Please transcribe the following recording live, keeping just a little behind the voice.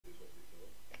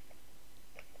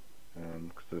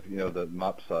So, you know, the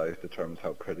map size determines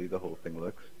how pretty the whole thing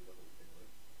looks,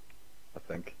 I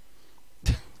think.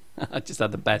 I just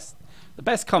had the best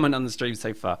comment on the stream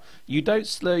so far. You don't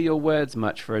slur your words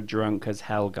much for a drunk as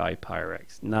hell guy,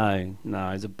 Pyrex. No,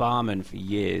 I was a barman for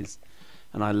years,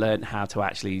 and I learned how to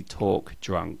actually talk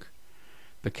drunk,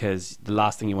 because the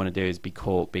last thing you want to do is be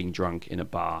caught being drunk in a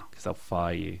bar, because they'll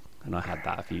fire you, and I had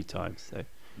that a few times. So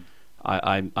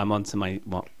I'm on to my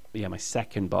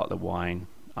second bottle of wine.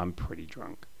 I'm pretty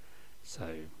drunk, so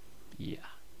yeah.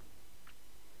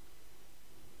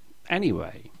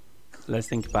 Anyway, let's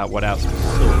think about what else we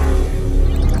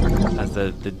saw, as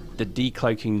the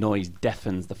decloaking noise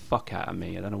deafens the fuck out of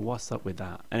me. I don't know what's up with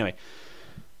that. Anyway,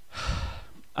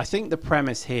 I think the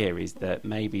premise here is that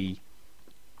maybe,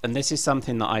 and this is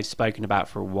something that I've spoken about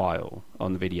for a while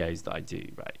on the videos that I do,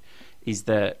 right, is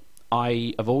that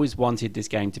I have always wanted this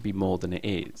game to be more than it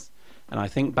is. And I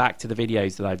think back to the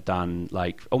videos that I've done,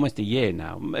 like almost a year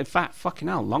now. In fact, fucking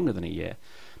hell, longer than a year.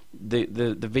 The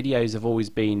videos have always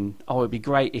been, oh, it'd be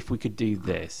great if we could do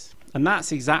this. And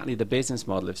that's exactly the business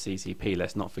model of CCP,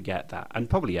 let's not forget that. And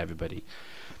probably everybody.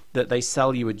 That they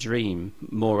sell you a dream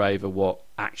more over what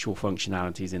actual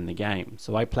functionality is in the game.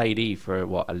 So I played Eve for,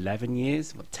 11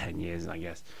 years? Well, 10 years, I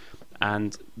guess.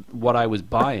 And what I was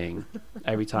buying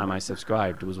every time I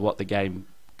subscribed was what the game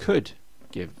could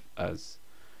give us.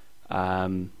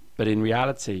 But in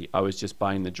reality, I was just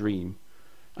buying the dream.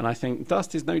 And I think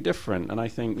Dust is no different. And I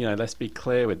think, let's be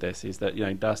clear with this, is that,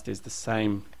 Dust is the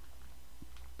same,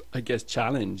 I guess,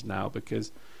 challenge now,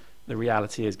 because the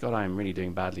reality is, God, I am really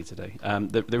doing badly today.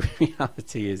 The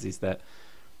reality is that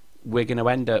we're going to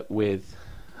end up with,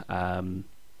 a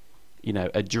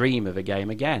dream of a game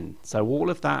again. So all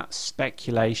of that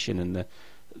speculation and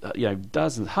the,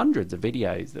 dozens, hundreds of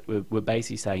videos that we're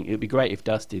basically saying, it would be great if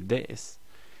Dust did this,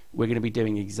 we're going to be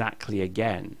doing exactly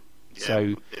again. Yeah,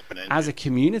 so as a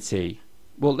community,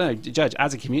 well, no, Judge,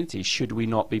 as a community, should we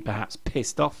not be perhaps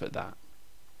pissed off at that?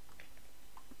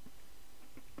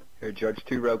 Here, Judge,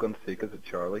 2 Railgun Seekers at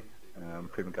Charlie.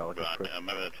 Prima Galactic. Right, I'm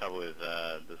having a trouble with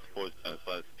the support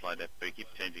supply depth, but he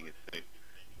keeps changing his suit.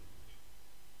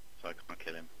 So I can't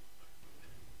kill him.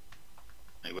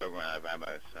 He won't run out of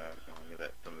ammo, so I'm going to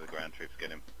let some of the ground troops get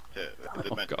him.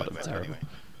 Oh God, that's terrible. Anyway.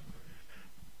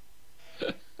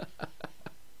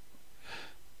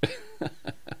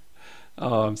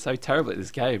 Oh, I'm so terrible at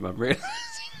this game. I'm really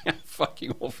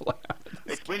fucking awful at it.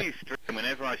 It's when you stream,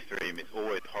 whenever I stream, it's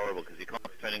always horrible, because you can't,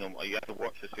 depending on, you have to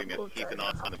watch the stream, you have to keep an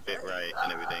eye on the bit rate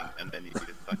and everything, and then you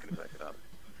just fucking fuck it up.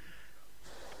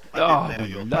 Oh,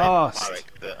 lost!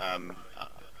 That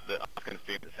I can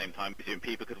stream at the same time, because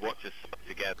people could watch us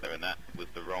together, and that was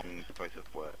the wrong choice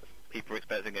of words. People were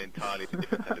expecting an entirely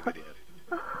different set of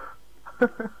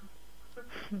videos.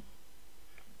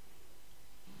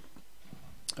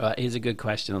 Here's a good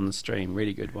question on the stream,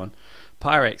 really good one.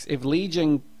 Pyrex, if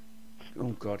Legion... Oh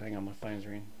God, hang on, my phone's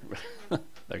ringing. There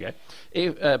we go.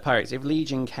 Pyrex, if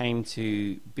Legion came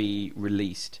to be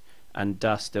released and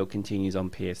Dust still continues on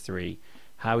PS3,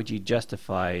 how would you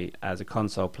justify as a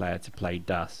console player to play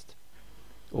Dust?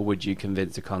 Or would you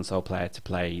convince a console player to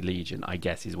play Legion, I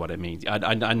guess is what it means. I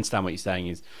understand what you're saying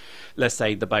is, let's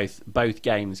say both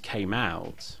games came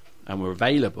out and were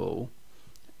available,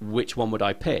 which one would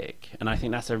I pick? And I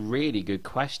think that's a really good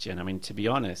question. I mean, to be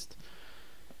honest,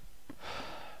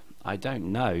 I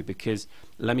don't know, because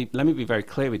let me be very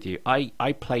clear with you.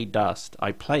 I played Dust.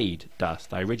 I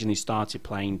originally started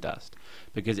playing Dust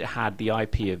because it had the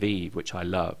IP of Eve, which I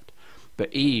loved.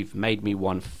 But Eve made me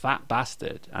one fat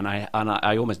bastard, and I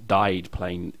almost died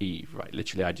playing Eve. Right,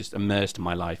 literally, I just immersed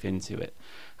my life into it,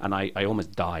 and I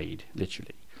almost died,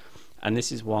 literally. And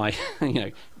this is why,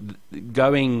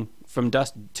 going from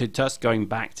Dust to Dust, going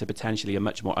back to potentially a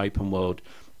much more open world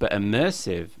but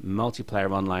immersive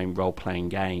multiplayer online role-playing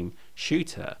game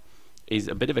shooter is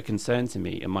a bit of a concern to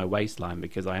me in my waistline,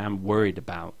 because I am worried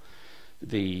about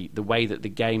the way that the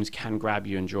games can grab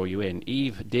you and draw you in.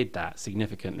 Eve did that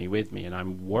significantly with me, and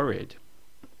I'm worried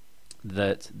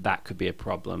that that could be a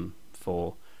problem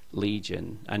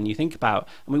Legion. And you think about,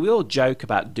 I mean, we all joke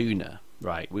about Duna,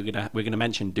 right? We're gonna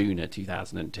mention Duna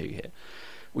 2002 here.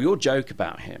 We all joke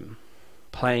about him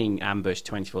playing ambush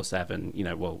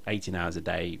 24/7, 18 hours a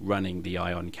day, running the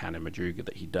ion cannon Madruga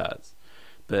that he does.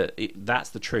 But that's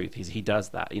the truth. He does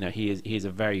that. He is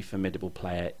a very formidable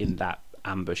player in that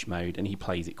ambush mode, and he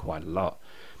plays it quite a lot.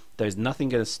 There's nothing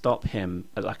going to stop him,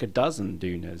 like a dozen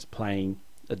Dunas, playing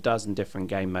a dozen different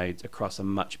game modes across a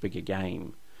much bigger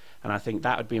game. And I think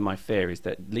that would be my fear, is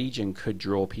that Legion could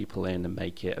draw people in and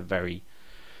make it a very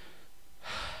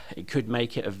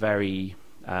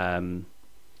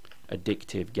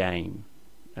addictive game.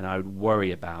 and I would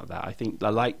worry about that. I think I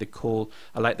like the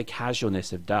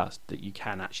casualness of Dust, that you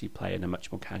can actually play in a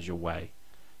much more casual way.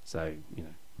 So, you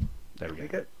know, there we Can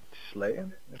go. we get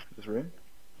Slayton into this room?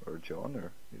 Or John,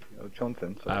 or John's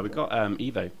in. We've got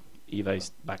Evo. Evo's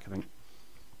back, I think.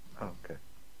 Oh, okay.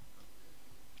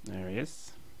 There he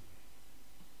is.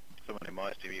 Someone in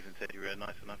my stream even said you were a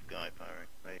nice enough guy, Pyrex.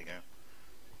 There you go.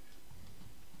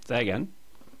 Say again.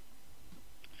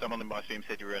 Someone in my stream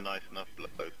said you were a nice enough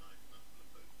bloke.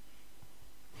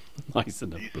 Nice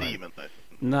enough. Do you bloke. see him as nice?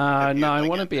 No, I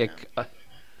want to be I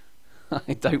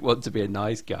don't want to be a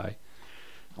nice guy.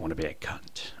 I want to be a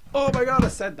cunt. Oh my god, I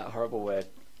said that horrible word.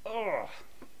 Oh.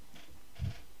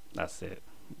 That's it.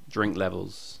 Drink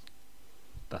levels.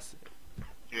 That's it.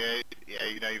 Yeah,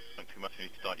 you know you've done too much and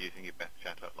you start using your best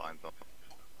chat-up lines on.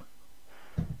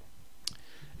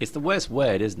 It's the worst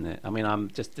word, isn't it? I mean, I'm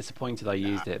just disappointed I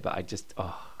used it, but I just...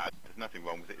 Oh. There's nothing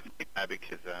wrong with it. It's bad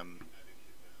because there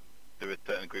are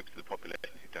certain groups of the population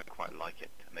who don't quite like it,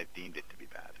 and they've deemed it to be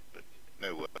bad. But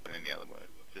no word in any other word.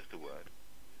 Just a word.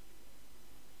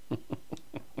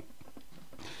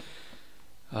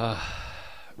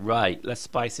 Right, let's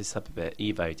spice this up a bit.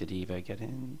 Evo, did Evo get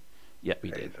in? Yep,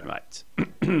 we did. Right.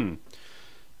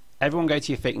 Everyone go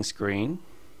to your fitting screen,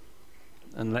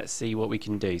 and let's see what we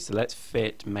can do. So let's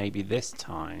fit maybe this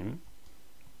time.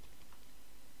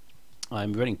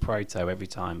 I'm running Proto every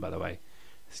time, by the way.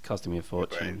 It's costing me a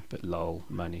fortune, but lol,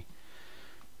 money.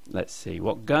 Let's see.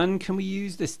 What gun can we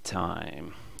use this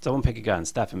time? Someone pick a gun.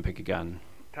 Stefan, pick a gun.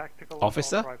 Tactical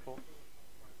Officer? assault rifle.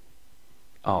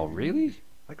 Oh, really?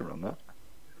 I can run that.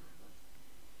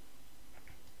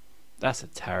 That's a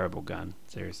terrible gun,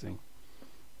 seriously.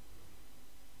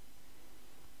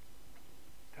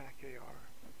 TAC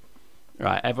AR.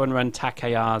 Right, everyone run TAC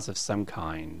ARs of some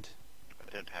kind.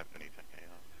 I don't have any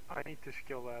TAR. I need to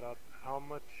skill that up. How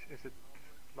much is it?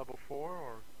 Level 4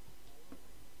 or?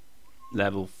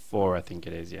 Level 4, I think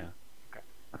it is, yeah.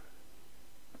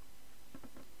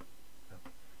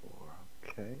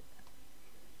 Okay.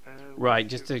 Right,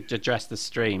 just to address the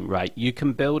stream, right, you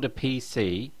can build a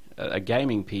PC, a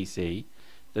gaming PC,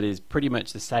 that is pretty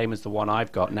much the same as the one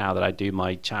I've got now that I do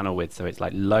my channel with, so it's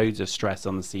like loads of stress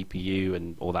on the CPU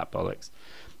and all that bollocks.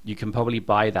 You can probably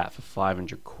buy that for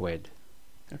 500 quid,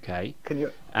 okay? Can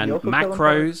you and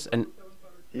macros and...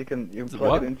 You can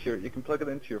plug it into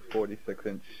your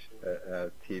 46-inch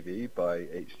TV by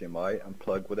HDMI and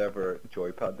plug whatever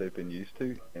joypad they've been used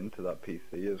to into that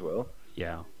PC as well.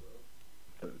 Yeah.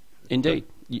 So indeed.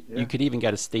 You could even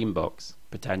get a Steam box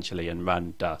potentially and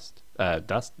run Dust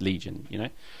Legion, you know.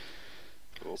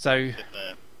 Cool. So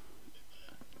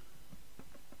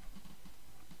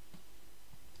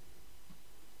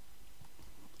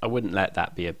I wouldn't let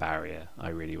that be a barrier. I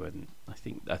really wouldn't. I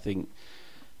think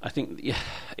yeah,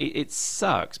 it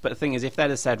sucks, but the thing is, if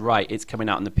they'd have said, right, it's coming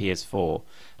out on the PS4,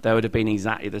 there would have been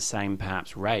exactly the same,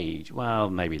 perhaps, rage. Well,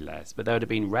 maybe less, but there would have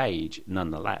been rage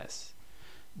nonetheless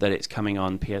that it's coming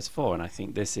on PS4. And I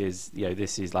think this is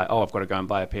like, oh, I've got to go and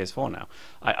buy a PS4 now.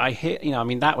 I hear, I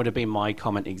mean, that would have been my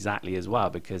comment exactly as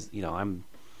well, because I'd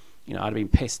have been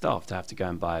pissed off to have to go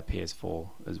and buy a PS4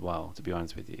 as well, to be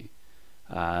honest with you.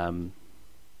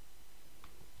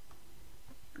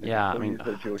 Yeah, I mean, use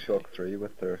their DualShock 3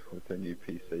 with their new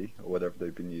PC or whatever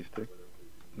they've been used to.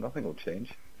 Nothing will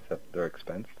change except their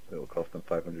expense. It'll cost them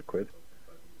 500 quid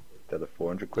instead of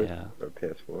 400 quid for a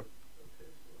PS4.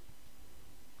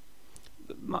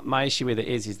 My issue with it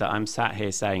is that I'm sat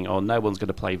here saying, oh, no one's going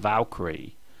to play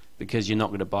Valkyrie because you're not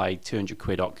going to buy 200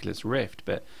 quid Oculus Rift.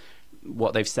 But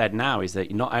what they've said now is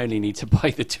that you not only need to buy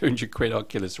the 200 quid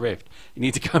Oculus Rift, you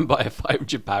need to go and buy a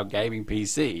 £500 gaming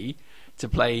PC to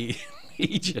play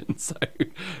Legion. So,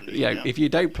 if you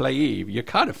don't play Eve, you're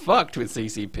kind of fucked with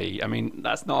CCP. I mean,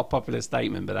 that's not a popular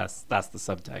statement, but that's the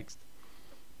subtext.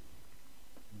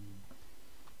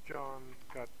 John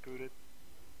got booted,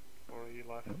 or he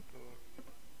left.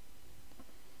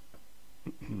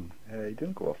 He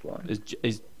didn't go offline.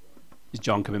 Is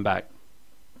John coming back?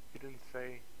 He didn't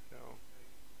say so.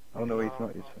 Oh no, he's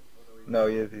not. No,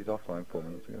 he is. He's offline 4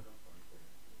 minutes ago.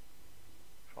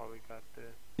 Probably got the.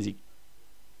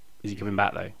 Is he coming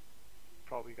back though?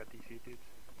 Probably got DC dudes.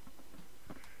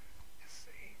 Just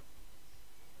see.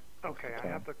 Okay, I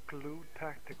have the Glue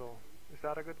Tactical. Is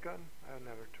that a good gun? I've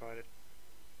never tried it.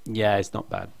 Yeah, it's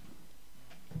not bad.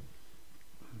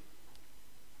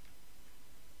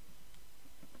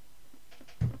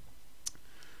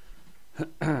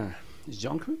 Is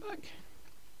John coming back?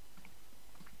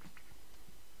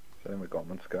 Same with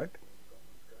Gottman Skype.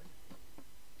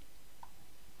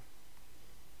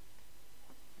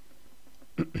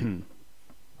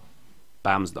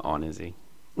 BAMM's not on, is he?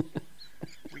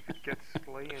 We could get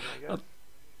slain, I guess.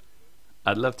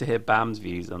 I'd love to hear BAMM's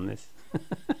views on this.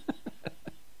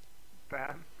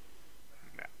 BAMM?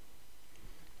 No.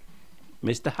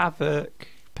 Mr. Havoc.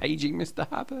 Paging Mr.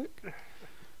 Havoc.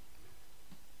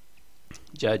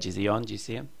 Judge, is he on? Do you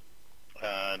see him? No,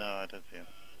 I don't see him.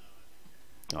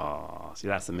 Oh, see,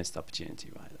 that's a missed opportunity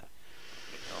right there.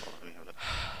 Oh, let me have a look.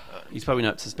 He's probably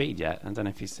not up to speed yet. I don't know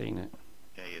if he's seen it.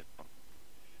 Yeah, he is.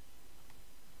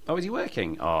 Oh, is he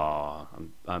working? Oh,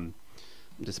 I'm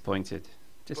disappointed.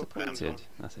 Disappointed.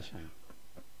 That's a shame.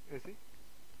 Is he?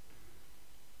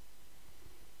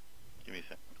 Give me a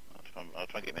sec. I'll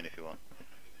try and get him in if you want.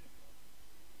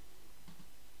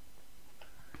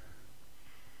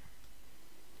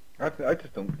 I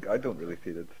don't really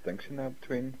see the distinction now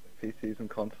between PCs and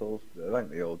consoles. I think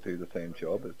they all do the same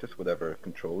job. It's just whatever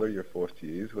controller you're forced to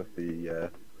use with the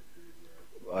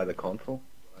either console.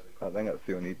 I think that's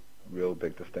the only real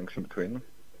big distinction between them.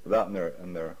 That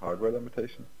and their hardware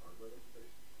limitation.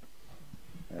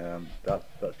 That's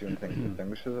the only thing that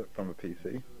distinguishes it from a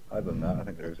PC. Other than that, I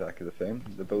think they're exactly the same.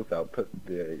 They both output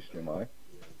via HDMI.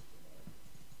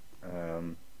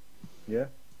 Yeah.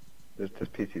 There's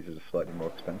just PCs are just slightly more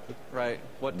expensive. Right.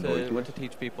 What to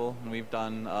teach people? And we've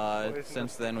done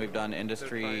since then. We've done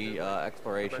industry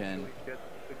exploration. Get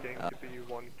the game to be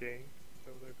one game,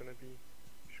 so they're going to be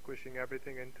squishing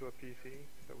everything into a PC.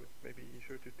 So it's maybe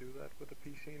easier to do that with a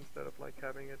PC instead of like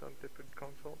having it on different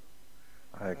consoles.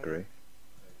 I agree.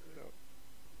 So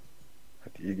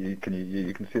you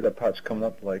can see that patch coming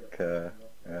up like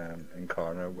in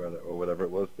Karna or whatever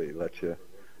it was. They let you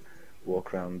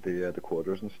walk around the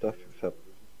quarters and stuff, except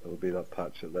it'll be that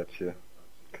patch that lets you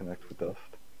connect with dust.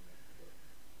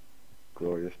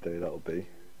 Glorious day that'll be.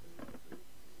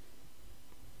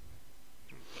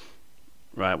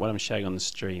 Right, what I'm showing on the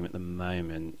stream at the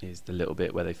moment is the little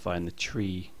bit where they find the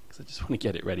tree, because I just want to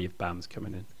get it ready if BAMM's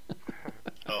coming in.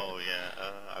 Oh yeah,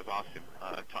 I've asked him.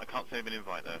 I can't send him an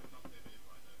invite though.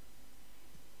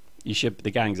 You should. The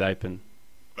gang's open.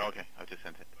 Oh, okay, I've just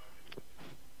sent it.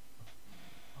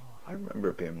 I remember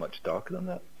it being much darker than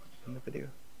that in the video.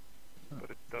 but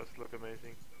it does look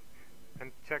amazing.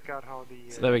 And check out how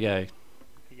the So there we go.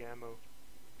 the ammo.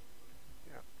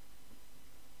 Yeah.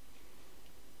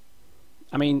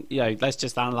 I mean, you know, let's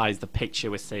just analyze the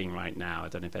picture we're seeing right now. I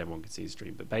don't know if everyone can see the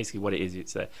stream, but basically what it is,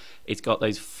 it's got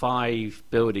those three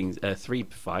buildings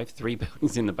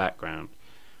in the background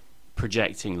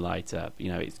projecting light up.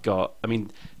 You know, it's got, I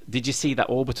mean, did you see that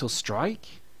orbital strike?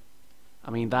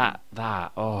 I mean, that,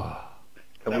 oh.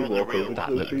 Can we walk over to that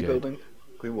those three good. buildings?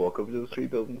 Can we walk over to those three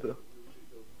buildings though?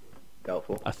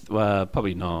 Doubtful. Well,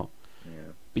 probably not. Yeah.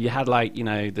 But you had, like, you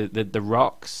know, the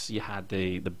rocks, you had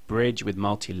the bridge with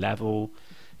multi-level.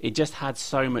 It just had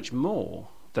so much more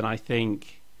than I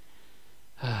think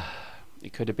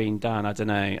it could have been done. I don't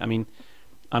know. I mean,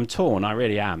 I'm torn. I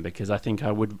really am, because I think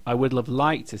I would have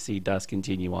liked to see Dust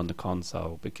continue on the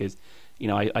console, because, you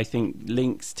know, I think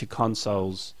links to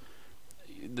consoles,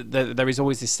 there is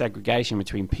always this segregation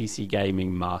between PC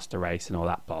gaming, master race and all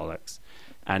that bollocks,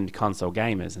 and console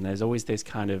gamers, and there's always this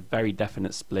kind of very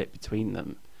definite split between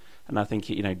them. And I think,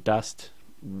 you know, Dust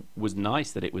was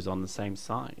nice that it was on the same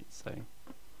side, so,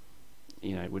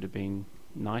 you know, it would have been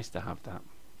nice to have that.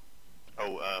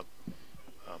 Oh,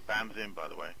 BAMM's in, by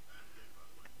the way.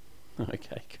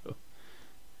 Okay, cool.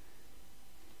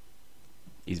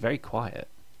 He's very quiet.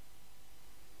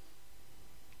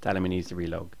 Tell him he needs to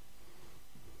relog.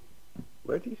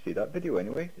 Where do you see that video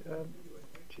anyway,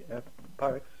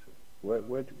 Pyrex? Where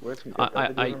can you get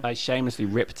that video from? I shamelessly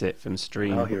ripped it from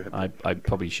stream. Oh, you ripped I it.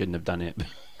 probably shouldn't have done it.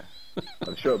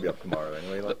 I'm sure it'll be up tomorrow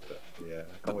anyway. Like, yeah,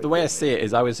 I can't wait The to way I see see it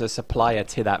is I was a supplier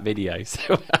to that video,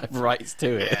 so I have rights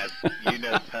to it. Yeah, you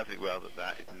know perfectly well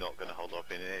that is not going to hold up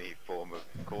in any form of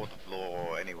court of law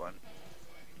or anyone.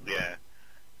 Yeah,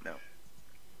 no.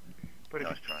 But if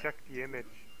Nice you try. check the image,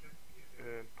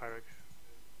 Pyrex,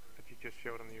 that you just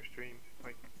showed on your stream,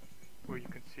 like where you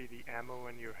can see the ammo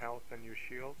and your health and your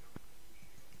shield,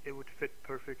 it would fit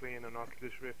perfectly in an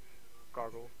Oculus Rift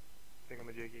goggle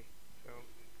thingamajiggy. So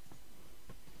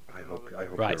I hope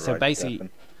Right, you're so right, basically- Stefan.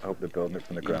 I hope they're building it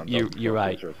from the ground you're up.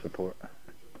 right. For support.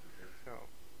 So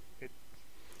it, if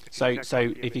you So check so out the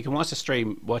if you image, can watch the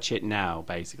stream, watch it now,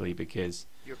 basically, because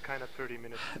you're kind of 30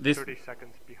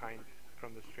 seconds behind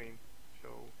from the stream. So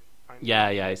yeah,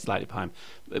 it's slightly behind.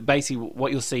 But basically,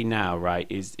 what you'll see now, right,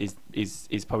 is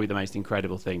probably the most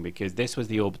incredible thing, because this was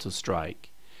the orbital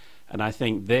strike, and I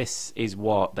think this is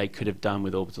what they could have done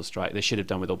with orbital strike. They should have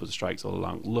done with orbital strikes all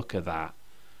along. Look at that.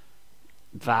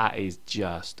 that is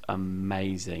just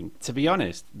amazing. To be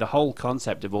honest, the whole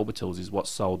concept of orbitals is what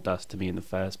sold Dust to me in the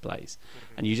first place.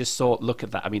 And you just look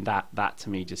at that. I mean, that to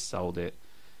me just sold it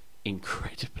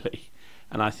incredibly.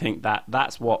 And I think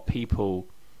that's what people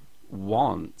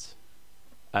want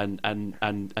and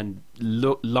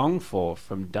long for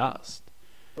from Dust.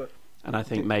 And I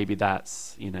think maybe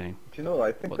that's, you know, do you know,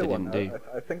 I think what they they want. didn't do.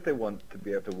 I think they want to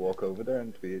be able to walk over there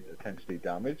and to be potentially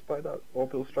damaged by that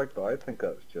orbital strike. But I think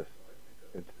that's just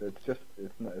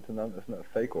it's not a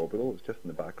fake orbital. It's just in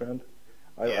the background.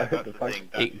 Yeah, that's the thing.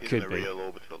 That It could isn't be. a real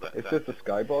orbital. It's just a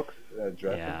skybox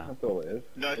dressing. Yeah. That's all it is.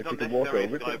 No, it's if not you can walk necessarily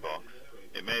over a to it. skybox.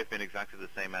 It may have been exactly the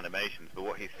same animations, but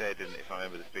what he said, and if I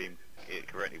remember the stream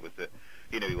correctly, was that,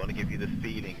 you know, we want to give you the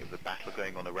feeling of the battle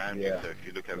going on around you. Yeah. So if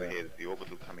you look over here, there's the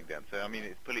orbital coming down. So I mean,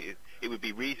 it would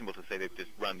be reasonable to say they've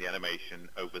just run the animation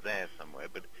over there somewhere,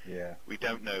 but Yeah. we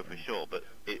don't know for sure. But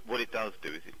what it does do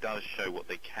is it does show what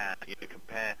they can. You know,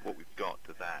 compare what we've got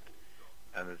to that,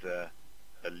 and there's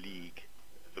a league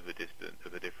of the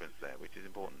difference there, which is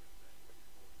important.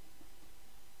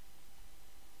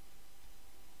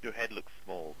 Your head looks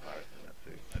small,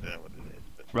 Pyrex. I don't know what it is.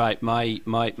 But Right,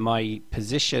 my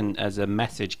position as a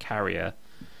message carrier.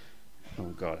 Oh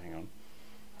God, hang on.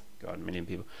 God, a million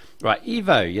people. Right,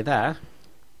 Evo, you there?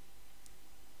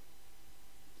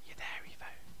 You there,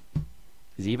 Evo?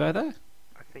 Is Evo there?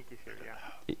 I think he's here,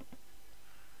 yeah.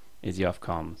 Is he off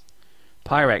comms?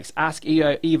 Pyrex, ask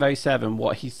Evo7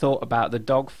 what he thought about the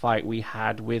dogfight we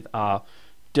had with our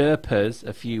derpers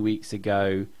a few weeks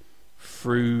ago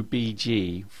through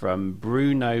BG from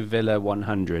Bruno Villa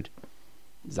 100.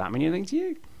 Does that mean anything to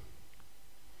you?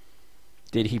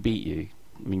 Did he beat you?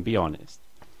 I mean, be honest.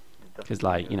 Because,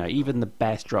 like, you know, even the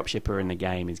best dropshipper in the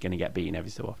game is going to get beaten every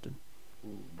so often.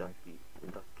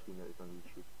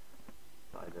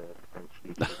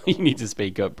 You need to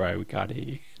speak up, bro. We can't hear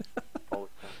you.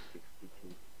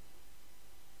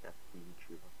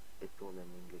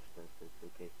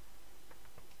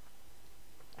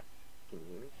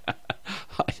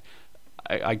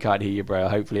 I can't hear you, bro.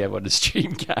 Hopefully everyone on the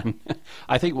stream can.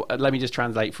 I think, let me just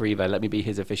translate for Evo. Let me be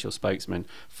his official spokesman.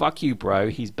 Fuck you, bro.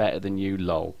 He's better than you,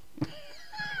 lol.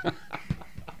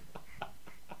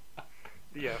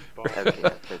 Yeah, Okay, I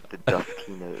said the Dust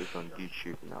keynote is on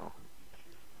YouTube now.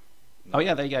 Oh,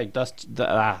 yeah, there you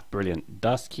go. Brilliant.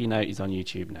 Dust keynote is on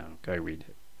YouTube now. Go read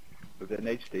it. Was it in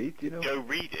HD? Do you know? go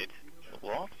read it.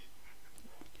 What?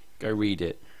 Go read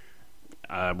it.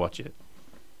 Watch it.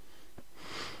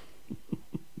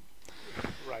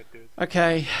 right, dude.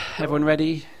 Okay, everyone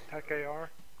ready?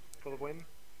 TAC-AR for the win.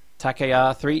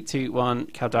 TAC-AR, 3, 2, 1,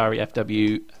 Caldari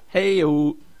FW.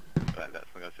 Hey-o!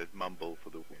 That's when I said mumble for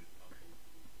the win.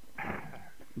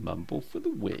 Mumble for the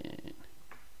win.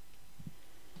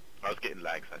 I was getting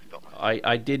lags, I stopped.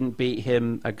 I didn't beat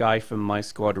him. A guy from my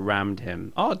squad rammed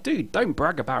him. Oh, dude, don't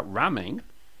brag about ramming.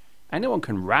 Anyone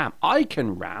can ram. I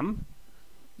can ram.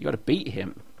 You got to beat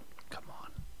him. Come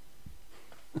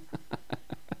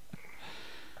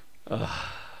on.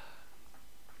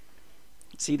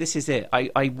 See, this is it.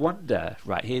 I wonder,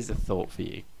 right, here's a thought for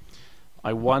you.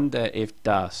 I wonder if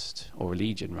Dust, or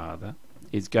Legion rather,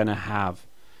 is going to have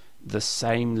the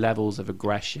same levels of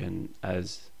aggression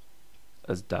as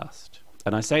Dust.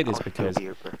 And I say this because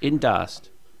in Dust,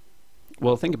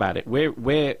 well, think about it.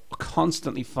 We're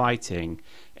constantly fighting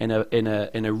in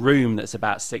a room that's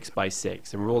about 6 by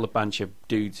 6, and we're all a bunch of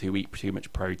dudes who eat too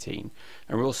much protein,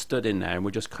 and we're all stood in there, and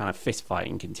we're just kind of fist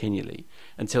fighting continually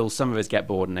until some of us get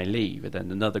bored and they leave, and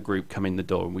then another group come in the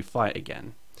door and we fight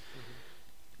again.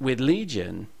 With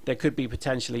Legion, there could be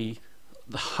potentially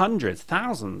hundreds,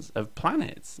 thousands of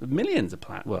planets, millions of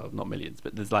planets. Well, not millions,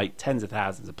 but there's like tens of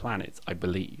thousands of planets, I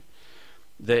believe,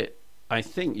 that I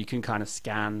think you can kind of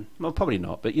scan. Well, probably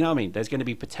not, but you know what I mean? There's going to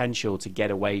be potential to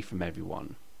get away from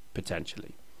everyone,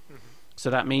 potentially. So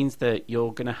that means that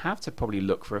you're going to have to probably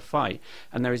look for a fight.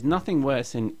 And there is nothing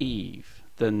worse in Eve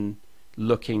than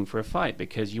looking for a fight,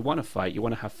 because you want to fight, you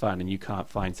want to have fun, and you can't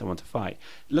find someone to fight.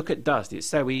 Look at Dust. It's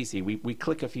so easy. We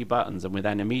click a few buttons and we're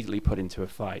then immediately put into a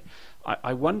fight.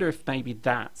 I wonder if maybe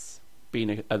that's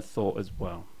been a thought as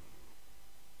well.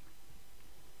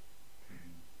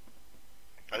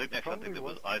 I think that's something that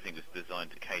was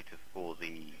designed to cater for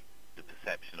the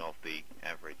perception of the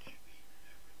average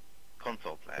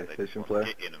console player. They just PlayStation want player?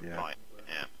 to get in and Yeah. fight.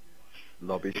 Yeah.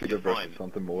 Lobby Which shooter is versus fine.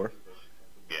 something more.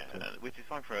 Yeah, which is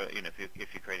fine for if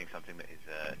you're creating something that is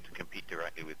to compete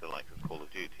directly with the likes of Call of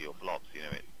Duty or Blobs.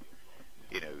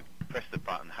 Press the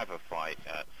button, have a fight,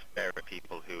 spare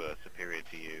people who are superior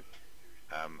to you,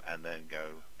 and then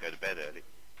go to bed early.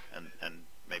 And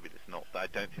maybe it's not. I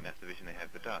don't think that's the vision they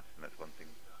have for Dust, and that's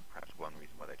perhaps one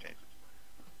reason why they changed it.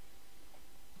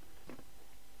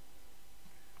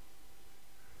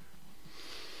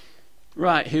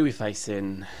 Right, who are we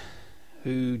facing?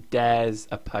 Who dares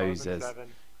oppose us? Carbon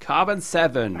 7. Carbon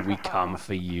 7, we come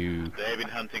for you. They've been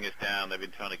hunting us down. They've been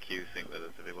trying to Q-sync with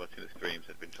us. They've been watching the streams.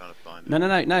 They've been trying to find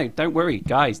us. No, don't worry,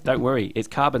 guys, don't worry. It's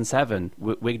Carbon 7.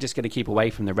 We're just going to keep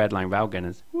away from the red line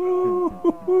railgunners.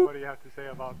 What do you have to say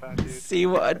about that, dude? See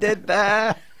what I did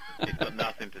there? He's got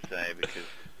nothing to say because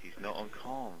he's not on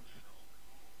comms.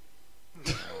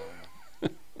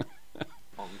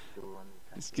 I'm still on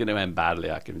the It's going to end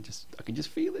badly. I can just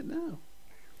feel it now.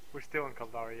 We're still in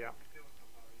Caldari, yeah.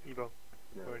 Evo.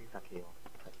 no, Going- Takeo.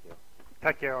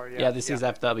 Takeo, yeah. Yeah, this is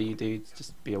FW, dudes.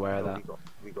 Just be aware of So that.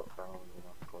 we got Farrell in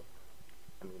our squad.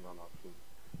 I mean, on our team.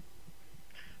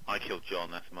 I killed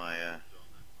John. That's my.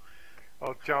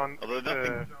 Well, John Although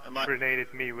nothing-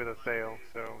 grenaded me with a fail,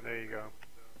 so there you go.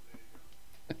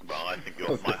 Well, I think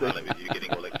my highlight was you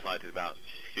getting all excited about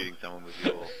shooting someone with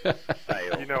your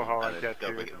fail. You know how I and then get,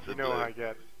 stuffing dude. it into You the know blue. how I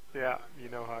get. Yeah, you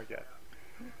know how I get.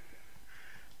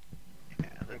 Yeah,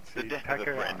 Let's the see, death of a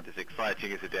Takeo. friend is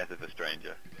exciting as the death of a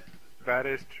stranger. That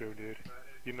is true, dude.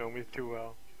 You know me too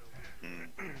well. Mm.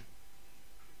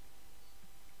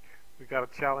 We got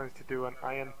a challenge to do an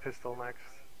iron pistol next.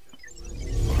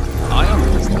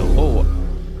 Ion pistol. Oh,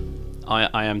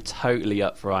 I am totally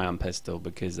up for ion pistol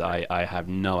because I have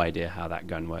no idea how that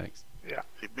gun works. Yeah.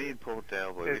 See, me and Paul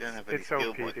Delboy, we don't have any It's skill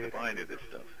OP, points to dude. buy any of this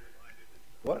stuff.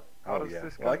 What? How Oh does yeah.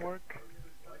 this Well, gun work?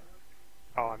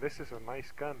 Oh, this is a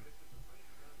nice gun.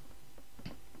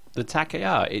 The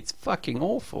Takaya, it's fucking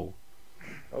awful.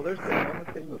 oh, there's Dan on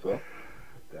the team as well.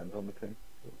 Dan's on the team.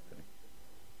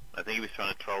 I think he was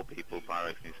trying to troll people, Pyrex,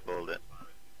 and he spoiled it.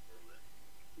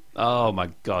 Oh my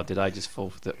god, did I just fall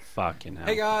for the fucking hell?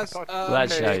 Hey guys, That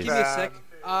just shows. give me a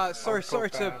sec. Sorry so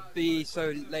to bad. be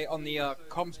so late on the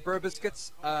comms, bro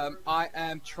biscuits. I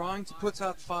am trying to put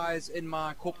out fires in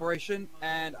my corporation,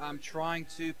 and I'm trying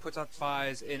to put out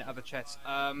fires in other chats.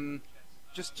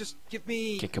 Just give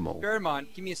me. Kick 'em all. Bear in mind,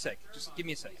 give me a sec. Just give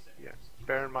me a sec. Yeah.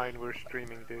 Bear in mind we're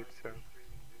streaming, dude, so.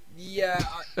 Yeah.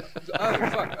 Oh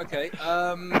fuck. Okay.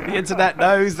 The internet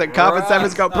knows that Carbon Right,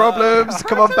 7's got problems.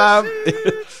 Come on,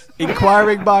 BAMM.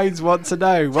 Inquiring minds want to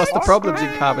know what's the problems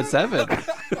in Carbon 7.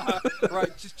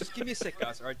 Right. Just give me a sec,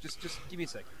 guys. All right. Just give me a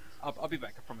sec. I'll be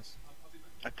back. I promise.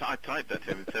 I typed that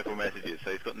to him in several messages,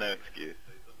 so he's got no excuse.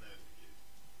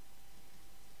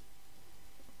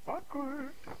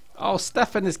 Awkward. Oh,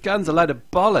 Stefan, this gun's a load of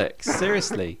bollocks.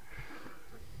 Seriously.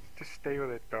 Just stay with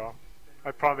it, bro.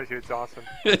 I promise you it's awesome.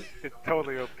 It's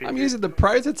totally OP. I'm using the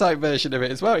prototype version of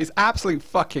it as well. It's absolute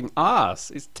fucking arse.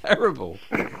 It's terrible.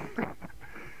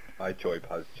 iChoip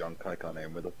has junk. I can't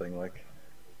aim with a thing like.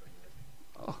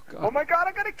 Oh god. Oh my god,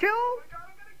 I got a kill!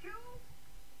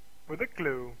 With a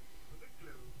clue.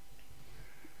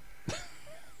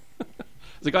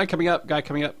 There's a guy coming up.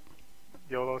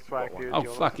 YOLO swag, dude. Oh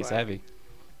YOLO fuck, it's swag. heavy.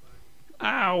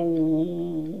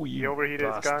 Ow! He You overheated his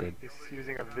bastard. gun. He's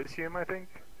using a Vitium, I think.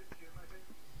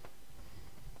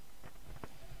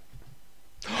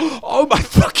 Oh my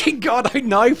fucking god! I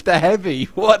knifed the heavy.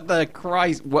 What the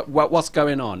Christ? What's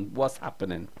going on? What's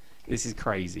happening? This is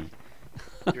crazy.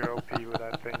 You're OP with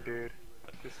that thing, dude.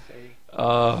 Just saying.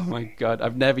 Oh my god!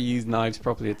 I've never used knives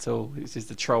properly at all. It's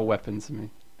just a troll weapon to me.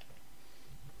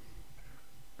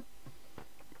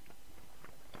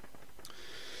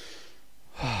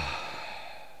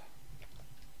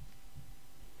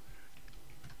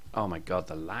 Oh my god,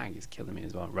 the lag is killing me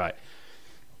as well. Right.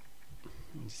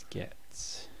 Let's get...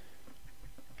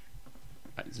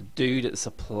 Right, there's a dude at the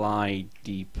supply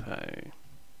depot.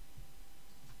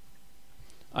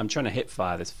 I'm trying to hip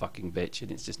fire this fucking bitch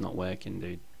and it's just not working,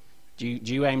 dude. Do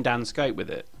you aim down scope with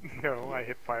it? No, I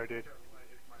hip fire, dude.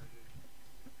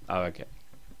 Oh, okay.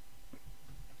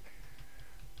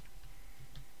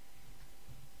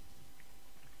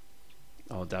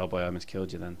 Oh, Delboy, I almost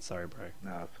killed you then. Sorry, bro.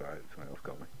 Nah, that's alright. Someone else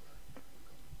got me.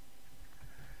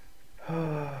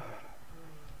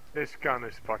 This gun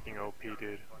is fucking OP,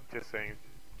 dude. Just saying.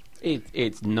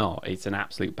 It's not. It's an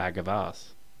absolute bag of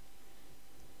arse.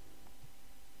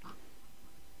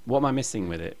 What am I missing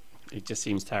with it? It just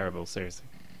seems terrible, seriously.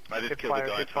 I just Hip killed the fire,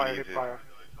 guy hip trying fire,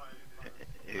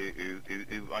 to hip use fire.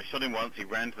 who I shot him once, he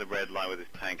ran to the red line with his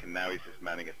tank, and now he's just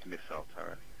manning a missile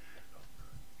turret.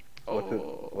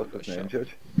 What's his name, shot.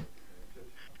 Judge?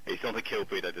 He's not a kill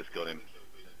feed, I just got him.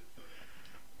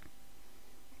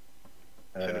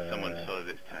 As soon as someone shot at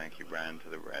his tank, he ran to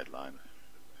the red line.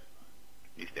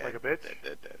 He's dead. Like a bitch?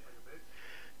 Dead.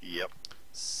 Yep.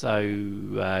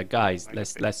 So, guys,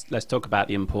 let's talk about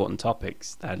the important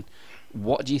topics then.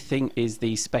 What do you think is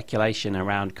the speculation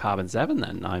around Carbon 7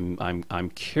 then? I'm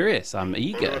curious. I'm Well, there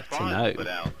eager were to fires know. put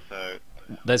out, so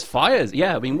There's fires.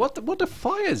 Yeah, I mean, what do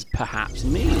fires perhaps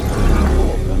mean?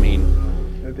 I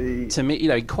mean, Maybe to me, you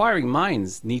know, inquiring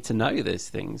minds need to know these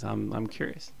things. I'm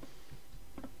curious.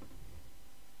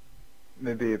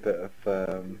 maybe a bit of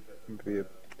maybe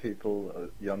people,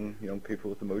 young people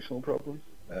with emotional problems,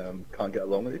 can't get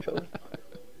along with each other.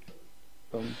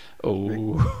 Some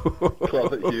Oh,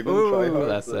 closet human tryhards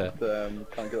that's that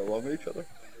can't get along with each other.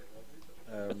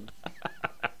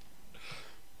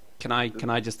 Can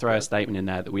I just throw a statement in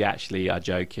there that we actually are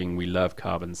joking? We love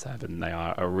Carbon 7. They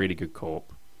are a really good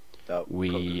corp.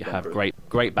 We have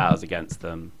great battles against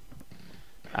them,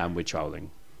 and we're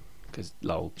trolling because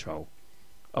lol troll.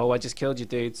 Oh, I just killed you,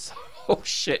 dudes. Oh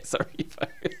shit, sorry.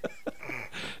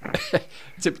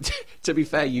 to be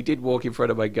fair, you did walk in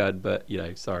front of my gun, but you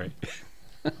know, sorry.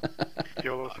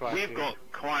 We've got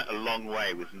quite a long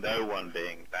way with no one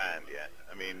being banned yet.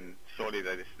 I mean, surely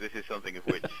this is something of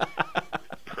which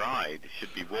pride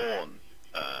should be worn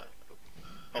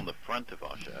on the front of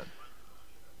our shirts.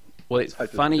 Well, it's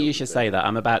funny you should say that.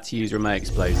 I'm about to use remote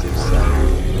explosives, so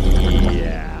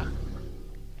yeah.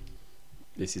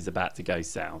 This is about to go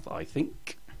south, I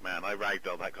think. Man, I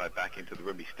ragdolled that guy back into the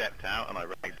room. He stepped out, and I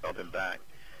ragdolled him back.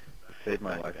 Saved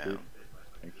my life, dude.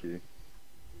 Thank you.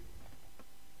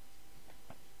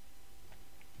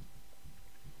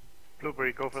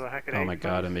 Blueberry, go for the hack. Oh my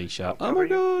god, I'm being shot. Oh my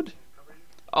god.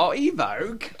 Oh,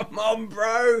 Evo, come on,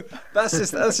 bro. That's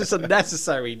just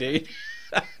unnecessary, dude.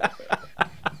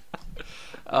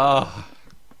 Oh,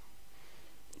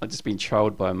 I've just been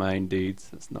trolled by my own dudes.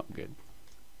 That's not good.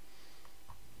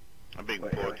 I'm being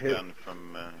forward gun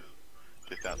from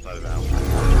just outside of Alpha.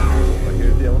 Well,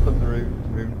 here's the elephant in the room.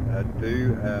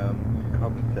 Do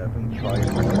Carbon 7 try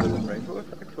harder than Rainbow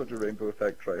Effect? Or do Rainbow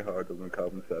Effect try harder than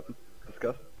Carbon 7?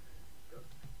 Discuss.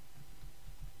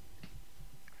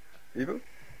 Evo?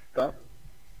 Stop.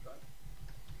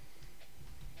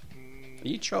 Are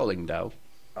you trolling, Del?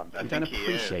 I don't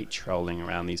appreciate trolling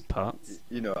around these parts.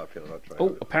 You know how I feel about trying.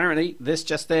 Oh, apparently, this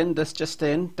just in.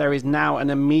 There is now an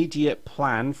immediate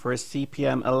plan for a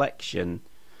CPM election.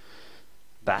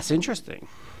 That's interesting.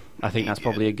 I think that's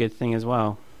probably a good thing as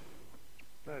well.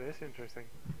 That is interesting.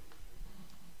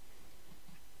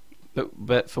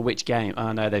 But for which game?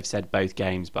 Oh no, they've said both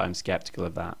games, but I'm skeptical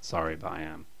of that. Sorry, but I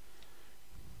am.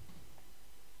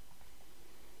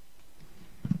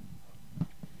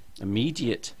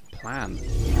 Immediate plan.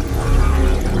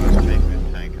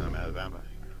 Tank, I'm out of ammo.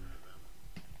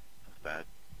 That's bad.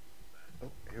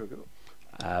 Oh, here we go.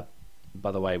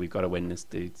 By the way, we've got to win this,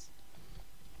 dudes.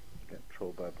 Getting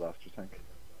trolled by a blaster tank.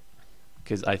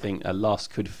 Because I think a loss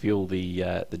could fuel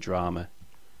the drama.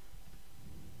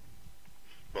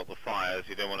 Well, the fires.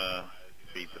 You don't want to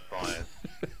beat the fires.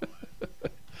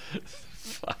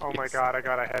 Oh my god, I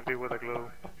got a heavy with a glue.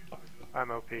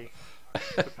 I'm OP.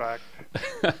 It's a fact.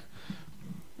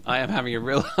 I am having a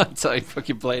real hard time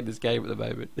fucking playing this game at the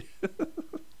moment.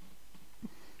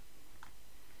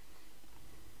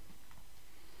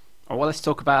 Oh, well, let's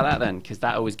talk about that then, because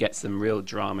that always gets some real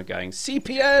drama going.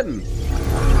 CPM!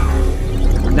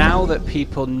 Now that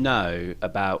people know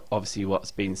about, obviously,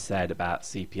 what's been said about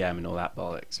CPM and all that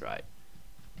bollocks, right?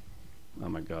 Oh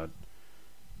my god.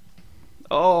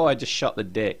 Oh, I just shot the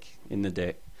dick in the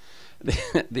dick.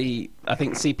 I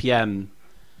think CPM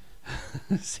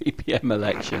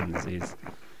elections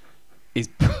is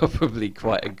probably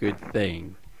quite a good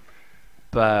thing,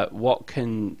 but what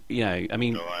can I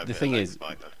mean, the thing is,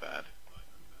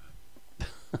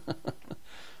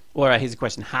 all right, here's a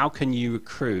question: how can you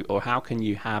recruit, or how can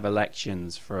you have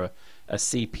elections for a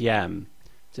CPM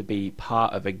to be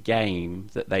part of a game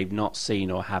that they've not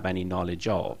seen or have any knowledge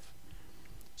of?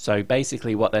 So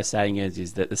basically what they're saying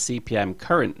is that the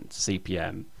current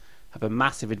CPM have a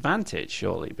massive advantage,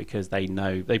 surely, because they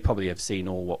probably have seen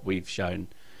all what we've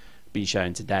been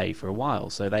shown today for a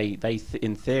while. So they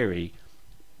in theory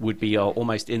would be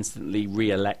almost instantly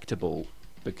re-electable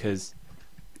because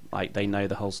they know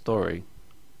the whole story.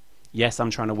 Yes, I'm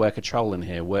trying to work a troll in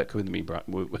here. Work with me,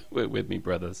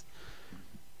 brothers.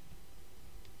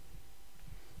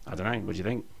 I don't know. What do you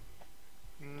think?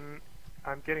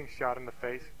 I'm getting shot in the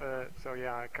face, so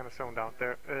yeah, I kind of zoned out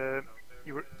there.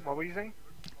 What were you saying?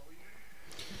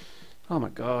 Oh my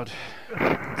god.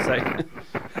 So,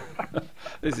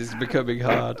 this is becoming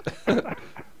hard.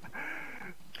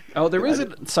 Oh, there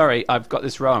isn't. Sorry, I've got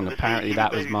this wrong. Apparently,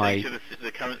 that was my.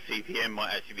 The current CPM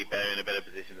might actually be better in a better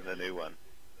position than the new one.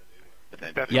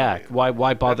 Yeah,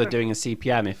 why bother doing a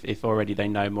CPM if already they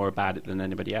know more about it than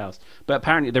anybody else? But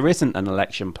apparently, there isn't an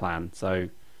election plan, so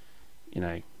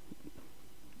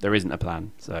there isn't a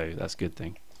plan, so that's a good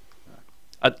thing.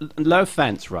 No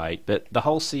offense, right? But the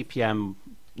whole CPM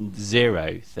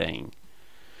 0 thing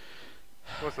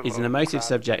is an emotive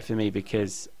subject for me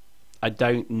because I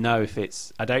don't know if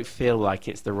I don't feel like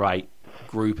it's the right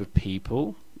group of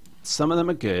people. Some of them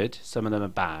are good, some of them are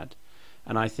bad.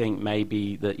 And I think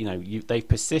maybe that, they've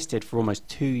persisted for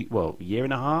almost a year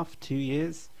and a half, 2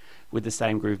 years with the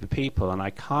same group of people. And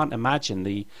I can't imagine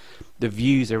the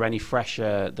views are any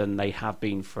fresher than they have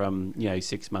been from,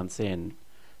 6 months in.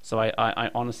 So I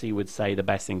honestly would say the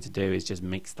best thing to do is just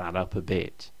mix that up a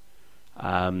bit.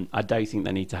 I don't think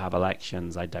they need to have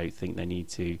elections. I don't think they need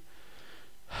to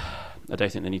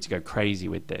go crazy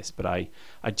with this. But I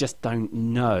just don't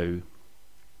know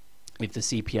if the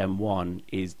CPM1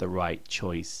 is the right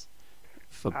choice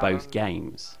for both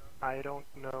games. I don't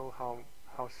know how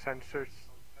censored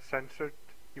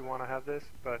you want to have this,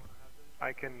 but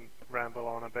I can ramble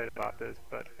on a bit about this,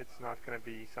 but it's not going to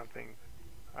be something,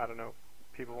 I don't know,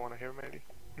 people want to hear maybe.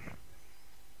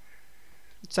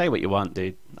 Say what you want,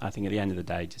 dude. I think at the end of the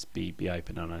day, just be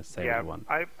open and honest. Say what you want.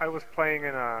 I was playing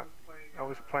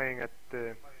at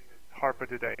the Harper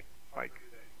today, like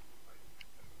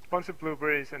bunch of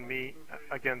blueberries and me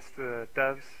against the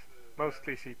devs,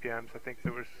 mostly CPMs. I think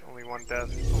there was only one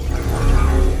dev.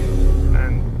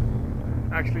 And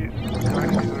actually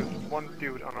there was one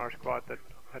dude on our squad that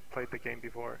had played the game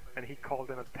before, and he called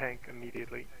in a tank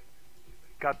immediately.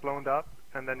 Got blown up,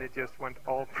 and then it just went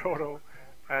all proto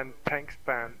and tank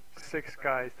spam. 6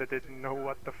 guys that didn't know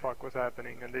what the fuck was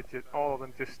happening, and all of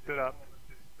them just stood up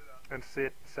and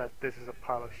said, "This is a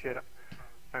pile of shit."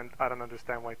 And I don't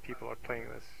understand why people are playing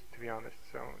this, to be honest.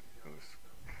 So,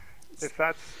 if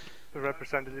that's the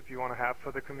representative you want to have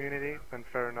for the community, then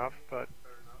fair enough. But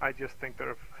I just think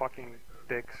they're fucking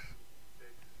dicks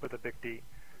with a big D.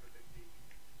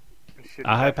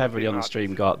 I hope everybody on the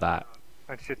stream got that.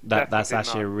 That's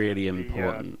actually really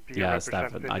important. Yeah,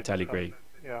 Stefan, I totally agree.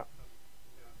 Yeah.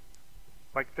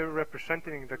 Like, they're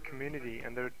representing the community,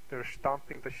 and they're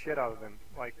stomping the shit out of them.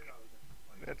 Like,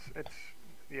 it's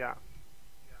yeah.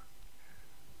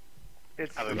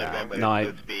 It's other than when it's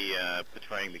supposed to be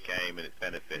portraying the game and its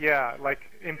benefits. Yeah, like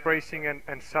embracing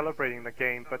and celebrating the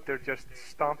game, but they're just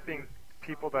stomping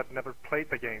people that never played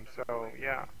the game. So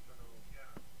yeah,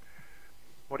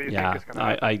 what do you think is going to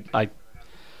happen?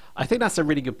 I think that's a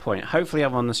really good point. Hopefully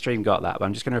everyone on the stream got that, but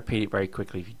I'm just going to repeat it very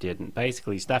quickly if you didn't.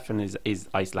 Basically, Stefan is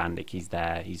Icelandic. He's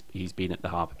there. He's been at the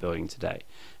Harper building today,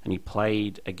 and he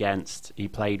played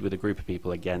with a group of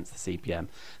people against the CPM.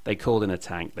 They called in a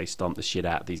tank. They stomped the shit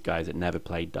out of these guys that never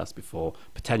played Dust before,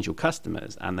 potential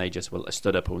customers, and they just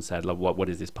stood up and said, "What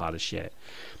is this part of shit?"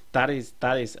 That is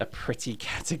a pretty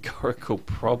categorical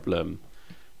problem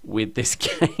with this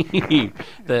game.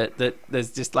 that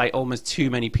there's just like almost too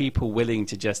many people willing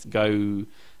to just go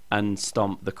and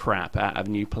stomp the crap out of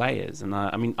new players. And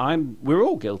I mean, we're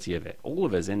all guilty of it. All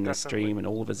of us in this stream and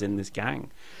all of us in this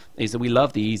gang, is that we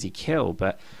love the easy kill,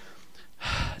 but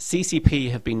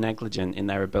CCP have been negligent in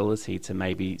their ability to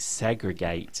maybe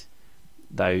segregate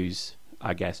those,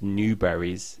 I guess,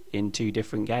 Newberries into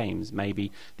different games.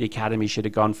 Maybe the Academy should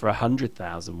have gone for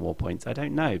 100,000 war points. I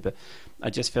don't know, but I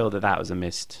just feel that was a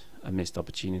missed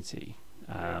opportunity.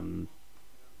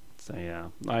 So yeah,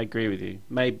 I agree with you.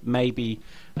 Maybe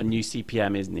a new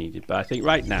CPM is needed, but I think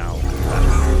right now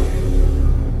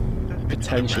that's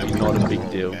potentially not a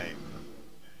big deal.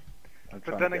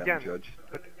 But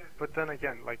then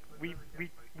again, like we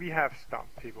have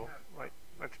stomped people. Like,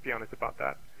 let's be honest about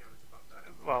that.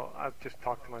 Well, I've just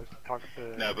talked to myself.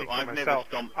 No, but I've never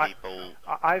stomped people.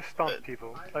 I've stomped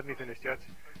people. Let me finish, Judge.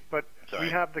 But we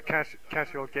have the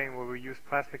casual game where we use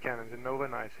plastic cannons and Nova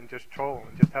knives and just troll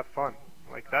and just have fun.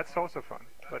 Like, that's also fun.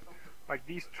 But like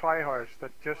these tryhards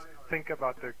that just think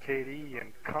about their KD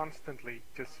and constantly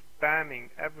just spamming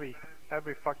every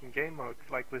fucking game mode,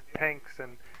 like with tanks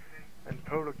and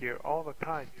proto gear all the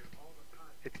time,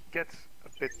 it gets a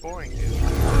bit boring. To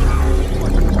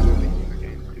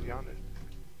be honest.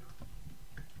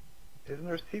 Isn't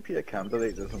there a CPA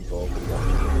candidate that's involved in that?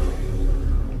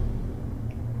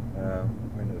 I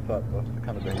mean, that's the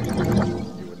kind of behavior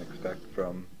you wouldn't expect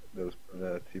from those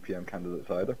CPM candidates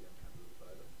either.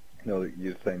 You know,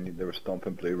 you're saying they were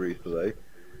stomping blueberries today,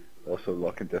 also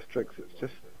locking districts. It's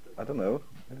just, I don't know.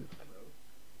 It's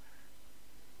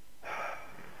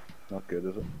not good,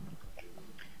 is it?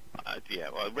 Yeah,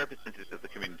 well, representatives of the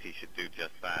community should do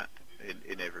just that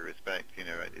in every respect. You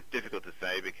know, it's difficult to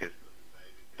say because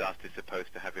Dust is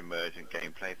supposed to have emergent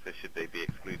gameplay, so should they be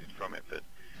excluded from it? But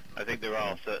I think there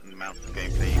are certain amounts of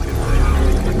gameplay you could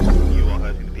say you are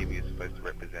hurting the people you're supposed to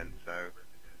represent, so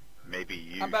maybe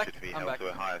you should be held to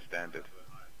a higher standard.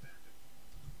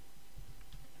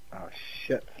 Oh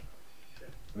shit.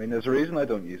 I mean, there's a reason I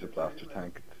don't use a blaster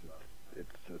tank.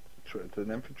 It's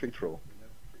an infantry troll.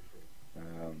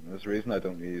 There's a reason I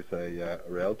don't use a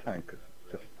rail tank. It's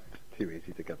just too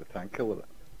easy to get a tank kill with it.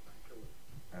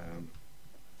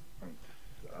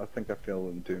 I think I feel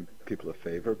I'm doing people a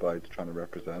favour by trying to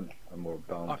represent a more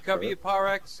balanced. I'll cover you,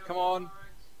 Pyrex. Come on.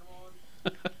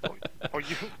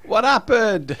 What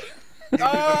happened? I'm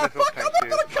not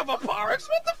gonna cover Pyrex.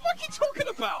 What the fuck are you talking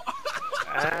about?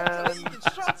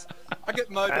 I get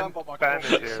mowed down by my BAMM is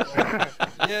here.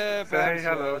 Yeah, Say BAMM's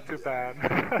hello to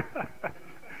BAMM.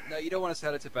 No, you don't want to say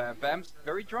hello to BAMM. BAMM's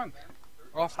very drunk.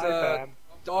 Hi,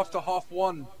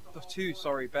 After two,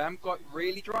 sorry, BAMM got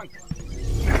really drunk.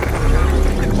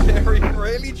 Very,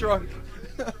 really drunk.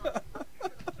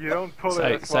 You don't pull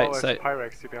it as well as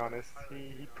Pyrex, to be honest.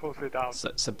 He pulls it out. So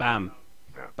BAMM.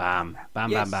 Yeah. BAMM.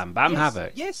 Yes, BAMM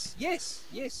Havoc. Yes.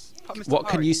 What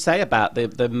can you say about the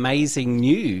amazing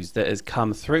news that has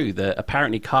come through that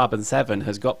apparently Carbon 7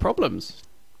 has got problems?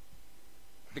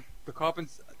 The Carbon...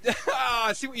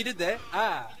 I see what you did there.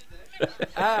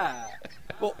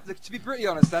 Well, to be brutally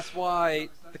honest, that's why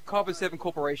the Carbon 7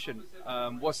 Corporation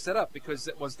was set up, because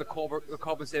it was the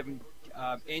Carbon 7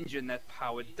 engine that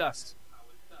powered Dust.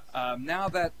 Now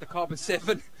that the Carbon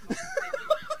 7...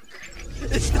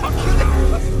 It's not kidding.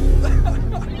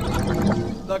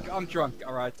 Look, I'm drunk,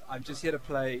 alright? I'm just here to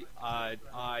play. I'm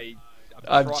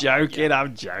joking, yeah.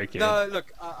 I'm joking. No,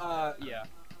 look,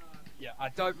 yeah, I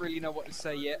don't really know what to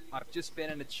say yet. I've just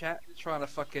been in a chat trying to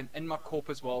fucking, in my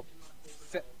corp as well,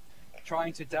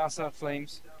 trying to douse out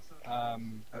flames. I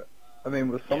mean,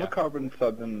 was some of Carbon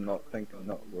 7 were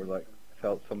like,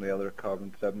 felt some of the other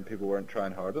Carbon 7 people weren't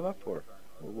trying hard enough, or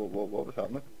what was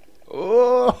happening?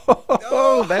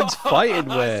 Oh, Ben's fighting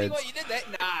words. See what you did there?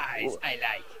 Nice, I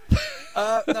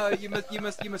like. No,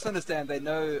 you must understand. They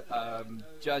know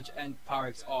Judge and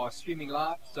Pyrex are streaming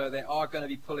live, so they are going to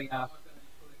be pulling out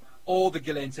all the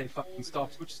Gallente fucking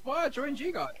stops, which is why I joined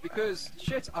you guys, because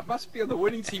shit, I must be on the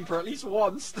winning team for at least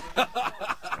once. I'm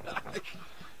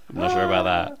not sure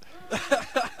about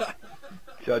that.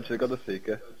 Judge, I got a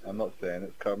seeker. I'm not saying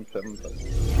it's Carbon 7. But...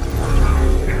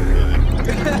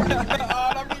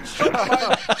 Oh, I'm being shot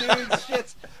by dude,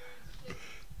 shit.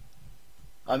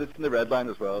 And it's in the red line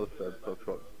as well, so that's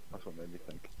what made me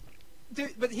think.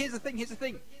 Dude, but here's the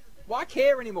thing. Why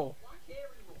care anymore?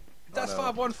 That's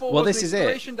 514 well, was this the is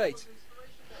expiration date.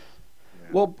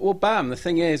 Well, BAMM, the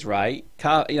thing is, right,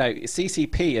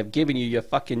 CCP have given you your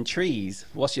fucking trees.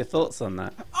 What's your thoughts on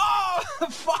that? Oh,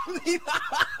 funny.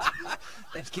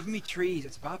 They've given me trees.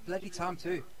 It's about bloody time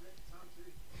too.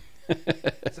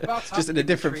 It's about time. Just in a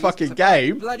different trees. fucking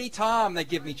game. Bloody time they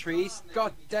give me trees.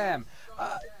 God damn.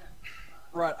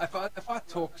 Right, if I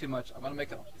talk too much, I'm gonna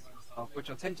make it off, which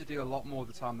I tend to do a lot more of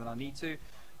the time than I need to.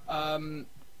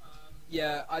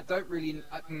 Yeah, I don't really.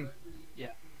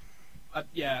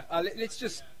 Let's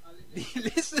just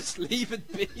leave it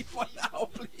be for now,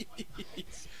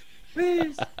 please.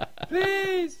 Please.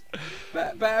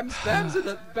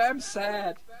 BAMM's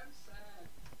sad.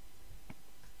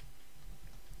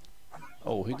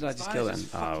 Oh, who did I just kill then?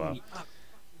 Oh, well.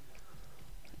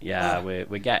 Yeah,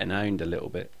 we're getting owned a little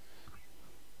bit.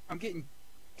 I'm getting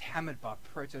hammered by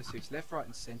proto suits left, right,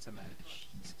 and centre, man.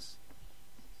 Jesus.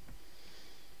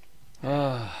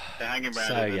 They're hanging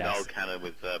around in the null cannon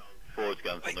with forge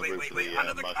guns on the roof of the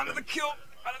under the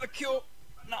kill.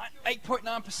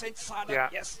 8.9% cider. Yeah.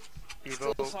 Yes.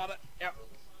 Evil. Still cider. Yep.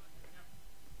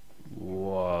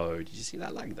 Whoa, did you see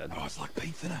that lag then? Oh, it's like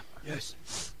paint thinner.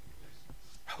 Yes.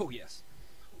 Oh, yes.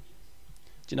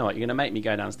 Do you know what? You're going to make me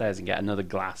go downstairs and get another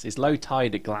glass. It's low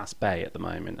tide at Glass Bay at the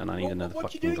moment, and I need another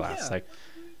fucking glass. So,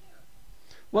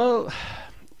 well,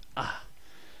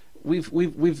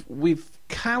 we've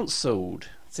cancelled.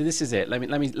 So this is it. Let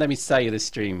me say this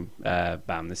stream,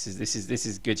 BAMM. This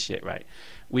is good shit, right?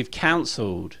 We've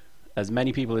cancelled as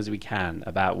many people as we can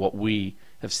about what we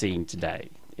have seen today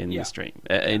in the stream,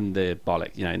 in the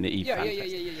bollock, in the Eve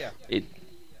Fanfest. Yeah.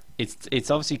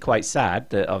 It's obviously quite sad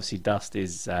that obviously Dust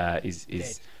is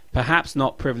perhaps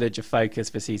not privilege of focus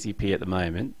for CCP at the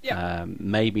moment. Yeah.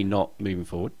 Maybe not moving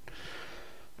forward.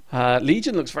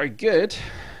 Legion looks very good,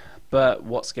 but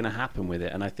what's going to happen with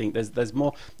it? And I think there's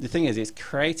more. The thing is, it's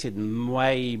created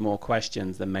way more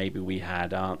questions than maybe we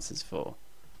had answers for,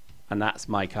 and that's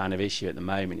my kind of issue at the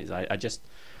moment. Is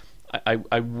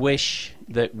I wish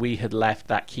that we had left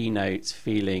that keynote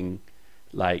feeling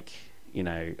like,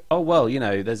 oh well,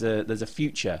 there's a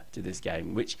future to this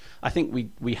game, which I think we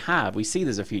see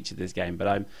there's a future to this game,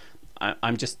 but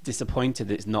I'm just disappointed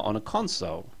that it's not on a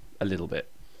console a little bit.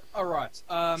 All right.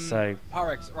 So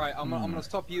Pyrex, right? I'm gonna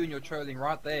stop you and your trolling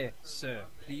right there, sir.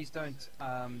 Please don't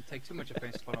take too much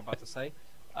offense to what I'm about to say.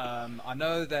 I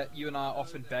know that you and I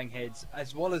often bang heads,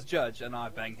 as well as Judge and I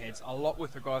bang heads a lot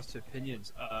with regards to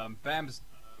opinions. Bam's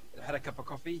had a cup of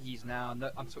coffee. He's now. No,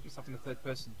 I'm talking stuff in the third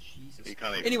person. Jesus. You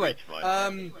can't even Anyway, reach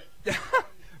like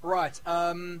right.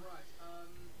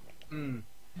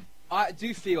 I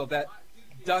do feel that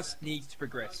Dust needs to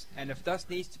progress, and if Dust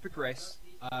needs to progress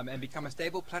and become a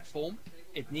stable platform,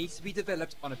 it needs to be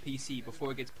developed on a PC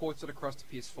before it gets ported across to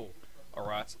PS4.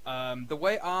 Alright, the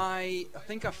way I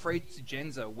think I phrased it to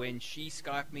Genza when she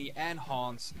Skyped me, and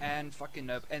Hans, and fucking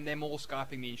Nope, and them all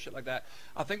Skyping me and shit like that,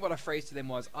 I think what I phrased to them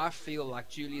was, I feel like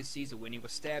Julius Caesar when he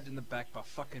was stabbed in the back by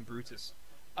fucking Brutus.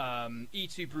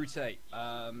 E2 Brute.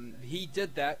 He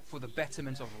did that for the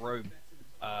betterment of Rome.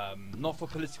 Not for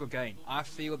political gain. I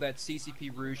feel that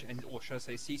CCP Rouge, or should I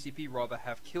say CCP rather,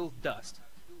 have killed Dust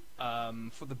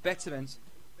for the betterment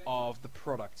of the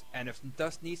product. And if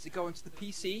Dust needs to go into the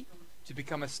PC to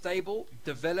become a stable,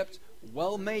 developed,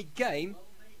 well-made game,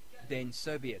 then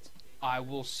so be it. I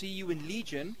will see you in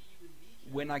Legion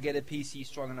when I get a PC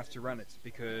strong enough to run it,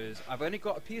 because I've only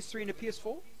got a PS3 and a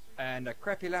PS4, and a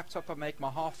crappy laptop I make my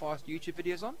half-assed YouTube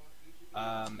videos on.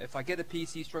 If I get a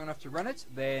PC strong enough to run it,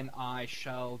 then I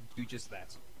shall do just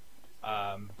that.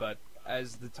 But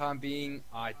as the time being,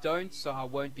 I don't, so I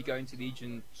won't be going to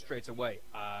Legion straight away.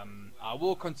 I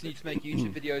will continue to make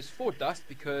YouTube videos for Dust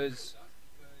because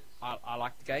I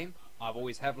like the game. I've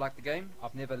always have liked the game.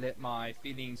 I've never let my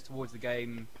feelings towards the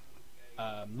game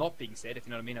not being said, if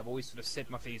you know what I mean. I've always sort of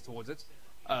set my feelings towards it.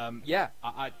 Yeah,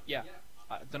 I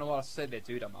don't know what else to say there,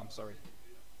 dude. I'm sorry.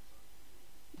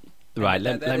 Right,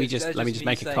 let me just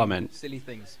make a comment. Silly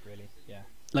things, really. Yeah.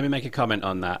 Let me make a comment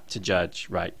on that to Judge.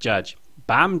 Right, Judge.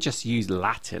 BAMM just used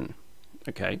Latin.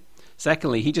 Okay.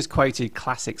 Secondly, he just quoted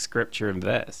classic scripture and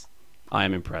verse. I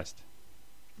am impressed.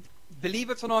 Believe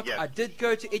it or not, Yeah. I did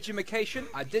go to education.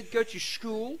 I did go to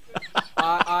school.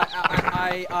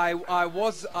 I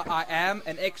am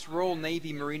an ex-Royal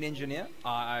Navy Marine engineer.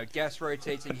 Gas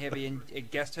rotating heavy in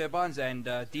gas turbines and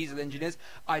diesel engineers.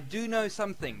 I do know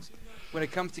some things. When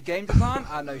it comes to game design,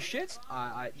 I know shit.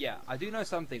 Yeah, I do know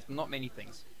some things, but not many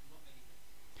things.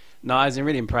 No, I was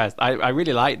really impressed. I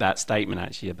really like that statement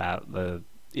actually about the.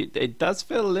 It does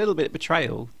feel a little bit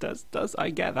betrayal. Does I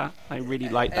get that? I really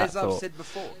like that As I've thought. said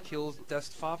before, Kill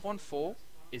Dust 514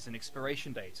 is an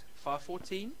expiration date.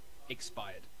 514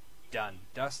 expired. Done.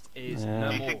 Dust is no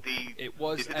Do you more. think the- It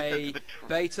was is it a the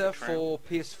beta betrayal?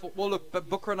 for PS4. Well, look, but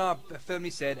Booker and I firmly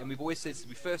said, and we've always said since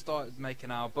we first started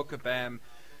making our Booker BAMM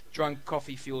drunk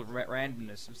coffee fueled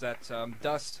randomness, was that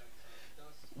Dust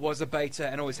was a beta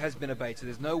and always has been a beta.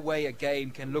 There's no way a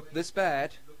game can look this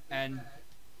bad and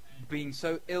being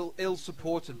so ill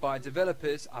supported by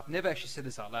developers. I've never actually said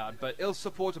this out loud, but ill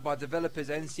supported by developers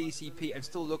and CCP and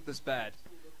still look this bad.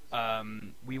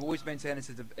 We've always maintained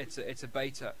it's a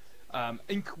beta.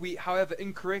 We, however,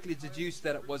 incorrectly deduced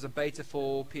that it was a beta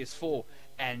for PS4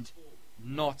 and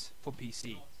not for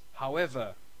PC.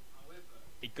 However,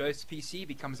 it goes to PC,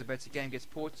 becomes a better game, gets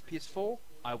ported to PS4.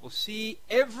 I will see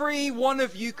every one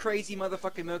of you crazy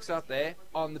motherfucking mercs out there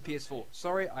on the PS4.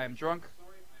 Sorry, I am drunk.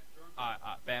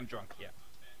 BAMM drunk, yeah.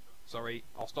 Sorry,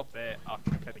 I'll stop there. I'll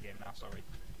play the game now, sorry.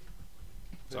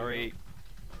 Sorry.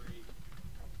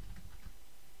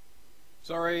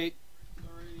 Sorry.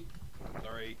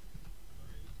 Sorry.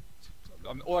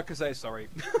 All I can say is sorry.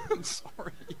 I'm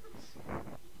sorry.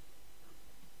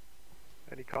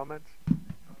 Any comments?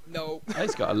 No. I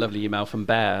just got a lovely email from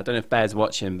Bear. I don't know if Bear's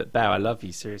watching, but Bear, I love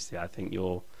you. Seriously, I think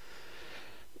you're.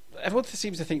 Everyone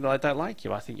seems to think that I don't like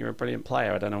you. I think you're a brilliant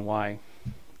player. I don't know why.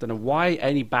 Don't know why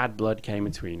any bad blood came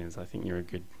between us. I think you're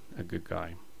a good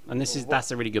guy. And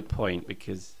that's a really good point,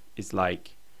 because it's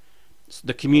like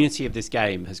the community of this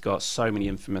game has got so many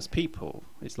infamous people.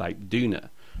 It's like Duna,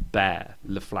 Bear,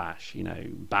 LaFlash,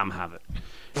 BAMM Havoc,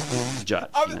 Judge,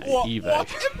 What Evo.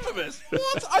 infamous?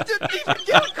 What? I didn't even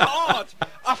get a card.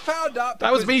 I found out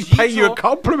That was me because paying you a G-Talk-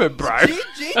 compliment, bro.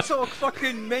 G-Talk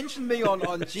fucking mentioned me on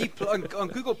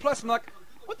Google Plus. I'm like,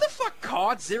 what the fuck,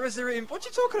 card 00? What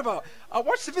you talking about? I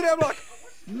watched the video. I'm like,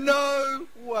 no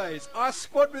ways. I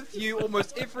squad with you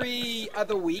almost every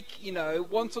other week,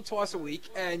 once or twice a week,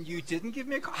 and you didn't give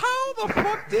me a card. How the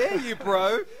fuck dare you,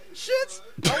 bro? Shit.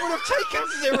 I would have taken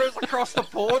zeros across the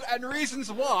board, and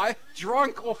reasons why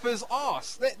drunk off his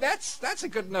ass. That's a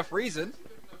good enough reason.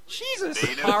 Jesus,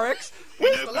 Pyrex.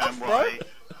 Where's the love, BAMM, bro? why?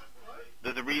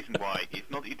 There's a reason why. It's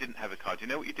not that you didn't have a card. You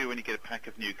know what you do when you get a pack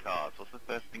of new cards? What's the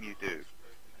first thing you do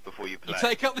before you play? You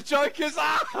take out the jokers.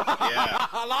 Yeah.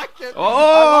 I like it.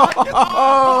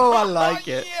 I like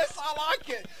it. Yes, I like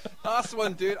it. Last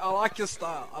one, dude. I like your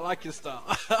style.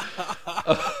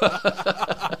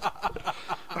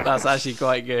 That's actually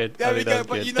quite good. There we go, that's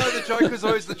but good. you know the Joker's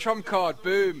always the trump card.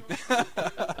 Boom.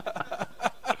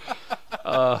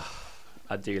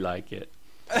 I do like it.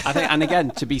 I think, and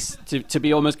again, to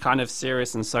be almost kind of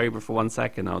serious and sober for 1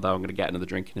 second, although I'm going to get another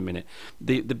drink in a minute.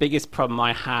 The biggest problem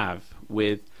I have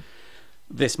with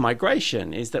this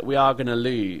migration is that we are going to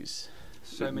lose.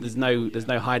 There's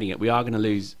no hiding it. We are going to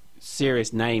lose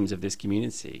serious names of this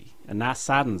community, and that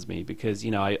saddens me because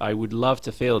I would love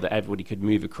to feel that everybody could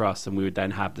move across and we would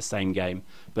then have the same game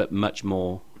but much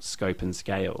more scope and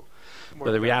scale.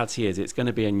 But the reality is it's going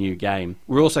to be a new game.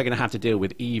 We're also going to have to deal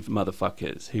with Eve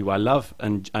motherfuckers, who I love,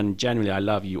 and generally I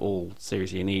love you all,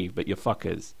 seriously, in Eve, but you're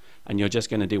fuckers, and you're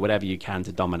just going to do whatever you can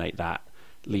to dominate that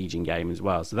Legion game as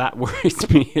well. So that worries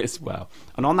me as well.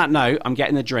 And on that note, I'm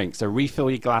getting a drink, so refill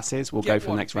your glasses. We'll go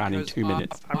for the next round in 2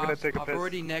 minutes. I'm gonna take a piss. I've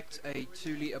already necked a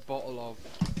 2-litre bottle of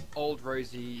Old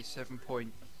Rosie 7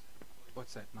 point...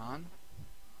 What's that, 9?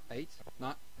 8?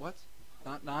 9? What?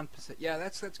 9%. Yeah,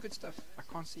 that's good stuff. I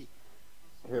can't see.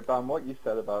 Here, BAMM, what you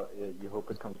said about you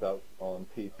hope it comes out on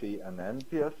PC and then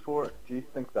PS4, do you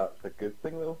think that's a good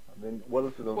thing, though? I mean, what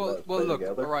if they don't let us play look,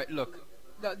 together? alright, look.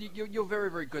 No, you're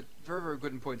very, very good. Very, very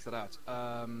good in pointing that out.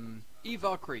 Eve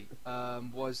Valkyrie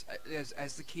was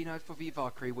as the keynote for Eve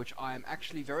Valkyrie, which I am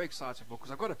actually very excited for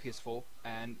because I've got a PS4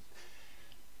 and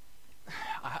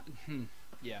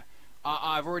yeah,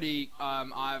 I've already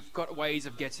I've got ways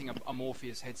of getting a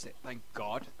Morpheus headset. Thank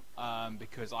God,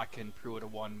 because I can pre-order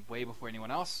one way before anyone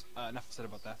else. Enough said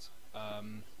about that.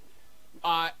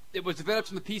 It was developed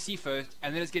on the PC first,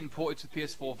 and then it's getting ported to the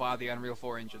PS4 via the Unreal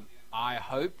 4 engine. I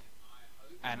hope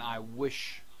and I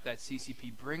wish that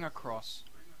CCP bring across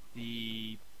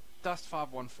the Dust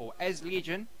 514 as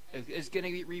Legion. It's going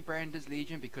to get rebranded as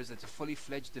Legion because it's a fully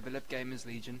fledged developed game as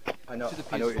Legion. I know, to the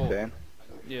PS4. I know what you're saying.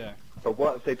 Yeah. But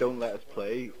what if they don't let us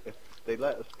play? If they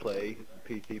let us play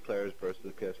PC players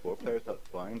versus PS4 players, that's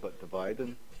fine. But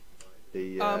dividing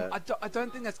the I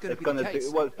don't think that's going to be the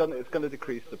case. It's going to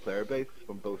decrease the player base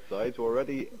from both sides. We're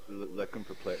already looking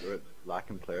for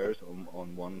lacking players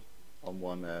on one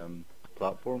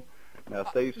platform. Now,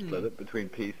 if they split it between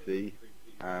PC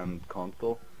and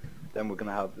console, then we're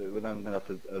going to have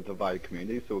a divided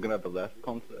community. So we're going to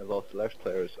have less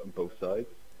players on both sides.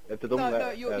 If they don't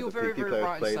let you're the very, PC very players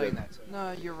right play in saying them, that.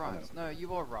 No, you're right. No,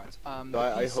 you are right. So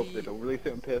I hope they don't release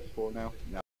it on PS4 now.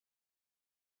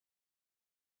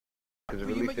 Because if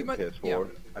they release it on PS4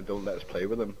 and don't let us play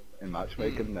with them in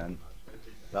matchmaking, then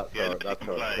that's our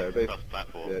player base.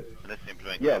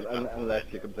 Yeah,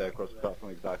 unless you can play across the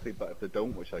platform, exactly. But if they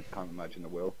don't, which I can't imagine they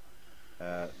will,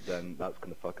 then that's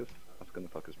going to fuck us. That's going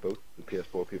to fuck us both, the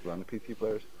PS4 people and the PC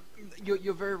players.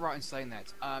 You're very right in saying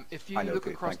that. If you look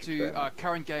across to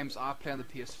current games I play on the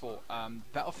PS4,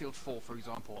 Battlefield 4, for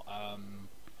example,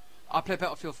 I play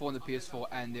Battlefield 4 on the PS4,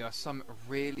 and there are some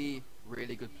really,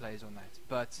 really good players on that.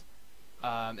 But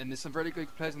and there's some really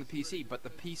good players on the PC. But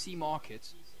the PC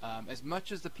market, as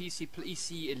much as the PC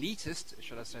elitist,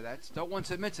 should I say that, don't want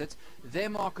to admit it, their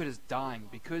market is dying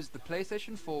because the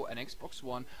PlayStation 4 and Xbox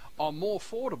One are more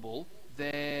affordable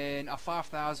than a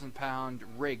 £5,000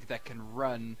 rig that can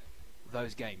run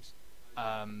those games.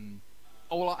 As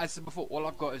I said before, all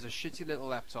I've got is a shitty little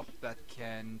laptop that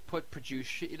can produce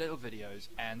shitty little videos,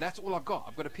 and that's all I've got.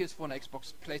 I've got a PS4 and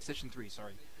Xbox, PlayStation 3,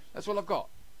 sorry. That's all I've got.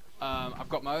 I've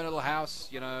got my own little house,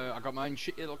 I've got my own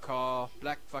shitty little car,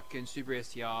 black fucking Subaru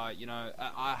STR,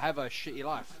 I have a shitty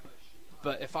life.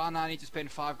 But if I now need to spend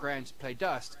 $5,000 to play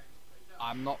Dust,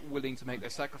 I'm not willing to make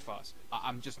that sacrifice.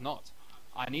 I'm just not.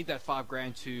 I need that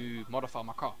 $5,000 to modify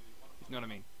my car, if you know what I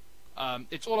mean.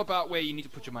 It's all about where you need to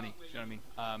put your money, if you know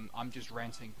what I mean. I'm just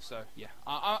ranting, so yeah.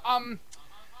 I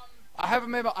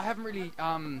haven't really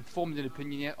formed an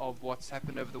opinion yet of what's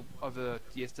happened over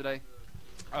yesterday.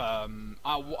 I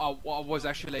was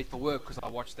actually late for work because I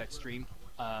watched that stream.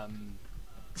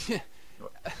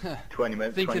 20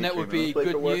 minutes. Thinking that would be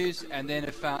good news, and then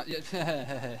it found.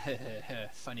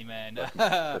 Funny man.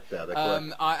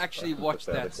 I actually watched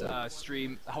that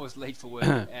stream. I was late for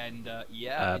work, and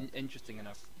interesting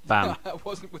enough. BAMM. I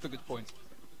wasn't with a good point.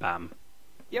 BAMM.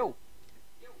 Yo.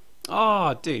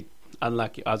 Oh, dude.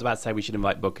 Unlucky. I was about to say we should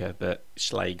invite Booker, but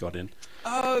Schley got in.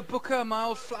 Oh, Booker, my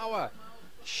old flower.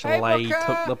 Schley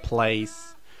took the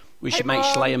place. We should make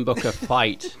Schley and Booker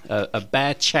fight, a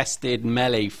bare-chested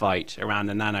melee fight around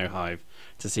the nano hive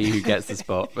to see who gets the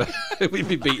spot. We'd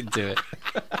be beaten to it.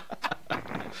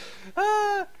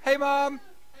 Hey, Mom.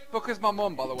 Booker's my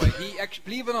mom, by the way. He actually,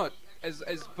 believe it or not, as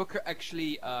Booker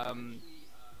actually.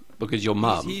 Booker's your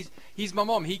mum. He's my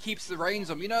mom. He keeps the reins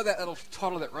on. You know that little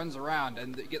toddler that runs around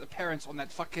and you get the parents on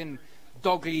that fucking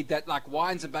dog lead that like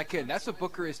winds him back in. That's what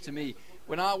Booker is to me.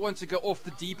 When I want to go off the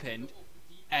deep end,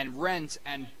 and rant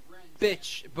and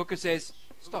bitch, Booker says,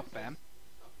 "Stop, BAMM,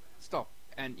 stop."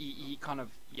 And he kind of,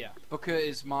 yeah. Booker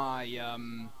is my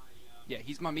yeah,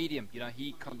 he's my medium. You know,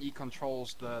 he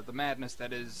controls the madness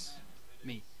that is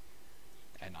me.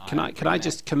 And Can I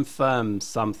just confirm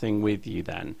something with you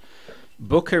then?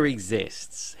 Booker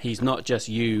exists. He's not just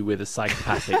you with a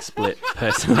psychopathic split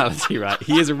personality, right?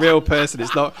 He is a real person.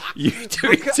 It's not you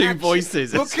doing two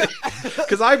voices.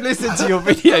 Because I've listened to your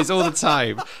videos all the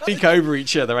time. Speak over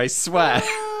each other, I swear.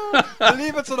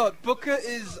 Believe it or not, Booker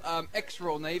is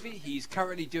ex-Royal Navy. He's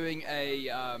currently doing a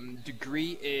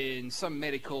degree in some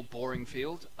medical boring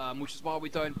field, which is why we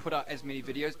don't put out as many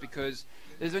videos, because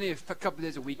there's only a couple of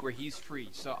days a week where he's free.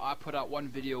 So I put out one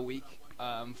video a week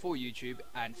for YouTube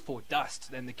and for Dust,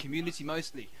 then the community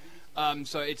mostly.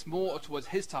 So it's more towards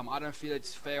his time. I don't feel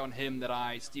it's fair on him that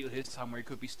I steal his time where he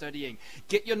could be studying.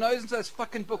 Get your nose into those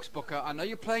fucking books, Booker. I know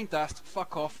you're playing Dust.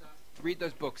 Fuck off. Read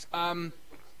those books.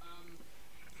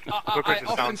 Booker's a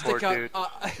soundboard, dude.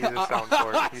 He's a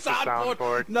soundboard. He's a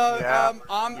soundboard. No, yeah.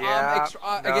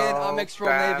 I'm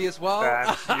ex-Royal Navy as well.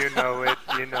 You know it.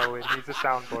 You know it. He's a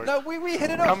soundboard. No, we hit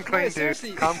it off. Come clean,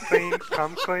 dude. Come clean.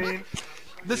 Come clean.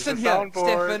 Listen here,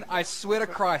 Stefan, I swear to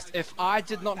Christ, if I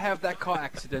did not have that car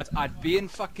accident, I'd be in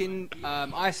fucking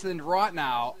Iceland right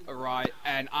now, alright,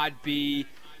 and I'd be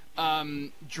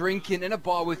drinking in a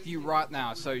bar with you right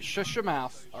now. So shush your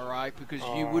mouth, alright, because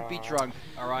you would be drunk,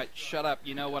 alright? Shut up,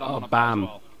 you know what I'm on about as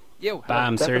well. Yo,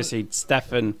 BAMM, seriously,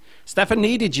 Stefan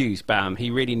needed you, BAMM. He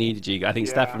really needed you. I think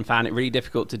Stefan found it really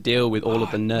difficult to deal with all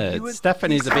of the nerds.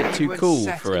 Stefan is a bit too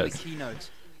cool for us. The keynote.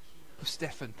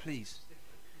 Stefan, please.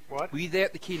 What? Were you there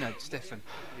at the keynote, Stefan?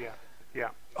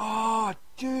 Yeah. Oh,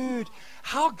 dude.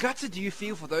 How gutted do you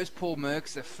feel for those poor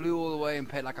mercs that flew all the way and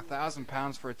paid like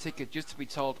 £1,000 for a ticket just to be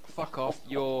told, fuck off,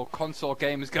 your console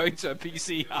game is going to a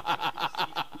PC?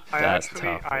 I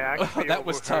actually that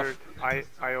was tough. I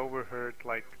overheard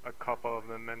like a couple of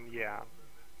them, and yeah.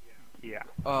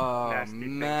 Oh, nasty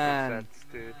man. things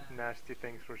were said, dude. Nasty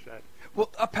things were said.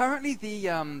 Well, apparently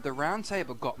the round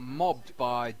table got mobbed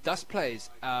by Dust Plays.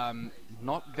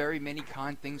 Not very many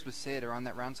kind things were said around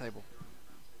that round table.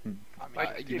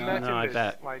 Like,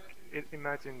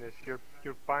 imagine this. You're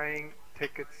buying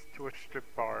tickets to a strip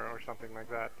bar or something like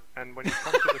that, and when you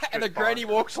come to the strip and a bar, granny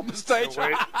walks on the stage.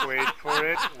 Wait for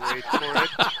it.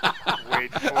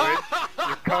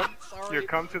 You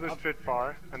come to the strip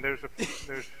bar, and there's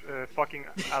fucking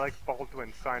Alec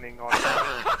Baldwin signing on.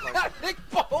 Alec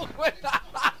Baldwin.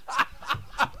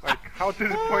 Like, how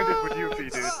disappointed would you be,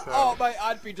 dude? So. Oh, mate,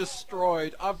 I'd be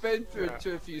destroyed. I've been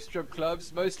to a few strip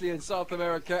clubs, mostly in South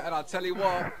America, and I'll tell you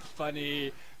what,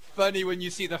 funny when you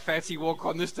see the fatty walk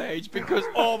on the stage, because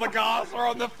all the guys are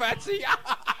on the fatty.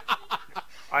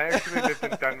 I actually lived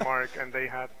in Denmark, and they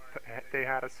had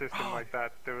a system like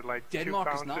that. There were like Denmark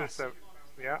two is bouncers.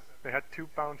 nice. They had two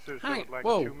bouncers that were like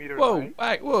whoa, 2 meters whoa,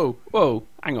 high. whoa,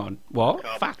 hang on. What?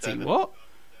 Fatty, what?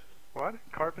 What?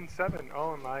 Carbon 7.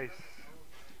 Oh, nice.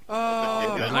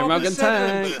 Oh, Carbon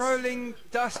 7 trolling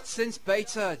Dust since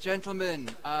beta, gentlemen.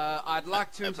 I'd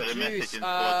like to introduce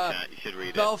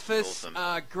Belfast,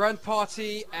 awesome. Grunt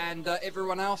Party, and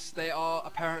everyone else. They are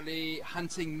apparently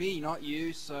hunting me, not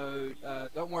you, so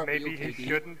don't worry. Maybe he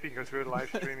shouldn't, because we're live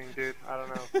streaming, dude. I don't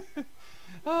know.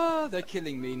 Oh, they're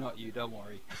killing me, not you, don't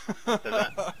worry. There's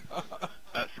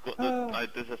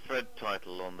a thread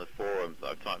title on the forums.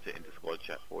 I've typed it into Squad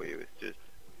chat for you. It's just,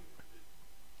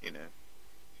 you know.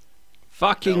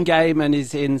 Fucking game and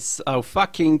his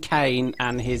fucking Kane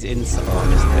and his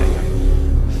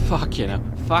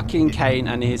fucking Kane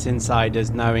and his insiders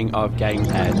knowing of Game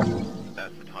Head.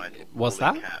 That's the title. What's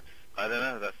that? Caps. I don't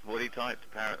know. That's what he typed.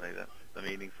 Apparently, that's the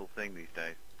meaningful thing these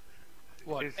days.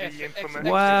 What? Is he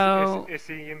is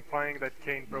he implying that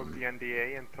Kane broke the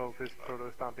NDA and told his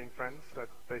proto-stomping friends that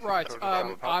they should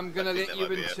I'm gonna let you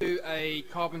into a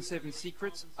Carbon 7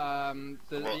 secret. The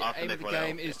aim of the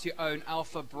game is to own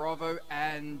Alpha, Bravo,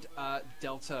 and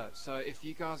Delta. So if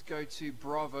you guys go to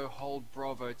Bravo, hold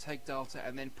Bravo, take Delta,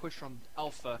 and then push on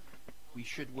Alpha, we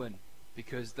should win.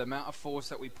 Because the amount of force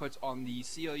that we put on the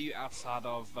CLU outside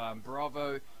of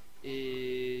Bravo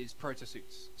is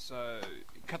proto-suits. So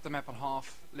cut the map in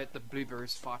half, let the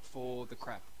blueberries fight for the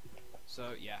crap.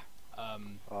 So yeah.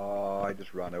 Oh, I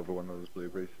just ran over one of those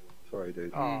blueberries. Sorry,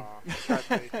 dude.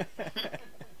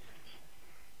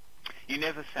 You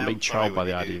never sound sorry when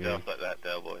you do stuff like that,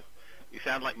 Delboy. You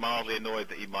sound like mildly annoyed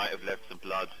that you might have left some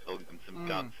blood and some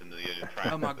guts in the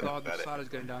trap. Oh my god, the cider's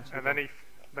going down. And then he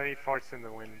farts in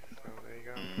the wind. So there you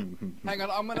go. Hang on,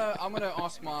 I'm gonna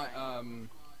ask my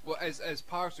well, as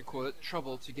Pyrex would call it,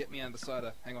 trouble to get me out of the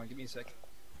cider. Hang on, give me a sec.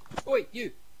 Oh, wait,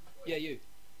 you. Yeah, you.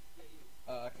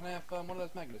 Can I have one of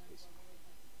those magnets, please?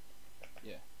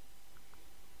 Yeah.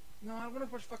 No, I want to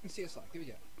watch fucking CSI. Here we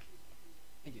go.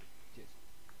 Thank you. Cheers.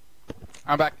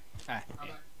 I'm back.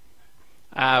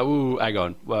 Ooh, hang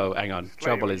on. Whoa, hang on. Slayer,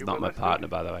 Trouble is you not with my us, partner,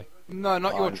 by the way. No,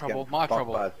 not your trouble. My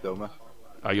trouble.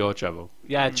 Oh, your trouble.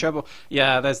 Yeah, Trouble.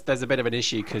 Yeah, there's a bit of an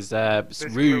issue because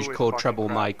Rouge clue is called fucking Trouble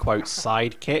crap. my quote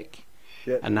sidekick,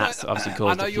 Shit. and that's obviously I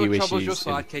caused know a few your trouble's issues.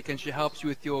 your sidekick, and she helps you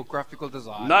with your graphical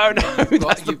design. No,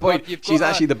 that's the point. She's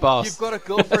actually the boss. You've got a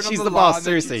girlfriend She's on the the boss, line that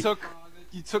seriously.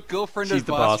 You took girlfriend She's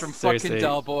the advice boss, from seriously. fucking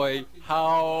Del Boy.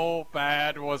 How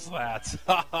bad was that?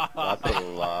 That's a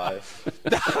lie.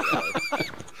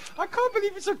 I can't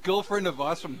believe you took girlfriend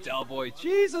advice from Del Boy.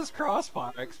 Jesus Christ,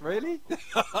 Pyrex, really?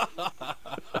 I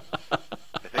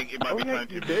think it might be time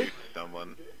to mute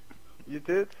someone. You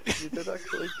did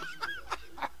actually.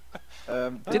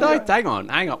 Did I? Hang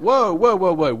on.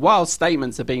 Whoa. Wild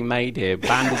statements are being made here,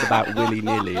 banded about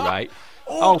willy-nilly, right?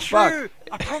 Oh, true. fuck.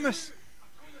 I promise.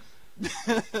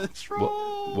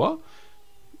 Troll. What?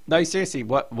 No, seriously,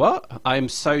 what? I am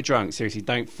so drunk. Seriously,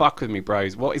 don't fuck with me,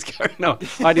 bros. What is going on?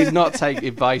 I did not take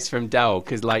advice from Del,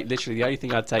 because, like, literally the only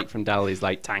thing I take from Del is,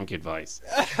 like, tank advice.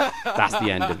 That's the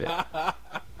end of it.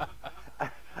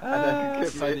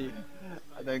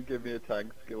 And then give me a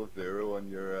tank skill 0 on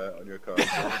your card.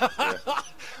 Yeah.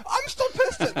 I'm still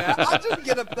pissed at that. I didn't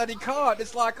get a bloody card.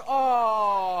 It's like,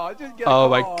 I didn't get a Oh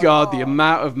card. my god, the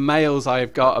amount of mails I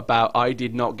have got about I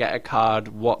did not get a card,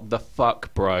 what the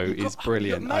fuck, bro, is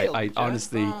brilliant. I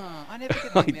honestly, I never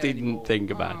get I hate mail didn't anymore.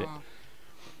 think about it.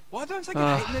 Why don't I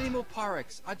get hate mail anymore,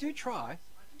 Pyrex? I do try.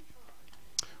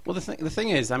 Well, the thing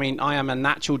is, I mean, I am a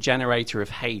natural generator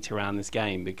of hate around this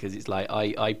game because it's like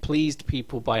I pleased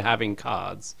people by having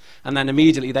cards, and then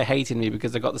immediately they hated me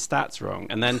because I got the stats wrong,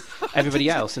 and then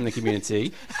everybody else in the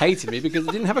community hated me because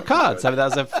I didn't have a card. So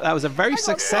that was a very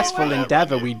successful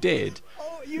endeavor we did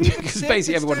because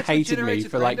basically everyone hated me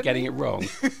for like getting it wrong.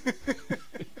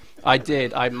 I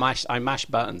did. I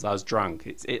mashed buttons. I was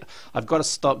drunk. I've got to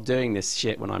stop doing this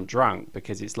shit when I'm drunk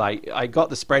because it's like I got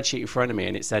the spreadsheet in front of me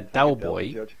and it said Del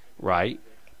Boy, right?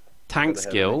 Tank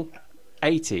skill,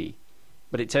 80,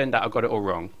 but it turned out I got it all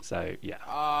wrong. So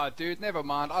yeah. Dude, never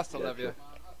mind. I still love you.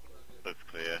 That's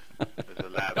clear. There's a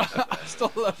lab. I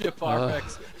still love you,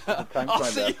 Pyrex. I'll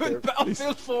see you in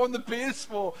Battlefield 4 on the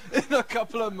PS4 in a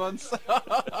couple of months.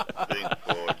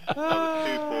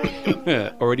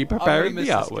 Already preparing the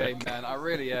this artwork. game, man. I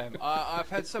really am. I've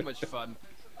had so much fun.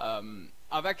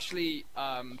 I've actually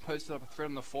posted up a thread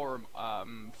on the forum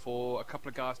for a couple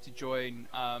of guys to join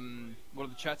one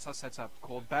of the chats I set up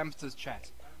called Bamster's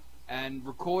Chat, and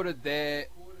recorded their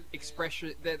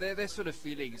expression, their sort of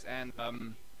feelings and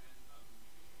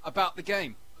about the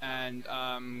game. And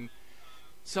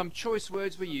some choice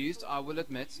words were used, I will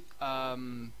admit.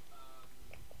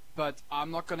 But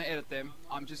I'm not going to edit them.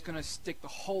 I'm just going to stick the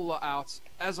whole lot out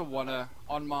as a wanna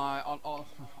on my I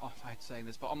hate saying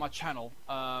this, but on my channel,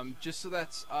 just so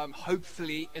that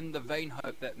hopefully, in the vain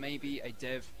hope that maybe a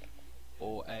dev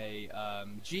or a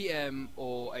GM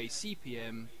or a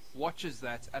CPM watches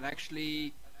that and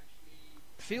actually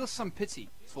feels some pity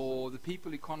for the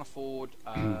people who can't afford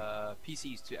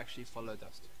PCs to actually follow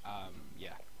Dust.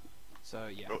 Yeah. So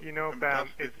yeah. You know, BAMM,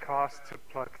 it costs to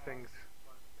plug things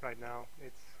right now.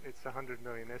 It's 100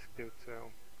 million ISK, dude, so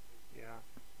yeah,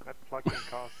 that plug-in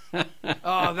costs.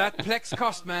 Oh, that Plex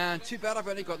cost, man. Too bad I've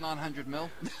only got 900 mil.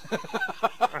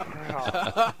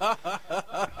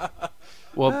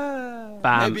 Well,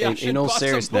 BAMM, in all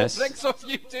seriousness, Plex off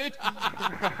you, dude.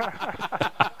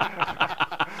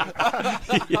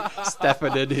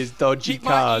 Stefan and his dodgy Keep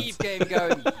cards. my Eve game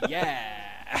going, yeah.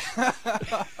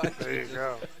 There you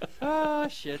go. Oh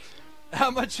shit. How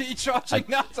much are you charging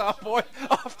now, Starboy?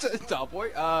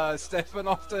 Stefan,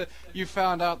 after you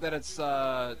found out that it's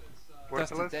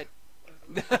Dusty dead.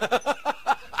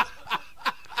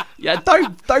 Yeah,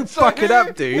 don't fuck it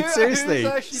up, dude. Seriously,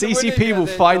 CCP will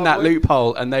find that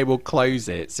loophole and they will close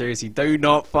it. Seriously, do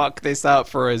not fuck this up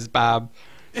for us, BAMM.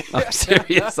 I'm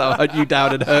serious. I'll hunt you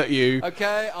down and hurt you.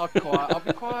 Okay, I'll be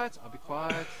quiet.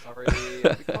 Sorry,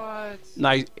 I'll be quiet.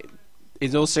 No.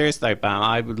 In all serious though, BAMM,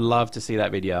 I would love to see that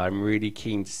video. I'm really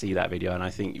keen to see that video, and I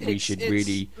think we should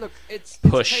really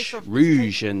push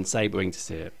Rouge and Sabering to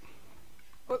see it.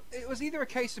 But it was either a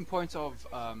case in point of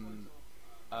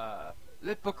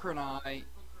let Booker and I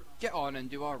get on and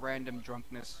do our random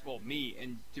drunkenness. Well, me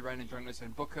and do random drunkenness,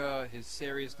 and Booker his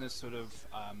seriousness, sort of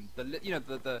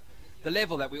the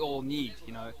level that we all need.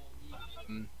 You know,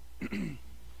 I'm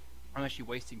actually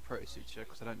wasting proto suits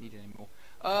because I don't need it anymore.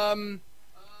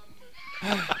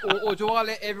 or do I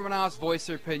let everyone else voice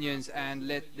their opinions and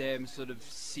let them sort of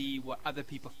see what other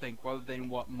people think rather than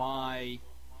what my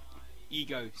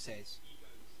ego says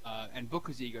and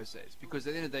Booker's ego says? Because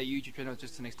at the end of the day, YouTube channel is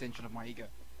just an extension of my ego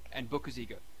and Booker's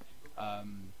ego.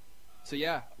 So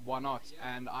yeah, why not?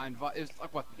 And I invite, it was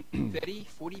like what, 30,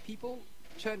 40 people?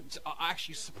 I'm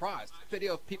actually surprised. 30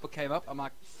 of people came up. I'm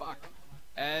like, fuck.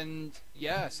 And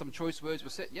yeah, some choice words were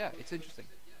said. Yeah, it's interesting.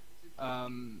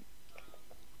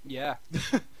 Yeah,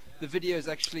 the video is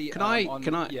actually. Can I?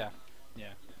 Yeah.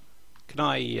 Can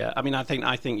I? I mean, I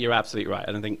think you're absolutely right,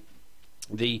 and I think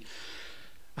the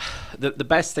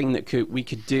best thing that we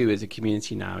could do as a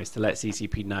community now is to let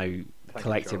CCP know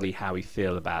collectively how we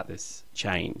feel about this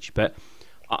change. But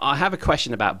I have a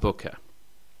question about Booker.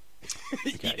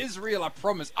 Okay. He is real, I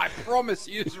promise. I promise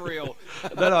he is real.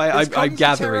 No, I'm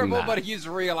gathering terrible, that. But he is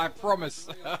real, I promise.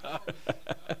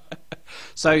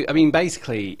 So, I mean,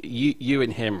 basically, you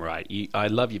and him, right? I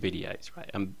love your videos, right?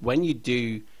 And when you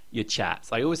do your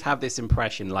chats, I always have this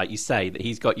impression, like you say, that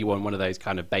he's got you on one of those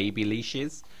kind of baby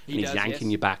leashes, and he's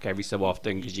yanking you back every so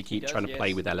often because you keep trying to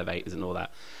play with elevators and all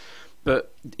that.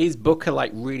 But is Booker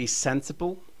like really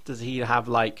sensible? Does he have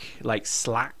like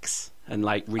slacks and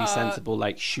like really sensible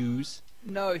like shoes?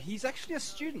 No, he's actually a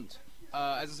student.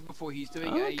 As I said before, he's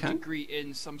doing a degree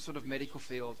in some sort of medical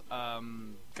field,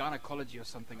 gynecology or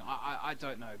something. I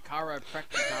don't know.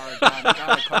 Chiropractic,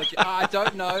 gynecology. I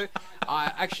don't know.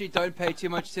 I actually don't pay too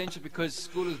much attention because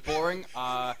school is boring.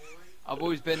 I've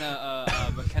always been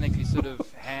a mechanically sort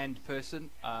of hand person.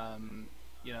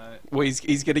 You know. Well,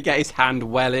 he's going to get his hand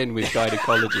well in with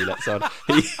gynecology. That's on.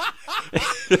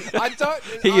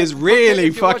 He has really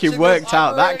fucking worked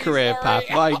out that career path.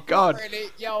 My God. Really,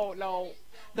 yo, no.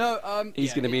 No,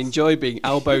 he's going to be enjoy being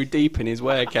elbow deep in his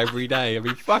work every day. I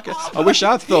mean, fuck it. I wish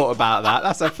I'd thought about that.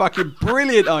 That's a fucking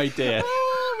brilliant idea.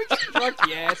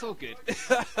 Yeah, it's all good.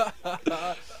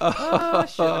 Oh,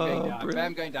 shit, I'm going down.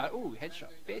 I'm going down. Ooh, headshot,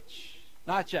 bitch.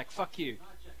 Nah, Jack, fuck you.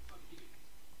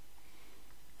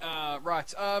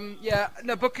 Right, yeah,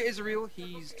 no, Booker is real.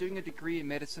 He's doing a degree in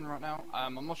medicine right now.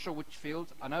 I'm not sure which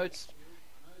field. I know it's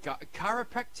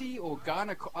chiropractic or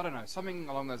I don't know, something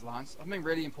along those lines. Something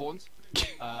really important.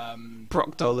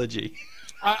 Proctology.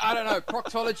 I don't know,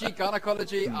 proctology,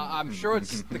 gynecology. I'm sure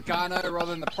it's the gyno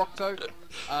rather than the procto.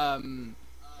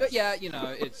 But yeah, you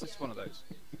know, it's one of those.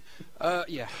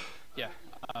 Yeah.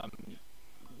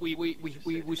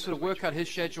 We sort of work out his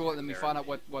schedule, and then we find out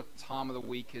what time of the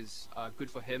week is good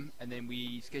for him, and then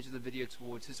we schedule the video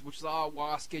towards his, which is our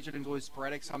scheduling is always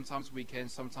sporadic. Sometimes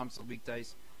weekends, sometimes the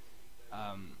weekdays.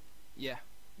 Yeah,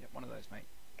 one of those, mate.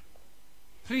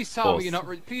 Please tell me you're not.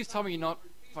 Please tell me you're not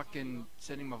fucking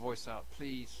sending my voice out.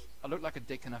 Please, I look like a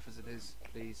dick enough as it is.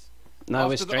 Please. No,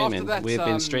 we're streaming. We've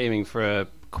been streaming for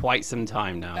quite some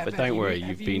time now, but don't worry,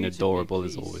 you've been adorable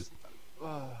as always.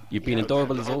 You've been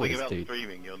adorable as always, dude.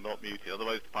 Streaming, you're not muted.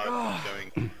 Otherwise, the Pyrex is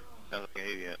going. Sounds like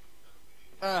an idiot.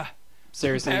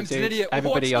 Seriously, dude.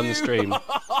 Everybody on the stream.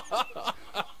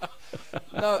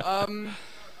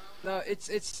 No,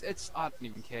 it's. I don't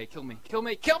even care. Kill me,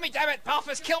 damn it,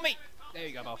 Balfus, kill me. There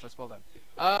you go, Balfus. Well done.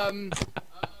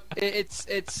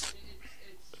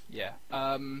 Yeah.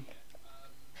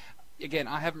 Again,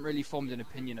 I haven't really formed an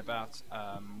opinion about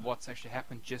what's actually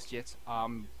happened just yet.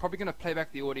 Probably going to play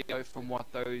back the audio from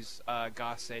what those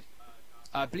guys said.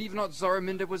 Believe it or not,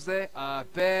 Zorominder was there.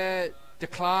 Bear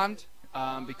declined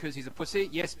because he's a pussy.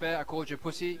 Yes, Bear, I called you a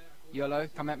pussy. YOLO,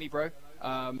 come at me, bro.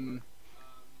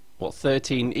 What,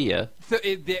 13 ear?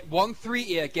 1-3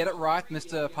 ear, get it right,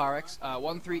 Mr. Pyrex.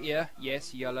 1-3 ear,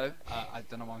 yes, YOLO. I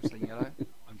don't know why I'm saying YOLO.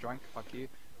 I'm drunk, fuck you.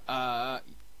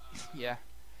 Yeah.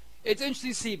 It's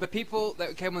interesting to see, but people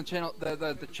that came on the channel,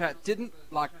 the chat didn't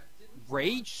like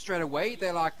rage straight away.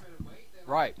 They're like,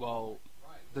 right, well,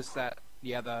 this, that,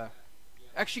 the other.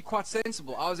 Actually, quite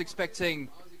sensible. I was expecting,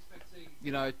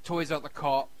 you know, toys out the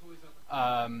cop,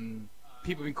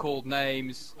 people being called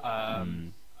names.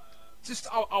 Just,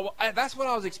 that's what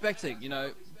I was expecting. You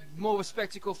know, more of a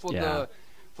spectacle for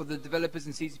the developers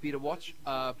and CCP to watch.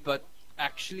 But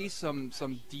actually, some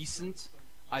decent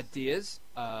ideas.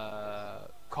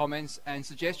 Comments and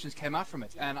suggestions came out from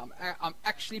it, and I'm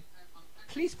actually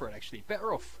pleased for it. Actually,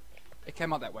 better off it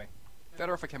came out that way.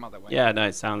 Better off it came out that way. Yeah, no,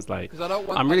 it sounds like. I don't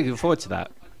want, I'm really looking forward to that.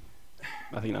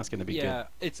 I think that's going to be good. Yeah,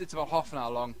 it's about half an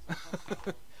hour long.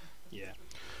 Yeah.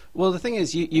 Well, the thing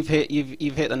is, you've hit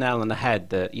the nail on the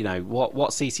head. That, you know, what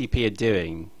CCP are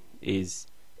doing is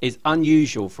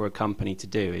unusual for a company to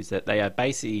do. Is that they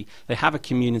have a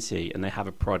community and they have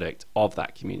a product of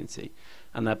that community.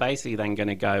 And they're basically then going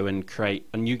to go and create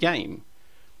a new game.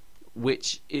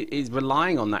 which is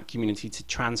relying on that community to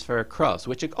transfer across,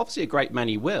 which obviously a great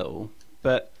many will,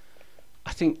 but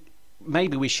I think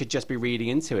maybe we should just be reading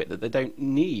into it that they don't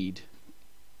need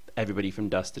everybody from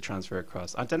Dust to transfer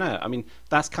across. I don't know. I mean,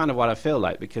 that's kind of what I feel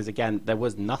like, because again, there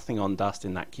was nothing on Dust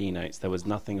in that keynotes. There was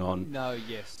nothing on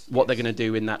what they're going to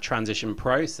do in that transition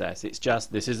process. It's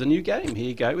just, this is a new game. Here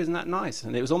you go. Isn't that nice?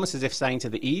 And it was almost as if saying to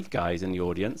the Eve guys in the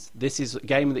audience, this is a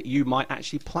game that you might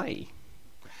actually play.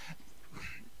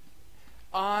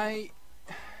 Right.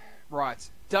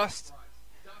 Dust.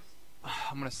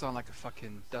 I'm going to sound like a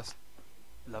fucking Dust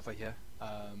lover here.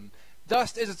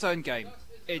 Dust is its own game.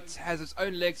 It has its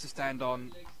own legs to stand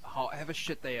on, however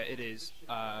shit there it is.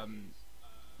 I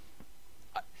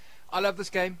love this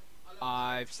game.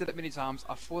 I've said it many times.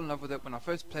 I fall in love with it when I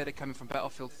first played it coming from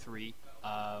Battlefield 3.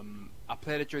 I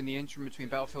played it during the interim between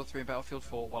Battlefield 3 and Battlefield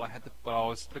 4 while I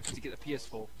was looking to get the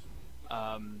PS4.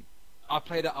 I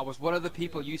played it. I was one of the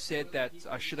people you said that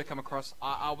I should have come across.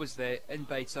 I was there in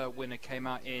beta when it came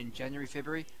out in January,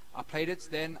 February. I played it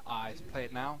then. I play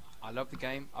it now. I love the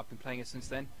game. I've been playing it since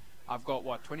then. I've got,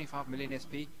 what, 25 million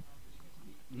SP?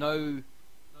 No,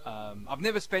 I've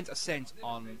never spent a cent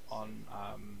on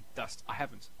Dust. I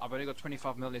haven't. I've only got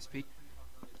 25 million SP.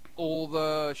 All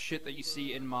the shit that you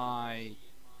see in my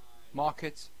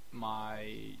market,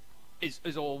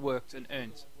 is all worked and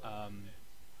earned.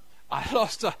 I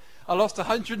lost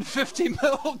 150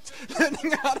 mil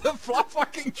learning how to fly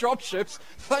fucking dropships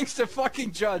thanks to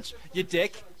fucking Judge, you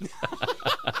dick.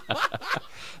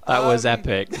 That was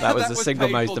epic. That was the single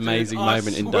painful, most amazing dude.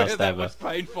 moment in Dust that ever. Was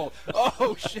painful.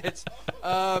 Oh shit.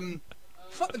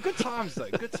 Good times though.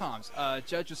 Good times.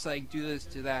 Judge was saying do this,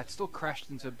 do that. Still crashed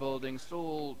into a building.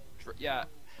 Still, yeah.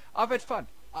 I've had fun.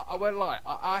 I won't lie.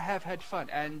 I have had fun.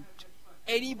 And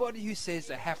anybody who says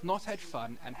they have not had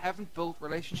fun and haven't built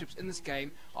relationships in this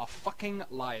game are fucking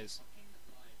liars.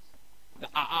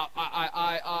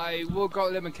 I will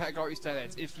go them in categories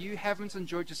that if you haven't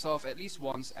enjoyed yourself at least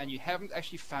once and you haven't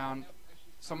actually found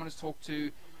someone to talk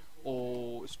to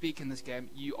or speak in this game,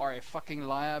 you are a fucking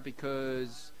liar,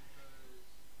 because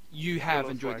you have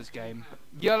enjoyed this game.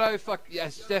 Yellow, fuck,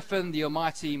 as Stefan the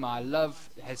Almighty, my love,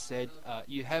 has said,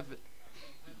 you have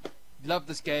loved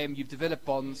this game, you've developed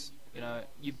bonds, you know,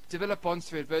 you've developed bonds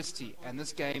through adversity, and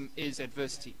this game is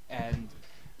adversity, and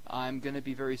I'm going to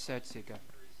be very sad to see it go.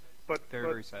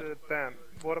 Very sad. BAMM,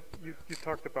 you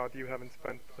talked about you haven't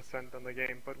spent a cent on the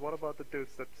game, but what about the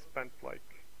dudes that spent like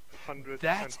hundreds?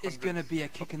 That is going to be a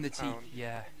kick in the teeth.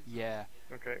 Yeah.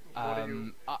 Okay.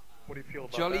 What do you feel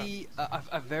about Jolly,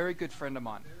 a very good friend of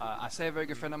mine. I say a very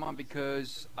good friend of mine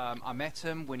because I met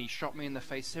him when he shot me in the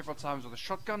face several times with a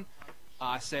shotgun.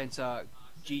 I sent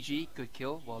GG, good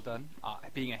kill, well done.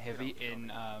 Being a heavy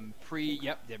in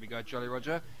yep, there we go, Jolly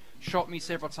Roger. Shot me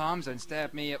several times and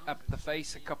stabbed me up the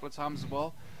face a couple of times as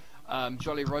well.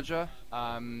 Jolly Roger,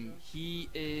 he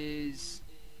is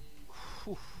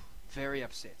very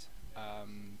upset.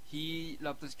 He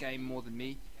loved this game more than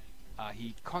me.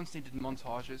 He constantly did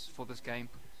montages for this game.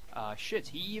 Shit,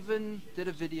 he even did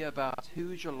a video about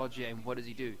who's your lodger and what does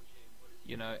he do.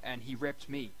 You know, and he repped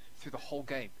me through the whole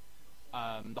game.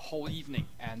 The whole evening,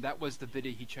 and that was the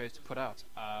video he chose to put out.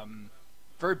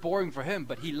 Very boring for him,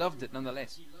 but he loved it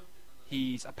nonetheless.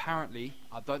 He's apparently,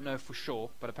 I don't know for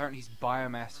sure, but apparently he's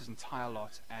biomassed his entire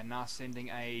lot and now sending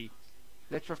a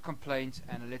letter of complaint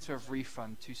and a letter of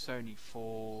refund to Sony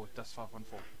for Dust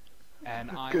 514.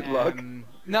 And Good luck.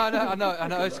 No, I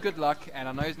know it's good luck, and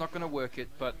I know he's not going to work it,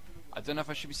 but I don't know if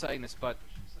I should be saying this, but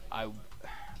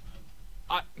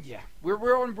yeah,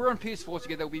 we're on PS4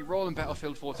 together. We roll in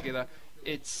Battlefield 4 together.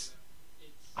 I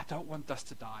don't want Dust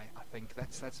to die. I think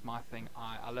that's my thing.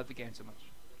 I love the game so much.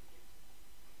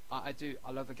 I do.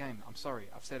 I love the game. I'm sorry.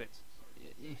 I've said it.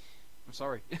 I'm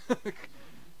sorry.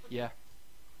 Yeah.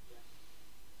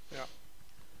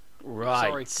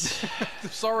 Right.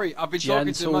 Sorry. I've been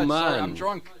talking too much. Sorry. I'm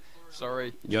drunk.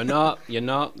 Sorry. You're not.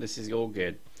 This is all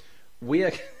good. We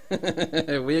are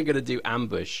going to do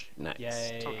ambush next.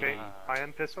 Yay. Okay.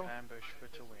 Iron pistol. Ambush for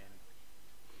to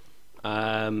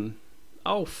win.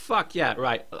 Oh fuck yeah!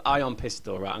 Right, ion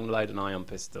pistol. Right, I'm gonna load an ion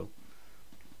pistol.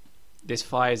 This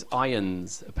fires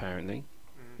ions, apparently.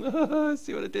 See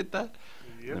what I did there?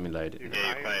 Yep. Let me load it. You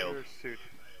failed. your suit.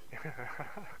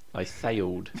 I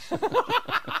failed.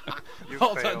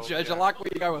 Well done, Judge. I like where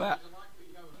you go with that.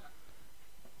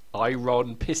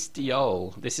 Iron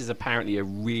pistol. This is apparently a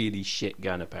really shit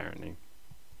gun, apparently.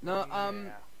 No,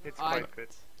 It's quite good.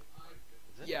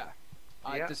 yeah,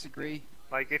 I Yeah. disagree.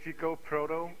 Like if you go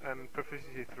proto and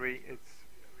proficiency 3, it's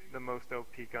the most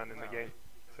OP gun in the game.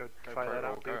 So try that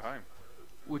out. Go dudes. home.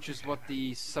 which is what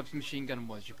the submachine gun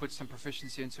was. You put some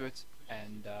proficiency into it,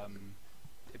 and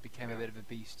it became a bit of a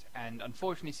beast. And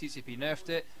unfortunately, CCP nerfed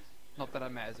it. Not that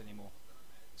it matters anymore.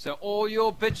 So all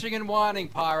your bitching and whining,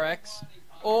 Pyrex,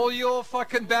 all your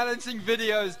fucking balancing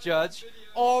videos, Judge,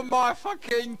 all my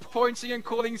fucking pointing and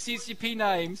calling CCP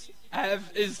names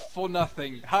is for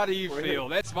nothing. How do you feel?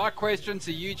 That's my question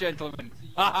to you, gentlemen.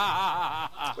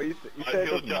 Well, you I say it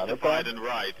feel doesn't matter, justified Brian. and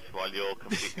right while you're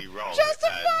completely wrong.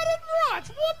 Justified and right?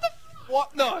 What the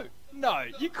what? No, no,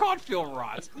 you can't feel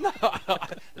right. No,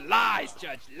 lies,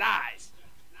 Judge, lies.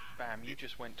 BAMM, you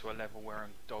just went to a level where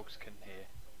dogs can hear.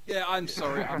 Yeah, I'm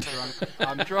sorry, I'm drunk.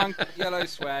 I'm drunk, yellow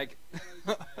swag.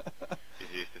 He's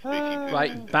used to speaking to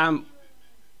Right, BAMM.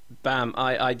 BAMM,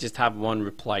 I just have one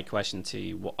reply question to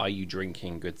you. What are you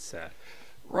drinking, good sir?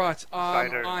 Right,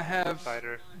 Cider. I have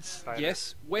Cider.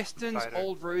 yes, Weston's Cider.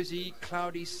 Old Rosy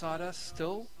Cloudy Cider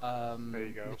still. There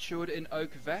you go. Matured in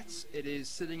oak vats. It is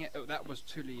sitting at that was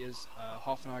 2 liters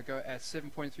half an hour ago at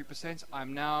 7.3%.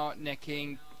 I'm now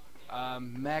necking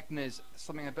Magna's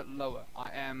something a bit lower. I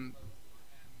am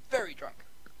very drunk.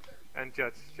 And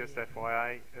just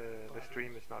FYI, the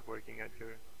stream is not working at your...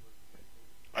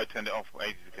 I turned it off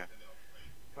ages ago.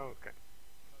 Oh, okay.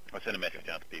 I sent a message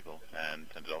out to people and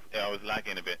turned it off. Yeah, I was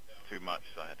lagging a bit too much,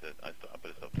 so I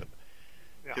put it stop to it.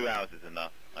 Yeah. 2 hours is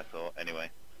enough, I thought. Anyway.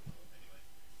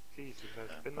 Jesus,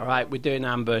 that's been... Alright, we're doing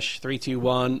ambush. 3, 2,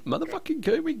 1. Motherfucking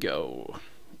here we go.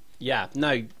 Yeah,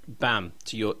 no, BAMM,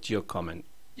 to your comment.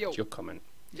 Yo. To your comment.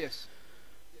 Yes.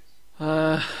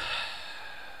 Let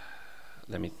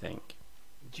me think.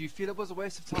 Do you feel it was a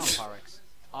waste of time, Pyrex?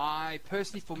 I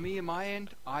personally, for me and my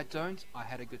end, I don't. I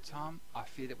had a good time. I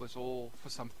feel it was all for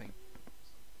something,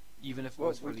 even if it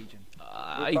was for Legion.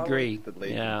 I agree.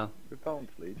 Legion. Yeah. We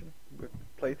balanced Legion. We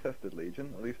play-tested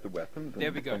Legion, at least the weapons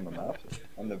There we go. and the maps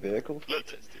and the vehicles. Look,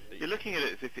 you're looking at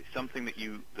it as if it's something that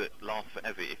lasts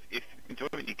forever. If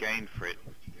enjoyment you gain for it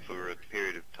for a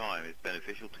period of time is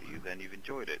beneficial to you, then you've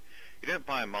enjoyed it. You don't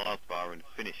buy a Mars bar and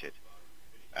finish it,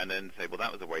 and then say, well,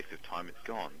 that was a waste of time, it's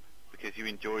gone. Because you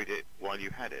enjoyed it while you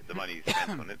had it. The money you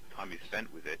spent on it, the time you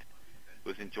spent with it,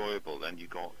 was enjoyable, and you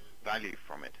got value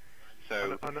from it.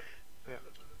 So, yeah.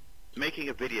 making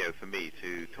a video for me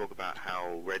to talk about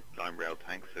how red line rail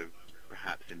tanks are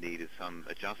perhaps in need of some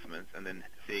adjustments, and then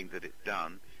seeing that it's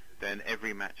done, then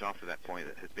every match after that point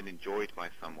that has been enjoyed by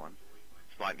someone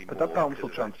slightly But more... that balance will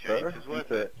because of that transfer change is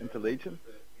worth it. into Legion.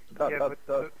 Yeah,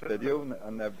 That video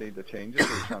and the changes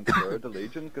will transfer to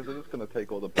Legion, because they're just going to take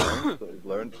all the balance that we've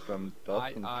learned from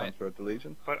Dust and transfer it to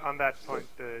Legion. But on that point,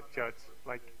 Judge,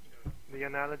 like, the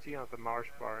analogy of the Mars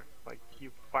bar, like,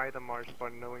 you buy the Mars bar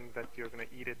knowing that you're going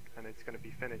to eat it and it's going to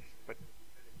be finished, but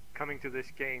coming to this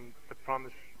game, the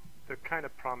kind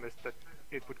of promise that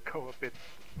it would go a bit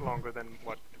longer than,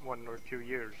 what, 1 or 2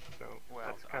 years, so Well,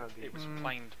 that's kind of the... it was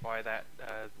claimed by that,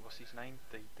 what's his name?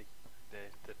 The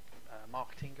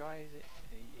marketing guy, is it?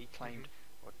 He claimed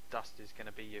well, Dust is going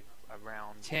to be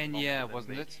around 10 years,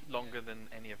 wasn't it? Longer than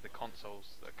any of the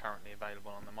consoles that are currently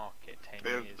available on the market. 10 But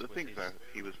years. the thing though,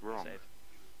 he was wrong. Said.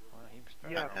 Well, he was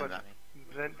very Yeah, wrong, but wasn't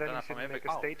he? then Don't you know if should I'm make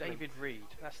ever- a statement. David Reed,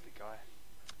 that's the guy.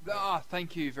 Ah,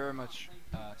 thank you very much.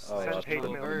 yeah. Very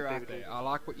David right there. Reed. I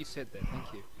like what you said there.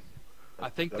 Thank you. I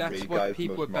think That that's Reed what guy's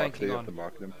people most are banking markety of on. the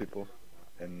marketing people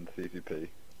in CVP.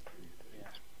 Yeah.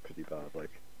 Pretty bad, like.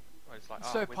 Well, it's like,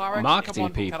 So, with the Pyrex, Marketing come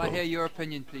on, people. can I hear your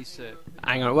opinion, please, sir?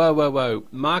 Hang on, whoa.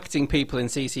 Marketing people in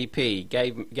CCP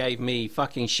gave me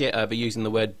fucking shit over using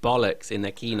the word bollocks in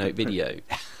their keynote video.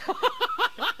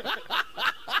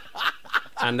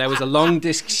 And there was a long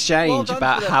exchange Well done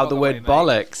about for that, how by the the word way, mate.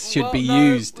 bollocks should be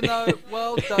used No,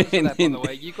 well done for that, by in- the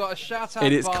way. You got a shout out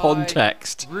in its by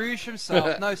context. Rouge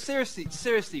himself. No,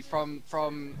 seriously, from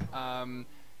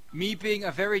me being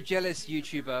a very jealous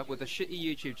YouTuber with a shitty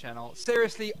YouTube channel.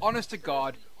 Seriously, honest to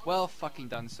God, well fucking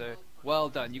done, sir. Well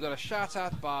done. You got a shout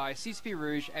out by CCP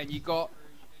Rouge, and you got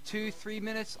 2-3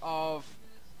 minutes of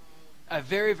a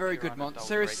very, very good month.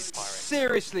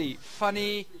 Seriously,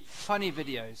 funny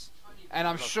videos. And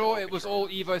I'm sure it was all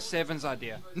Evo 7's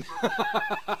idea.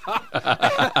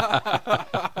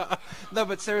 No,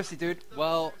 but seriously, dude,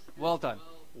 well done.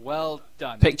 Well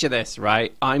done. Picture this,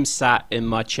 right? I'm sat in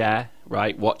my chair,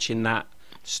 right, watching that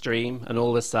stream, and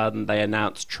all of a sudden they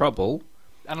announce Trouble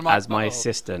And I'm like, as my "Uh-oh."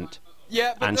 assistant.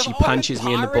 Yeah, but And there's she always punches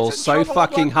me in the pirates balls so trouble. I'm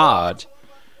fucking like, hard.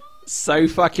 So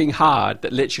fucking hard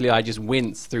that literally I just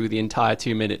wince through the entire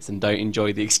 2 minutes and don't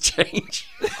enjoy the exchange.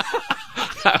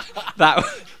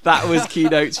 that was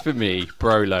keynotes for me,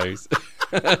 Brolos.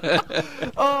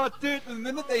 Oh, dude, the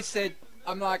minute they said,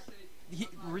 I'm like,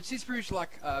 Richie's Bruce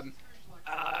like, I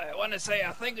want to say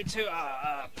a thing or two,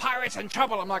 Pirates and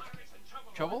Trouble. I'm like,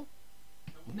 Trouble?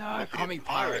 No, coming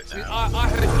pirate pirates. now. I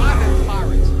heard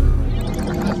pirates.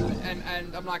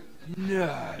 And I'm like,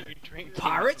 no. You drink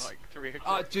Pirates? Like 3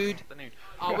 o'clock Dude, in the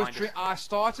afternoon. I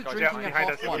started Guys, drinking at behind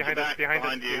half us, one. behind us, behind us,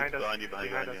 Behind you, behind us, behind you,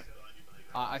 behind you. us.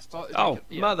 I started Oh,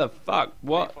 drinking, yeah. motherfuck!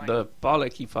 What the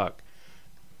bollocky fuck?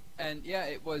 And yeah,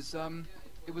 it was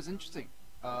interesting.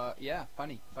 Yeah,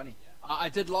 funny. I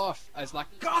did laugh. I was like,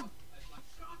 God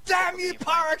damn you,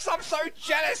 Pyrex! I'm so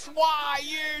jealous. Why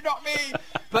you, not me?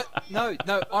 But no,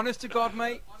 honest to God,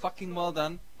 mate, fucking well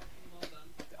done.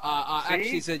 I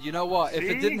actually said, you know what? If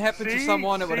it didn't happen to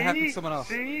someone, it would have happened to someone else.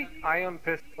 See? Iron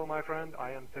pistol, my friend.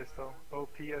 Iron pistol. OP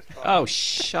as fuck. Oh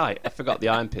shite! I forgot the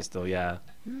iron pistol. Yeah.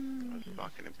 It's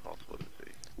fucking impossible to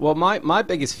see. Well, my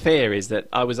biggest fear is that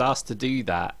I was asked to do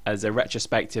that as a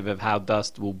retrospective of how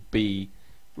Dust will be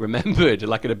remembered,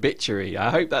 like an obituary. I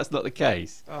hope that's not the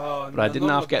case. Oh, But I didn't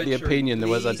half get the opinion there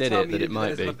was I did it that it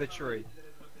might be.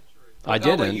 I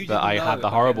didn't, but I had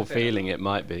the horrible feeling it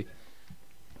might be.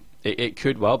 It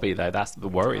could well be though. That's the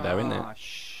worry though, isn't it? Ah,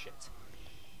 shit.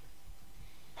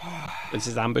 This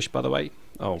is ambush, by the way.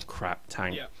 Oh crap!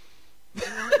 Tank. Yeah.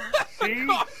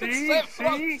 See?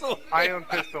 Iron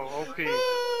pistol, OP.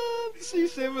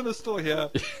 C7 is still here.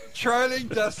 Trolling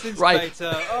Dustin's Right.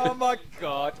 beta. Oh my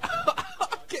god.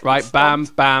 Right,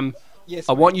 BAMM. Yes,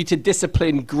 I want you to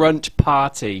discipline Grunt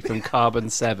Party from Carbon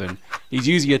 7. He's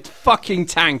using a fucking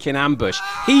tank in ambush.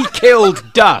 He killed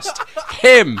Dust.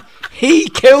 Him. He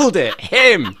killed it.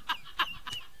 Him.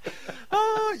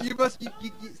 You must.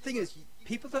 Thing is,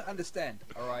 people don't understand.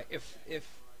 All right, if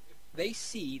they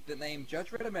see the name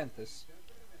Judge Radamanthus,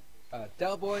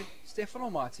 Delboy, Stefan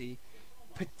Almighty,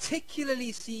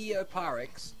 particularly CEO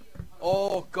Pyrex,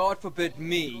 or God forbid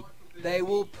me, they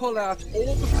will pull out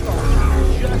all the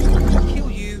stops just to kill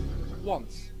you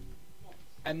once.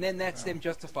 And then that's them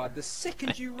justified. The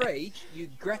second you rage, you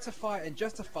gratify and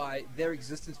justify their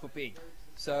existence for being.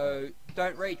 So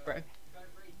don't rage, bro.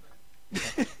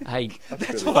 Hey,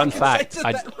 That's all fun I can fact. say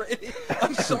to that, really.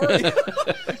 I'm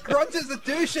sorry. Grunt is a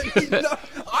douche, and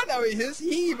I know he is.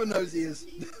 He even knows he is.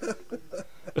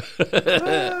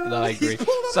 No, I agree. He's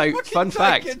pulled a So, fucking fun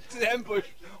tank fact. into ambush.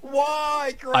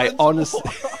 Why, Grunt? I honestly.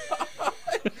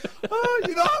 Oh,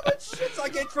 you know how much shit I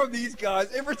get from these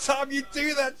guys every time you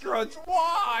do that, Grunt.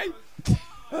 Why?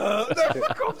 No,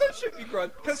 fuck off. Don't shoot me,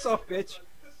 Grunt. Piss off, bitch.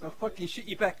 I'll fucking shoot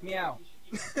you back, meow.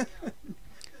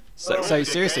 So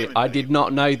seriously, I did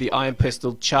not know the iron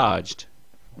pistol charged.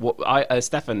 What?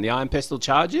 Stefan, the iron pistol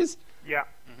charges? Yeah.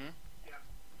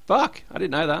 Fuck, I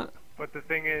didn't know that. But the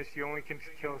thing is, you only can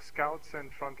kill scouts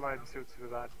and frontline suits with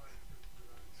that.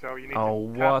 So you need Oh,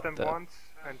 to tap what them the- once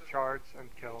and charge and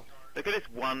kill. Look at this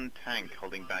one tank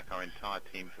holding back our entire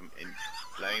team from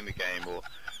playing the game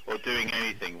or doing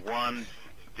anything. One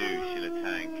douche in a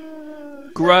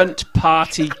tank. Grunt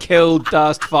Party killed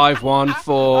Dust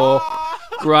 514.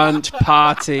 Grunt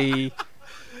Party.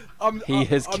 He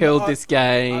has killed this I'm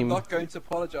game. not going to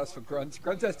apologise for Grunt.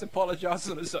 Grunt has to apologise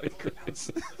on his own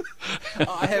grounds.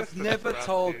 I have never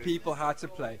told people how to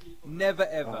play. Never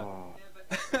ever.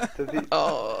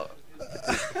 Oh.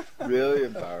 Really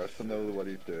embarrassing though what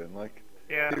he's doing. Like,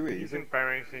 Yeah, too he's easy.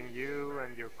 embarrassing you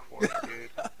and your core, dude.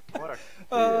 What a...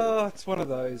 Oh, it's one of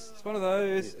those. It's one of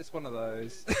those. It's one of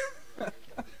those.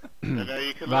 No,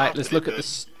 you can Right, laugh let's it, look at but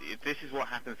this. This is what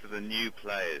happens to the new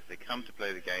players. They come to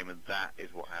play the game and that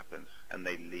is what happens. And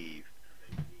they leave.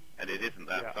 And it isn't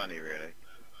that funny, really.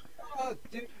 Oh,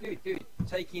 dude,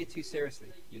 taking it too seriously.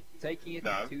 You're taking it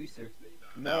No. too seriously.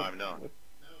 No, I'm not.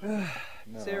 No,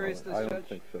 Seriousness, I don't Judge?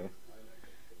 think so.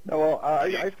 No, well, I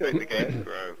We feel expect the game to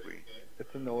grow.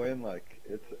 it's annoying. Like,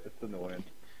 it's annoying.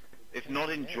 It's not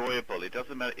enjoyable. It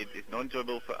doesn't matter. It's not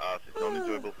enjoyable for us. It's not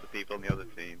enjoyable for the people on the other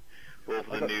team. Or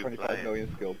for I've the got new 25 players.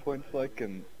 million skill points. Like,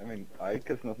 and I mean,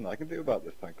 there's nothing I can do about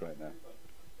this tank right now.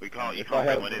 You can't If I bring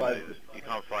had one in. five- You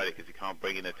can't fight it because you can't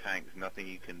bring in a tank. There's nothing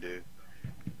you can do.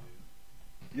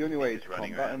 The only way It's to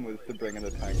running combat him was to bring in a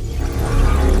tank.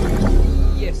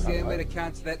 Yes, the only way to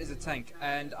counter that is a tank,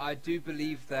 and I do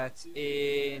believe that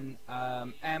in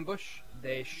ambush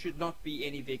there should not be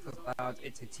any vehicles allowed.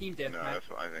 It's a team No, deathmatch, that's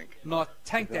what I think. not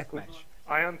tank Exactly. deathmatch.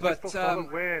 Iron But, pistol for the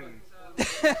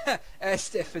win. As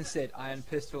Stefan said, iron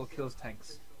pistol kills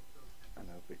tanks. I know,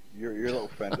 but your little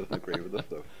friend doesn't agree with this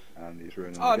stuff, and he's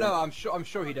ruining. Oh the no, game. I'm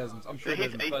sure he doesn't. I'm sure he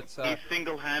doesn't. But He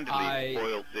single-handedly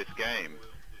spoiled this game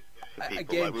for people.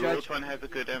 Again, Like, we were all Judge- trying to have a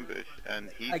good ambush, and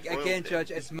he spoiled again, it.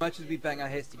 Judge, as much as we bang our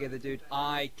heads together, dude,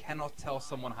 I cannot tell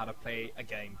someone how to play a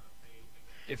game.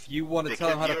 If you want to tell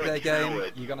them how to Because play a you're a game,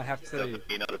 coward, you're gonna have to. Doesn't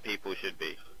mean other people should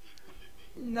be.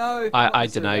 No. I not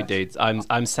don't know, necessarily. dudes.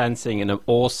 I'm sensing an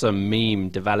awesome meme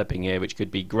developing here, which could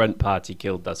be Grunt Party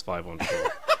killed Dust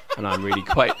 514. and I'm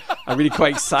really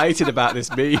quite excited about this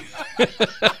meme.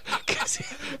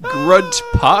 Grunt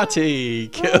party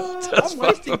killed us. I'm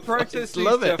wasting protest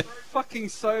Love to it. fucking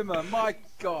Soma. My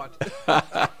God.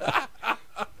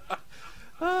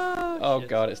 Oh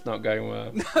God, it's not going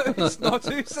well. No, it's not.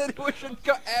 Who said we should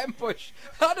go ambush?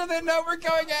 How do they know we're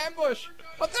going ambush?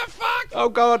 What the fuck? Oh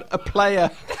God, a player.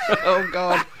 Oh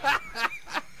God.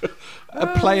 A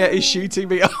player is shooting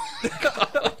me.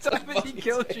 Somebody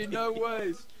killed you, no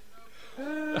ways.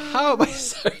 How am I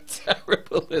so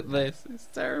terrible at this? It's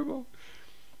terrible.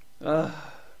 Grunt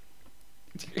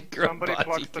Somebody party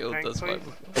plugs the killed tank, us. please.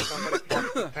 Somebody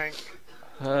plugs the tank.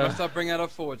 Must I bring out a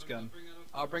forge gun?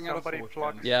 I'll bring out a Somebody forge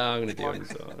plugs. gun. Yeah, I'm gonna do it.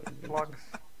 Plugs. as well.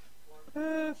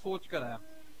 Plugs. Forge gun out.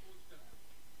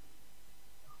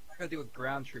 I gotta deal with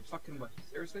ground troops. Fucking what?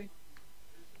 Seriously?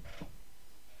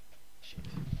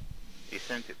 He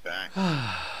sent it back.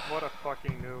 What a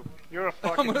fucking noob. You're a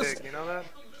fucking gonna pig, you know that?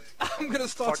 I'm gonna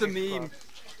start Fucking a meme.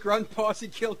 Grunt party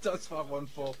killed Dust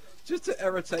 514 just to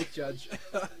irritate Judge.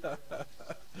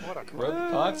 What a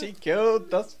Grunt party killed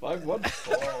Dust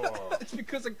 514. It's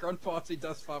because a grunt party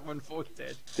Dust 514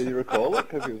 dead. Did he recall it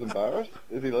because he was embarrassed?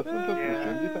 Is he listening to the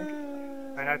stream, do you think?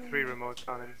 I had 3 remotes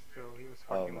on him, so he was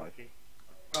fucking nice. lucky.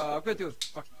 I've got to deal with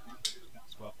fucking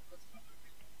as well.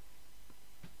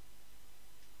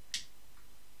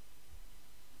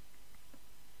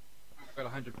 I got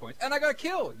 100 points. And I got a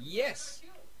kill! Yes!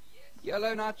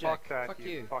 Yellow Nutjack. Fuck that, Fuck you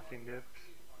you. fucking dips.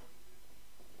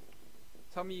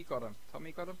 Tell me you got him. Tell me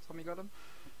you got him. Tell me you got him.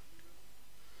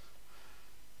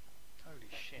 Holy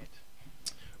shit.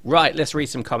 Right, let's read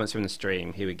some comments from the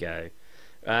stream. Here we go.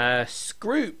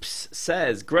 Scroops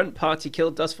says Grunt party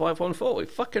killed Dust 514.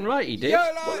 Fucking right, he did. YOLO!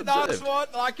 Well Nice observed. one!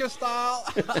 Like your style!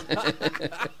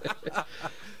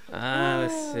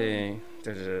 Let's see.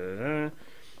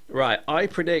 Right, I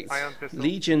predict Ion pistol.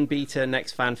 Legion beta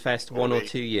next FanFest 1 or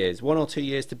 2 years. 1 or 2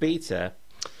 years to beta.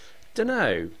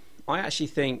 Dunno. I actually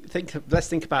think let's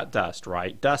think about Dust,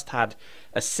 right? Dust had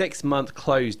a 6-month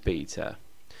closed beta,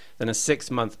 then a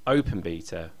 6-month open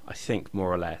beta, I think,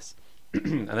 more or less.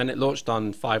 And then it launched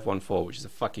on 514, which is a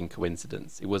fucking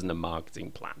coincidence. It wasn't a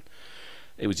marketing plan.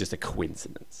 It was just a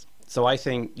coincidence. So I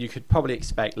think you could probably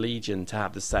expect Legion to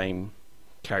have the same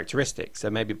characteristics. So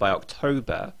maybe by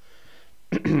October,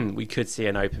 we could see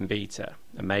an open beta.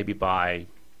 And maybe by...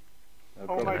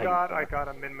 Oh my god, I got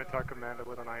a Minmatar commander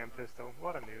with an iron pistol.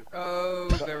 What a noob. Oh,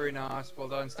 very nice. Well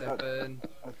done, Stefan.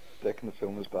 Taking the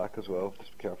film is back as well.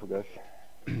 Just be careful, guys.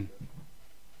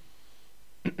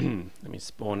 Let me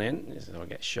spawn in, so I'll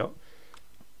get shot.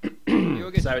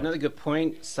 You'll get So shot. another good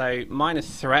point. So Minor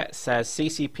Threat says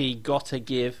CCP gotta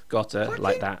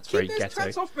like that. It's very Keep those ghetto.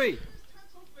 cats off me!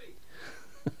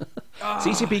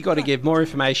 CCP got to give more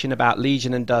information about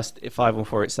Legion and Dust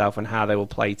 514 itself and how they will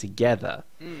play together.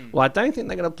 Well, I don't think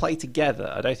they're going to play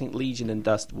together. I don't think Legion and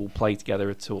Dust will play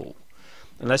together at all.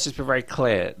 And let's just be very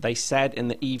clear. They said in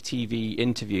the Eve TV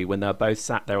interview when they were both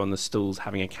sat there on the stools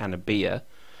having a can of beer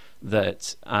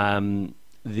that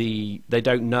they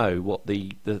don't know what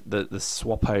the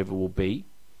swap over will be.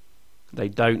 They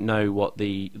don't know what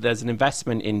there's an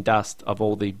investment in Dust of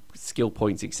all the skill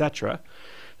points, etc.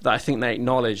 that I think they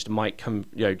acknowledged might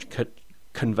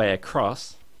convey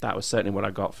across. That was certainly what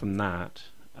I got from that.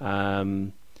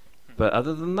 But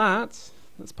other than that,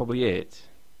 that's probably it.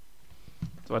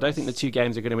 So I don't think the two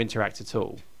games are going to interact at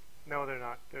all. No, they're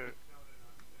not. They're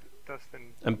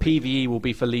Dustin. And PvE will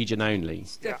be for Legion only.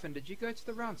 Stefan, did you go to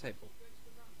the round table?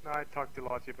 No, I talked to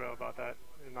Logibro about that.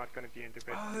 They're not going to be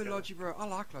integrated. Oh, together. Logibro. I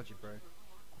like Logibro.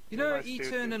 You They're know, nice dudes.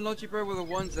 Eturn and Logibro were the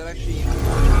ones that actually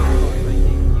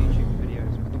making YouTube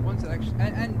videos. But the ones that actually,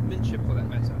 and Minship for that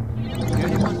matter, the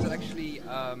only ones that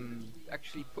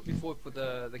actually put me forward for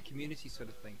the community sort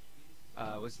of thing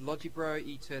was Logibro,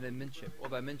 Eturn, and Minship.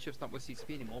 Although Minship's not with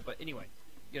CCP anymore. But anyway,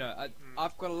 you know,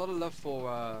 I've got a lot of love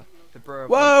for the bro.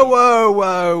 Whoa, whoa,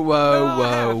 whoa, whoa,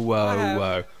 whoa, whoa,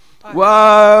 whoa.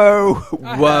 Whoa,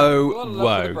 whoa,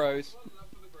 whoa.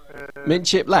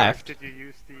 Minship left? Did you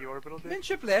use the orbital disc?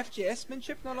 Minship left, yes.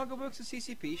 Minship no longer works at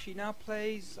CCP. She now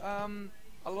plays a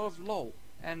lot of LOL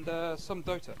and some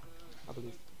Dota, I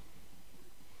believe.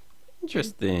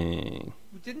 Interesting.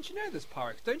 Didn't you know this,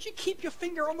 Pyrex? Don't you keep your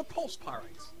finger on the pulse,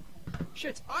 Pyrex?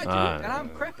 Shit, I do, and I'm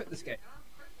crap at this game.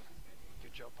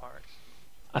 Good job, Pyrex.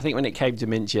 I think when it came to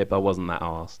Minship, I wasn't that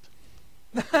arsed.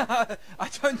 I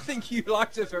don't think you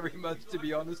liked her very much, to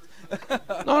be honest.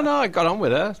 No, I got on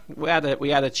with her. We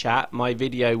had a chat. My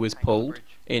video was pulled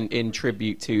in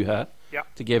tribute to her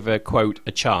to give her, quote,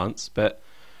 a chance, but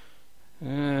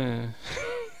You're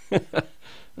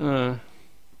gonna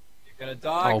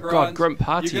die, oh Grunt. god, Grunt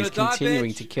Party You're is gonna die,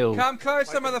 continuing bitch. to kill. Come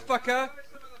closer, motherfucker.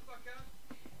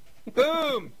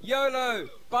 Boom! YOLO!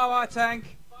 Bye-bye,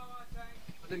 tank.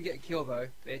 Didn't get a kill though,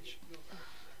 bitch.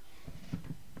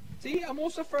 See, I'm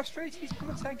also frustrated he's put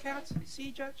a tank out.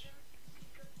 See, Judge?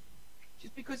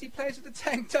 Just because he plays with the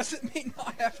tank doesn't mean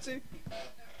I have to.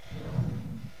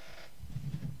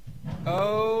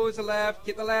 Oh, it's a lav.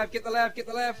 Get the lav, get the lav, get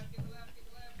the lav.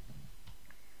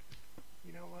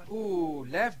 You know what? Ooh,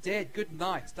 lav dead. Good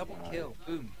night. Double kill.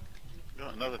 Boom.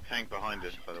 Got another tank behind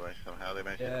us, by the way. Somehow they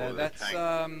managed to call it a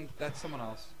tank. That's someone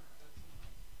else.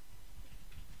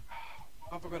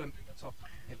 I forgot him. Top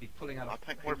heavy pulling out. Our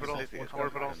tank Orbital,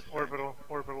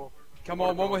 orbital. Come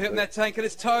on, one more hit on that tank and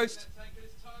it's toast.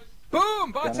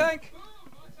 Boom! Bye, tank.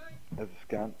 There's a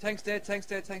scan. Tank's dead. Tank's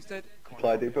dead. Tank's dead.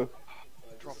 Supply depot.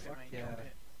 Drop it, mate. Yeah. Drop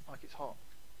it. Like it's hot.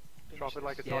 Drop it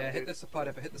like it's hot, Yeah, hit dude. the supply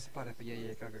depot. Hit the supply depot. Yeah, yeah.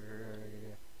 Go, go, go, go, go,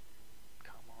 go.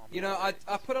 Come on. You know, I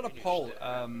put out a poll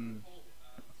a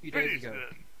few days ago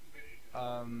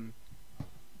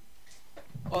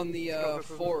on the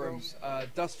forums,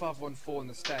 Dust514 in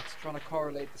the stats, trying to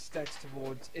correlate the stats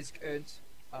towards ISK earned.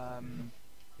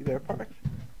 You there, Pyrex?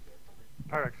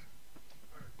 Pyrex.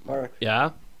 Pyrex. Yeah.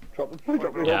 Drop the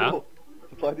Yeah. orbital.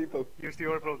 Supply depot. Use the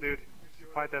orbital, dude.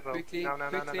 Fight depot. Quickly, Now.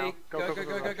 quickly. Go. Go, go,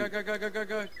 go, go, go, go, go, go,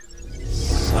 go.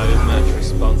 So much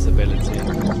responsibility.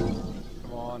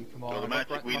 Come on, come Well, on. the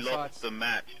magic, we lost the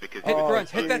match because Hit the Oh, grunt,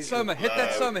 hit that Jesus. soma, hit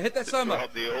that soma, hit that soma.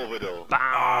 Drop the orbital.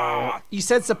 Bow. You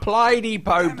said supply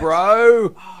depot,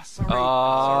 bro. Ah, sorry,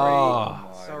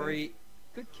 Oh. sorry.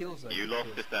 Good kills though. You good lost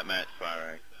kills. us that match,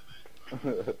 Pyrex.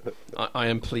 I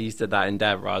am pleased at that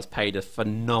endeavour. I was paid a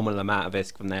phenomenal amount of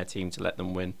ISK from their team to let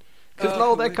them win. Because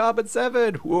lol, they're carbon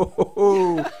 7.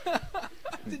 Whoa.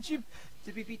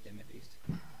 Did we beat them at least?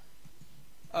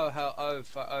 Oh hell!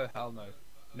 Oh hell no!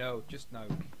 No, just no.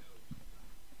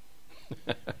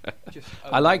 Just.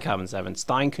 I like carbon 7.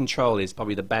 Stein Control is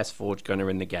probably the best forge gunner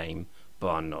in the game,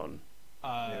 bar none.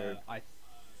 I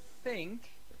think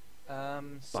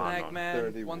Barn Snagman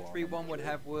 31. 131 would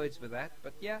have words with that,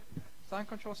 but yeah, Stein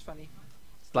Control's funny.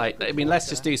 Like, I mean, let's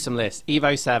just do some lists.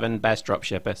 Evo 7, best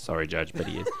dropshipper. Sorry, Judge, but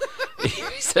he is.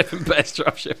 Evo 7, best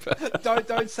dropshipper.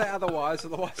 Don't say otherwise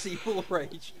he will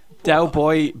rage. Del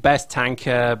Boy, best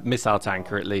tanker, missile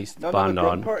tanker at least, No, bar the none.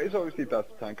 grunt part is obviously best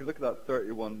tanker. Look at that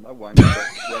 31. That wank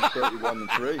went 31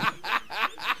 and 3.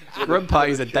 Grunt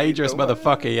Party is a dangerous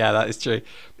motherfucker. Yeah, that is true.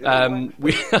 I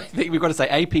think we've got to say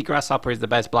AP Grasshopper is the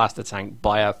best blaster tank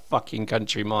by a fucking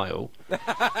country mile.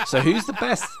 So who's the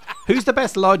best? Who's the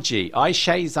best Logi? I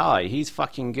Shay Zai. He's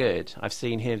fucking good. I've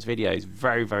seen his videos.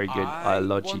 Very, very good Logi I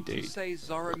want dude. to say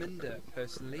Zoraminda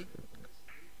personally.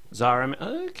 Zaram.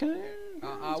 Okay.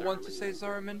 I want to say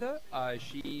Zoraminda.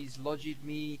 She's logied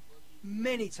me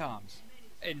many times.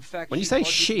 In fact, When you say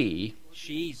she,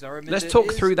 Zoraminda. let's talk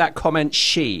is, through that comment.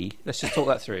 She. Let's just talk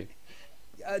that through.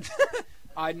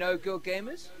 I know girl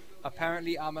gamers.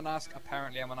 Apparently, I'm an ask.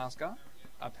 Apparently, I'm an asker.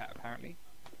 Apparently.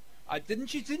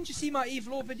 Didn't you see my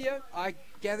Evil video? I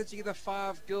gathered together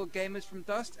 5 girl gamers from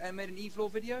Dust and made an Evil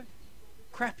video.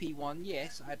 Crappy one,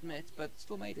 yes, I admit, but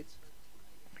still made it.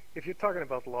 If you're talking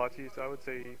about lodges, I would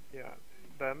say, yeah,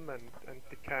 them and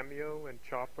the Cameo and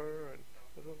Chopper and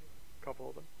there's a couple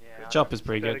of them. Yeah, Chopper's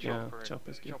pretty good. Yeah, Chopper and,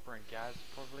 Chopper's good. Chopper and Gaz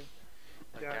probably.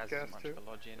 Like Yeah, Gaz Gaz isn't much too. of a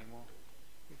logi anymore.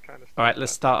 Kind of. All right,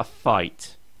 let's start a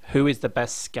fight. Who is the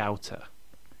best scouter?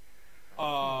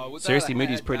 Without Seriously, a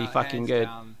Moody's hand pretty down, fucking hands good.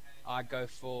 down, I go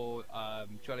for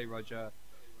Jolly Roger,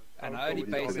 and I'll I only go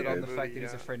with base it Jolly on and the fact Moody, that he's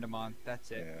a yeah. friend of mine.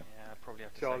 That's it. Yeah. Yeah, I'd probably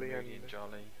have to Jolly say Moody and- and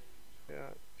Jolly. Yeah,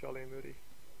 Jolly and Moody.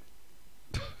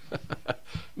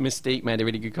 Mystique made a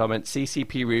really good comment.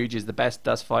 CCP Rouge is the best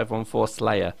Dust 514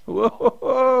 Slayer.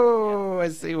 Whoa! I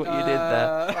see what you did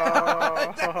there.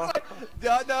 Oh.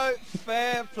 No,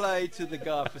 fair play to the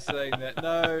guy for saying that.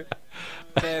 No,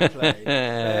 fair play.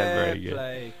 Fair Very good.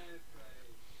 play.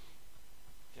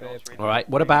 You know what's really, All right,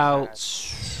 what really about?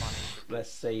 sad? Funny.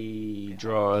 Let's see.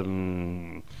 Draw.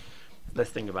 Let's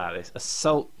think about this.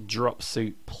 Assault drop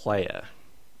suit player.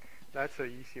 That's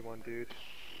an easy one, dude.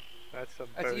 That's a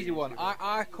That's very an easy one.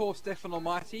 I call Stefan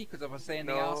Almighty because if I say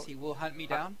anything No. else, he will hunt me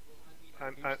down.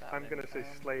 I'm gonna say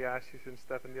Slay Ashes and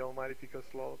Stefan the Almighty because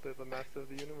Law they're the master of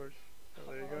the universe.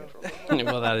 Oh, there you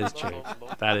go. Well, that is true.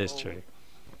 That is true.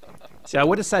 See, I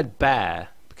would have said Bear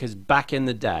because back in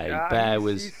the day, Yeah, Bear he's-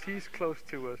 was. he's close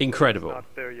to us. incredible. He's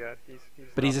not there yet.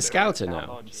 But not he's a there scouter yet.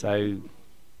 now, so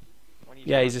When you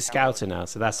yeah, do he's a scout scouter now,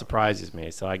 so that surprises me.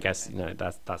 So I guess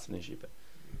that's an issue, but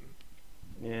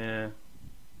yeah.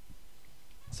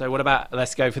 So what about?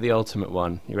 Let's go for the ultimate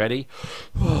one. You ready?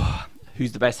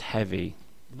 Who's the best heavy?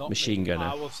 Not Machine me. gunner.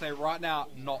 I will say right now,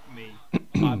 not me.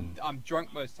 I'm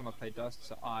drunk most of the time I play Dust,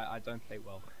 so I don't play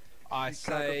well. I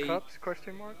Chicago say Cubs?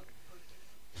 Question mark.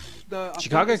 No,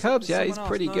 Chicago Cubs, yeah, he's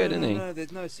pretty good, isn't he?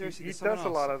 No, seriously, He there's does a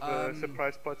someone lot else. of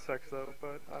surprise butt sex though,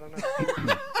 but I don't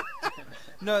know.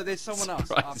 No, there's someone else.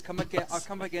 Surprise I've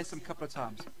come against him a couple of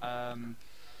times.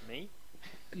 Me?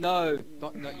 No,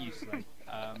 not you, Slade.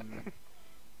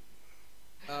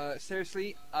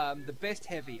 Seriously, the best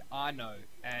heavy I know,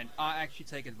 and I actually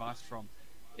take advice from,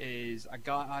 is a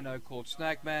guy I know called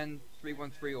Snagman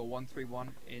 313 or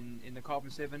 131 in the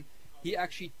Carbon 7. He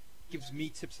actually gives me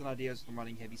tips and ideas on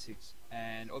running heavy suits,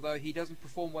 and although he doesn't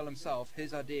perform well himself,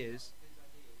 his ideas,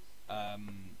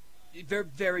 very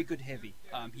very good heavy.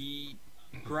 He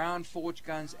ground forge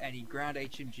guns and he ground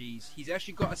HMGs. He's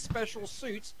actually got a special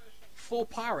suit for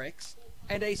Pyrex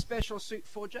and a special suit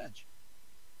for Judge.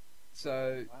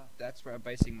 So that's where I'm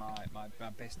basing my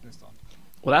best list on.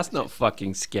 Well, that's not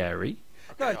fucking scary.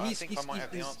 No, I think I might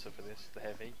have the answer for this, the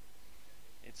heavy.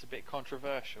 It's a bit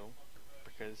controversial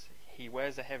because he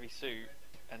wears a heavy suit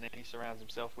and then he surrounds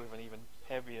himself with an even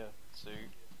heavier suit,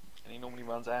 and he normally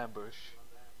runs ambush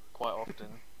quite often.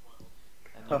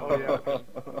 And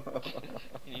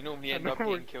you normally end up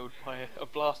getting killed by a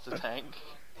blaster tank.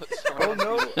 Oh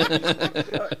no! He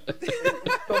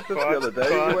stopped us the other day.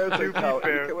 He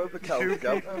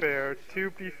wears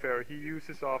To be fair, he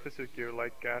uses officer gear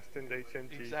like Gaston,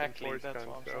 HMGs, exactly, and force that's guns.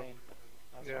 what I'm saying.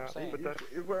 That's what I'm saying. But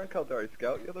he was wearing Caldari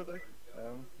Scout the other day.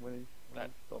 When he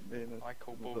stopped being I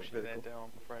call bullshit there, Dale,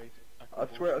 I'm afraid. I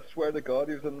swear to God,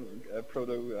 he was in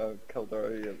proto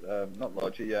Caldari, not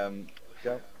Logi,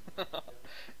 Scout.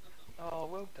 Oh,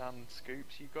 well done,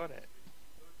 Scoops, you got it.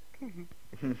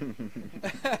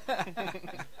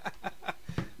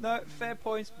 No, fair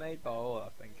points made by all, I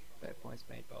think. Fair points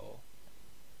made by all.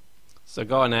 So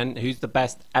go on then. Who's the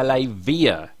best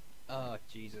LAVer? Oh,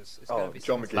 Jesus. It's gonna be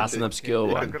John something- McGee. That's an obscure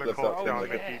I'm one. gonna call John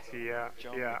yeah.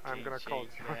 McGee, yeah, I'm gonna call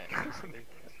John.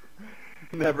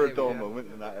 Never a dull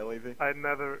moment in that LAV.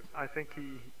 I think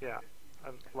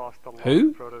I've lost a lot Who?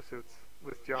 of proto suits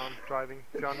with John driving,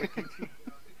 John McGee.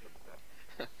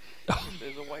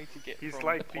 There's a way to get He's from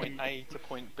like point the- A to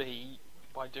point B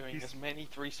by doing He's- as many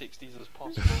 360s as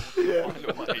possible. Yeah. Find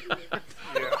a way.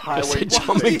 Yeah. Highway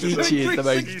John McGeechee is the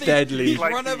most deadly. He's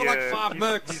run over like 5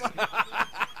 mercs.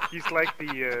 He's like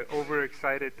the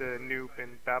overexcited noob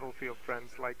in Battlefield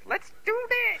Friends, like, let's do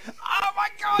this! Oh my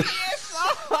God, yes!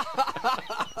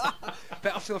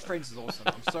 Battlefield Friends is awesome.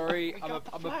 I'm sorry, I'm a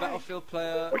Battlefield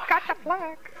player. We got the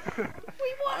flag!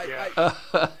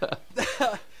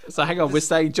 So hang on, we're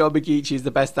saying John McGeechee is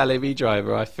the best LAV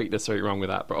driver. I think there's something wrong with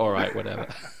that, but all right, whatever.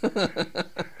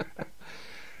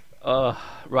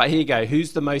 Right, here you go.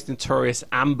 Who's the most notorious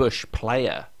ambush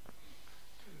player?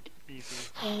 Easy.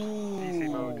 Easy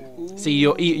mode. See,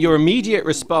 your immediate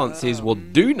response is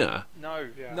Walduna, No.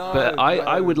 Yeah. No, but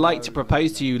I would like no, to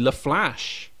propose to you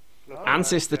LaFlash,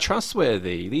 Ansys the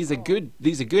Trustworthy. These are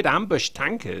good ambush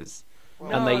tankers,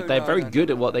 and they're very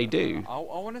good at what they do. I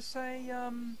want to say I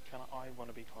want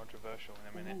to be controversial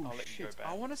in a minute. I'll let you go back.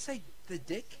 I want to say the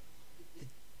Dick,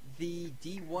 the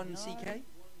D1CK.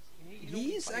 He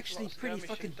is actually pretty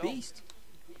fucking beast.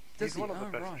 He's one of the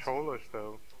best right. trollers,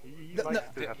 though. He No, likes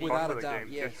no, to have fun without with a the doubt, game,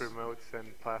 yes. just remotes and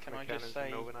Can plasma I just cannons say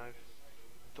and Nova knives.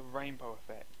 the rainbow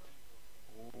effect?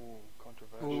 Ooh,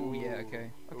 controversial. Oh yeah,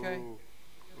 okay. Ooh.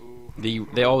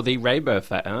 Ooh. The rainbow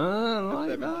effect. I like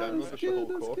Seven that. generals, That's just the good, whole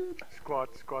that's corps. good.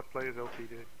 Squad players OP,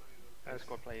 dude.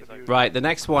 Squad players the OP. views. Right, the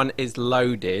next one is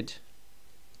loaded,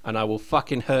 and I will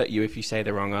fucking hurt you if you say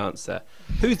the wrong answer.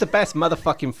 Who's the best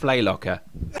motherfucking flaylocker?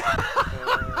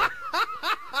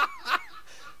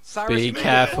 Cyrus Be Moody.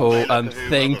 careful and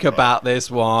think about this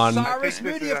one. Cyrus I think this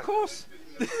Moody, is of a- course.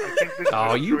 I think this Oh,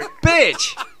 is a you trick.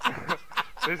 bitch!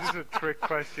 This is a trick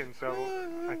question, so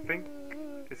I think,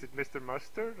 is it Mr.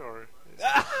 Mustard or?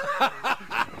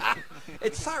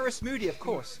 It's Cyrus Moody, of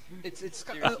course. It's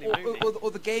Seriously, Moody?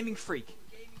 or the gaming freak.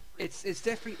 It's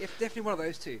definitely one of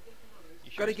those two.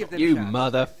 You Gotta should give stop- them You a chance.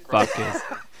 motherfuckers.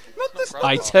 It's not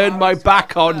I Grandpa. turned my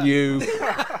back on you.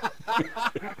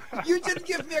 You didn't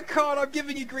give me a card. I'm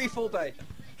giving you grief all day.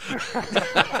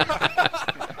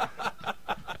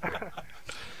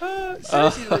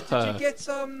 Seriously, though,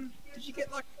 did you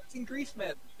get like fucking grief,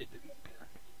 man?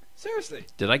 Seriously.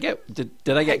 Did I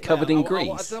get covered in I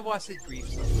grease? don't know why I said grief.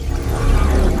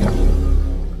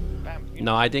 Bam, you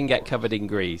No, I didn't get covered in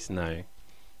grease. No.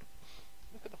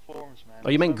 Look at the forums, man. Oh,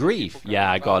 you meant So many grief? people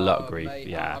Yeah, I going, got a lot of Oh, grief. mate,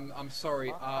 Yeah. I'm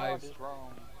sorry. "My card is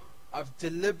wrong." I've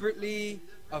deliberately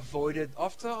avoided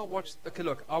after I watched. Okay,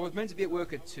 look, I was meant to be at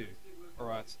work at 2.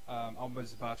 Alright, I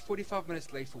was about 45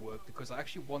 minutes late for work because I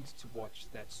actually wanted to watch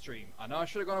that stream. I know I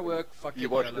should have gone to work. Fuck You it,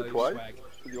 watched hello, it twice? swag.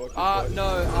 Did you watch it twice?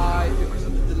 No, because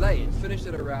of the delay. It finished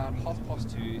at around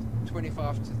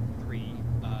 2:25 to 3.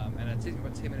 and it takes me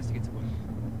about 10 minutes to get to work.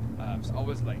 So I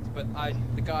was late, but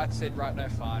the guy said, right, no,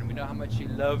 fine. We know how much you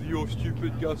love your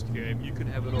stupid Ghost game. You can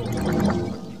have it all.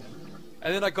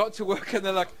 And then I got to work, and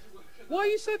they're like, "Why are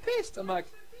you so pissed?" I'm like,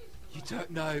 "You don't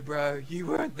know, bro. You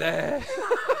weren't there."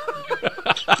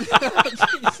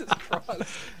 Jesus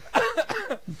Christ.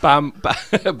 Bam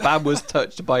was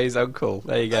touched by his uncle.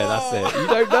 There you go. That's it. You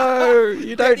don't know.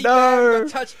 You don't know. Bam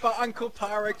got touched by Uncle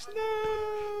Pyrex.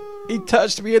 No. He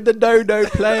touched me in the no-no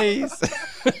place.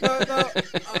 No.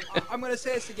 I'm going to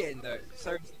say this again, though.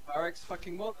 So, Pyrex,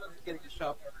 fucking well done for getting a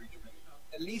sharp average.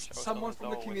 At least someone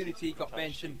from the community got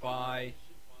mentioned by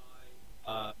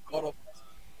God of.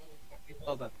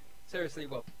 Well done. Seriously,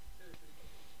 well.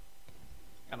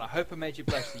 And I hope I made you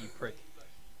blush, you prick.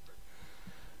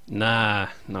 Nah,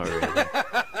 not really.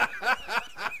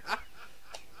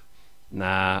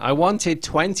 Nah, I wanted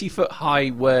 20-foot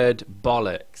high word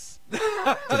bollocks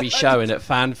to be shown at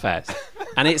Fanfest,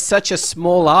 and it's such a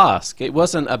small ask. It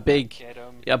wasn't a big,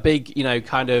 you know,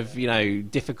 kind of, you know,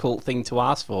 difficult thing to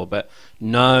ask for. But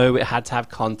no, it had to have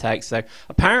context. So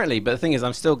apparently, but the thing is,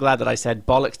 I'm still glad that I said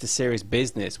bollocks to serious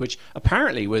business, which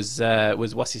apparently was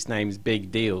what's his name's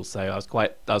big deal. So I was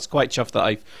quite chuffed that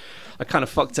I kind of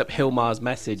fucked up Hilmar's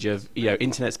message of, you know,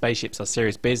 internet spaceships are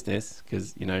serious business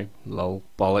because, you know, lol,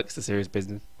 bollocks to serious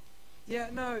business. Yeah,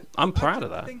 no. I'm proud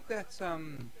of that. I think that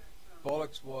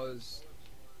bollocks was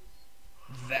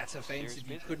that offensive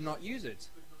you could not use it.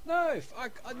 No,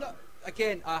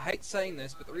 again, I hate saying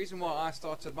this, but the reason why I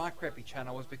started my crappy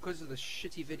channel was because of the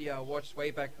shitty video I watched way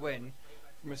back when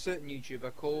from a certain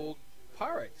YouTuber called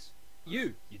Pyrex.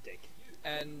 You dick.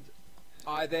 And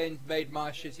I then made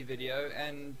my shitty video,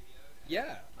 and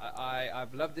yeah,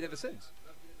 I've loved it ever since.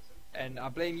 And I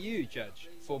blame you, Judge,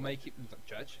 for making...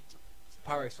 Judge?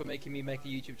 Pyrex for making me make a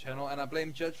YouTube channel, and I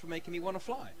blame Judge for making me want to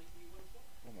fly.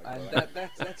 And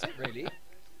that's it, really.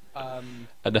 And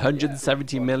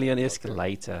 170 million ISK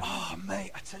later. Oh,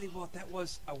 mate, I tell you what, that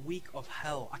was a week of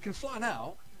hell. I can fly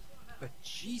now, but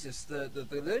Jesus, the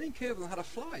learning curve on how to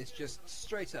fly is just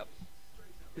straight up.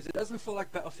 Because it doesn't feel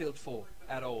like Battlefield 4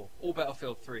 at all, or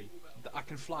Battlefield 3. I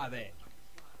can fly there.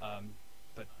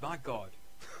 But my God.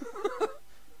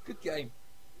 Good game.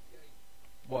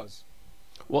 Was.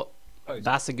 Well,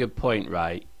 that's a good point,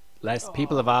 right?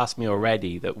 People have asked me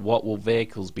already that what will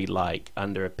vehicles be like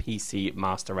under a PC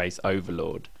Master Race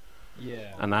Overlord?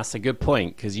 Yeah. And that's a good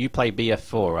point, because you play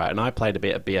BF4, right? And I played a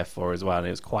bit of BF4 as well, and it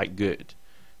was quite good.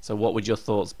 So what would your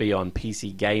thoughts be on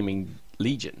PC Gaming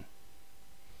Legion?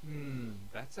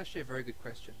 That's actually a very good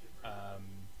question.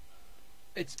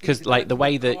 Because like the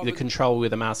way that the control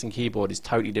with a mouse and keyboard is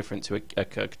totally different to a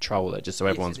controller, just so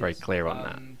everyone's very clear on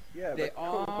that. Yeah, but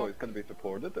control is going to be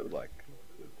supported, though, like...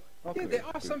 Yeah, there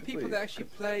are some people that actually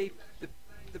play the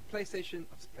PlayStation...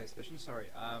 sorry.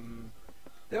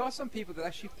 There are some people that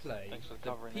actually play the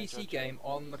PC game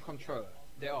on the controller.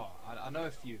 There are. I know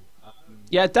a few.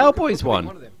 Yeah, Delboy's one.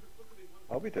 Of them.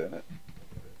 I'll be doing it.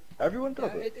 Everyone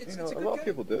does it. You know, a lot of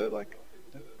people do it. Like,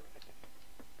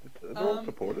 they're all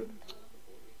supported.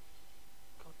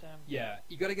 Yeah,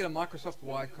 you got to get a Microsoft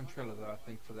Wide controller though, I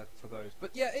think, for those.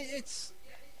 But yeah, it's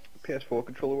PS4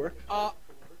 controller work.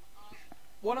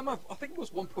 One of my, I think it was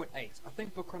 1.8. I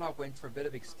think Booker and I went for a bit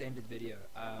of extended video.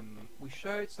 We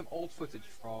showed some old footage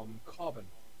from Carbon,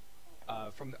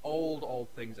 from the old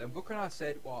things, and Booker and I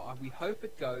said, well, we hope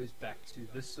it goes back to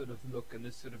this sort of look and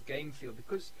this sort of game feel,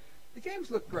 because the games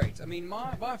look great. I mean,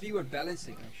 my view on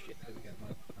balancing,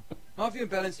 my view on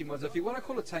balancing was, if you want to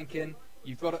call a tank in,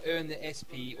 you've got to earn the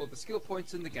SP or the skill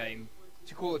points in the game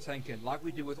to call a tank in, like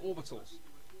we do with orbitals.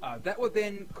 That would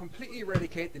then completely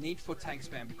eradicate the need for tank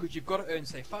spam, because you've got to earn,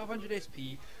 say, 500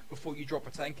 SP before you drop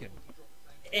a tank in.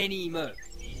 Any merc.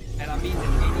 And I mean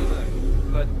any merc.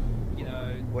 But, you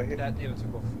know, that never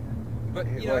took off. But,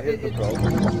 you know, here's the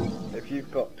problem. If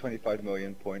you've got 25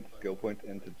 million skill points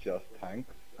into just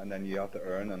tanks, and then you have to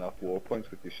earn enough war points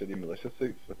with your shitty militia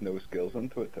suits with no skills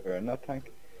into it to earn that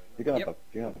tank, you're gonna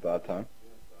have a bad time.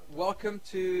 Welcome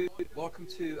to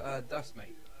Dust,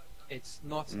 mate. It's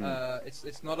not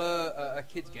it's not a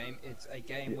kid's game. It's a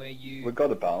game where you... We've got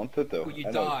to balance it, though. Where you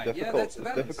die. Yeah, that's the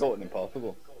balance. It's difficult and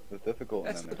impossible. It's difficult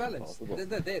and impossible. That's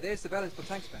the balance. There's the balance for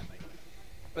tank spam, mate.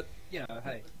 But, you know,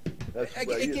 hey.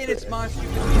 Again, it's my stupid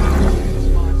views.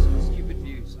 It's my stupid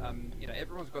views. You know,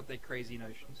 everyone's got their crazy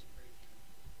notions.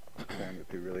 I find it'd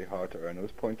be really hard to earn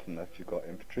those points unless you've got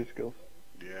infantry skills.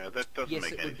 Yeah, that doesn't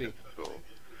make any sense at all.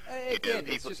 Again,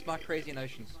 it's just my crazy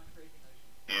notions.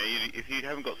 Yeah, if you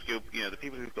haven't got skill, you know, the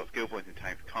people who've got skill points in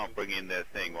tanks can't bring in their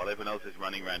thing while everyone else is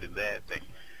running around in their thing.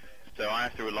 So I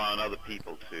have to rely on other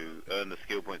people to earn the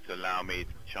skill points to allow me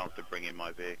the chance to bring in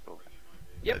my vehicle.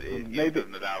 Yep. But it Maybe-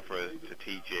 doesn't allow for a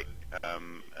strategic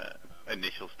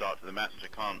initial start to the match. I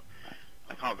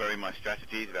can't vary my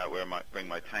strategies about where I might bring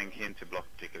my tank in to block a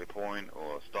particular point,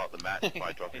 or start the match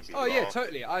by dropping people Oh yeah, off.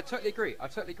 totally. I totally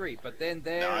agree. But then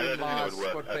No, I there don't think it lies would work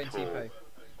squad play at and team all. play.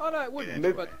 Oh no, it wouldn't.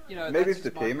 Maybe- But you know, Maybe that's if the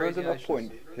just my team has crazy enough notions.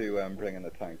 points to bring in a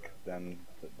tank, then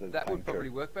the That would tanker probably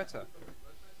work better.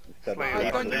 instead Wait,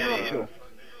 of don't get me wrong. Sure.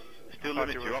 Still Thought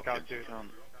limit you were your a scout options. You dude.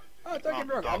 can't. Oh, don't get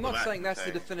me wrong. start I'm the not match saying that's the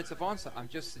saying- definitive answer. I'm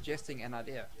just suggesting an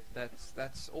idea.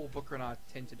 That's all Booker and I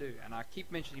tend to do. And I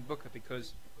keep mentioning Booker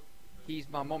because he's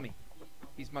my mommy.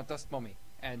 He's my dust mommy,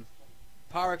 and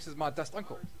Pyrex is my dust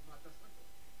uncle.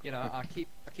 You know, I keep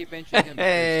mentioning him.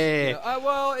 Hey. You know, oh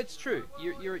well, it's true.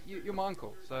 You're my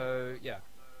uncle. So yeah.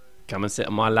 Come and sit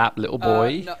on my lap, little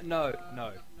boy. No.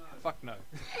 Fuck no.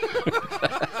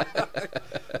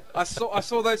 I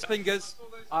saw those fingers.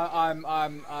 I'm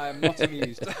not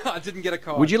amused. I didn't get a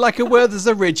card. Would you like a Werther's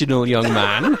original, young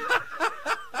man?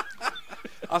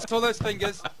 I saw those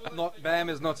fingers. BAMM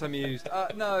is not amused.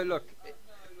 No, look,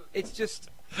 it's just,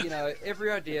 you know,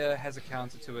 every idea has a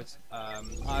counter to it.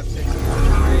 I've said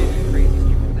some really crazy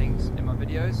stupid things in my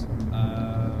videos.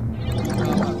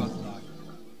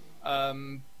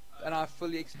 And I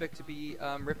fully expect to be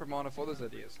reprimanded for those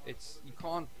ideas. You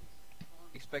can't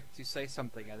expect to say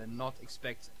something and then not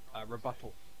expect a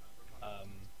rebuttal.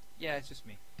 Yeah, it's just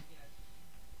me.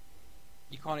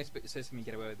 You can't expect to say something and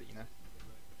get away with it, you know.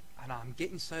 And I'm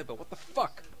getting sober. What the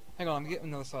fuck? Hang on, I'm getting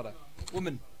another cider.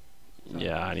 Woman.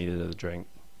 Yeah, I needed a drink.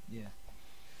 Yeah.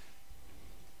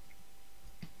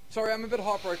 Sorry, I'm a bit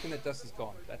heartbroken that Dust is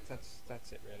gone. That's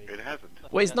it, really. It hasn't.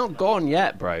 Well, it's not gone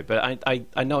yet, bro. But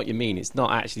I know what you mean. It's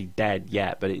not actually dead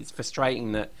yet. But it's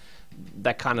frustrating that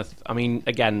they're kind of. I mean,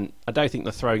 again, I don't think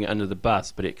they're throwing it under the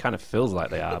bus, but it kind of feels like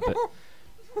they are. But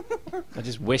I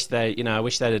just wish they, you know, I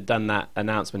wish they'd have done that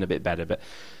announcement a bit better. But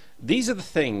these are the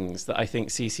things that I think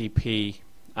CCP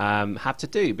have to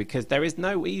do, because there is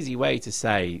no easy way to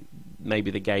say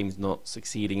maybe the game's not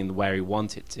succeeding in the way we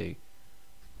want it to.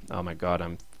 Oh my god,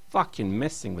 I'm fucking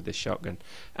messing with this shotgun,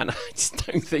 and I just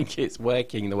don't think it's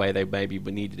working the way they maybe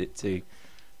needed it to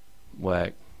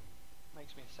work.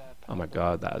 Makes me sad. Oh my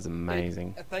god, that was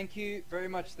amazing. Thank you very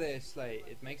much there, Slay.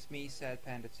 It makes me sad,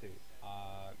 Panda, too.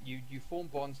 You form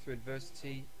bonds through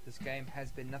adversity. This game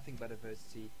has been nothing but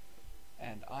adversity,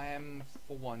 and I am,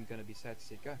 for one, going to be sad to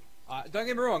see it go. Don't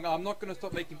get me wrong, I'm not going to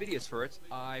stop making videos for it.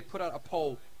 I put out a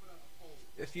poll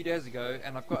a few days ago,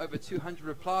 and I've got over 200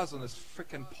 replies on this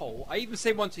frickin' poll. I even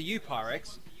sent one to you,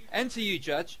 Pyrex, and to you,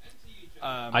 Judge.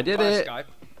 I did via it. Skype,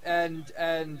 and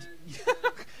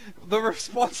the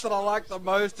response that I like the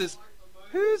most is,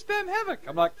 "Who's BAMM Havoc?"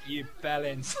 I'm like, "You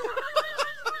balance."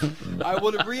 I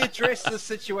will readdress the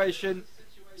situation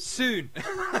soon.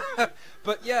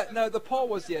 But yeah, no, the poll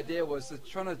was, the idea was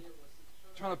trying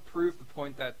to prove the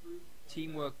point that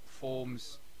teamwork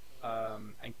forms,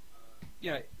 and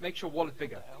you know, make your wallet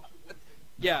bigger.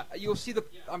 Yeah, you'll see the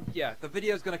the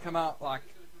video is going to come out like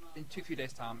in 2-3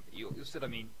 days time. You'll see what I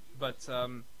mean. But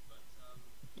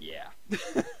yeah,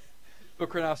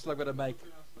 Booker and I are still going to make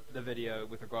the video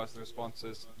with regards to the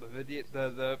responses. The video,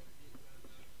 the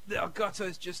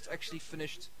Elgato's just actually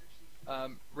finished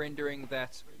rendering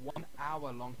that 1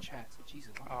 hour long chat.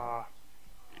 Jesus. Wow,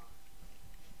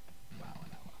 an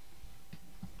hour.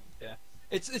 Yeah,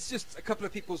 it's just a couple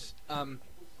of people's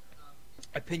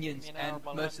opinions, and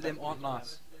most of them aren't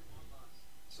nice.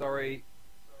 Sorry.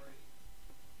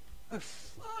 Oh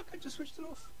fuck! I just switched it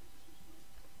off.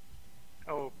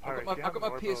 Oh, I've Pyrex, got my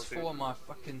PS4 and my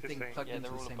fucking Just thing saying. plugged Yeah, into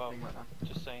they're the all same above. thing right now.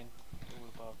 Just saying, all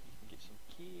above. You can get some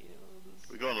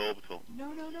kills. We go on orbital.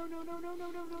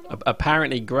 No.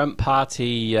 Apparently, Grunt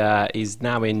Party is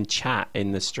now in chat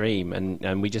in the stream,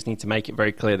 and we just need to make it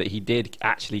very clear that he did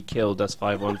actually kill Dust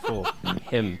 514.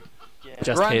 Him, Yeah.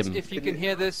 just Grunt, him. if you can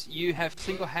hear this, you have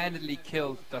single-handedly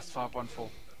killed Dust 514.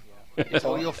 It's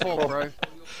all your fault, bro.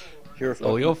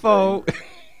 All your fault.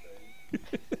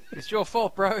 It's your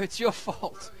fault, bro. It's your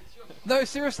fault. No,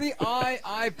 seriously,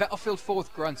 I Battlefield 4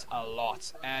 with Grunt a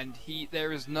lot, and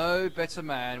there is no better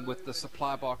man with the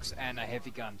supply box and a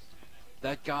heavy gun.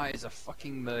 That guy is a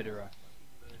fucking murderer.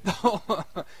 Although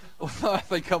I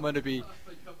think I'm going to be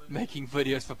making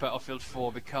videos for Battlefield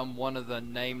 4, become one of the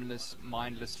nameless,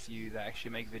 mindless few that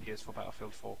actually make videos for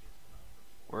Battlefield 4.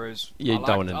 Whereas You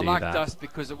don't wanna do I like that. Dust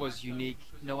because it was unique.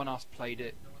 No one else played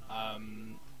it.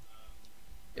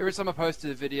 Every time I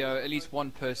posted a video, at least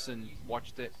one person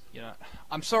watched it. You know,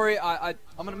 I'm sorry. I'm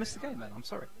gonna miss the game, man. I'm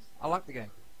sorry. I like the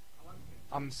game.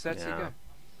 I'm sad to see it Yeah.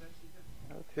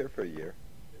 go. It's here for a year.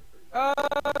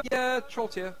 Yeah, troll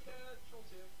tier.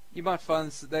 You might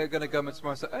find they're gonna go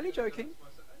tomorrow. So only joking.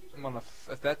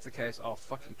 if that's the case, I'll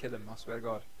fucking kill him. I swear to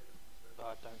God.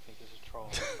 I don't think it's a troll.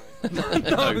 I'm afraid.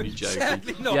 No, Only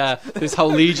sadly joking. not. Yeah, this whole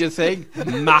Legion thing,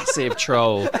 massive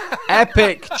troll,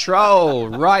 epic troll,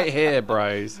 right here,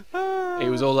 bros. It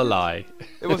was all a lie.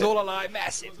 It was all a lie.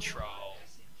 Massive troll.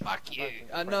 Fuck you.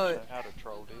 I No. How to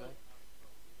troll, do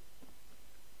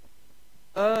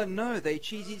they? No, they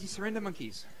cheese-eating surrender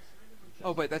monkeys.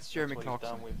 Oh wait, that's Jeremy That's what he's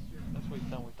Clarkson. done with. That's what he's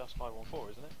done with Dust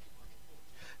 514, isn't it?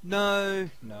 No,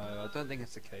 I don't think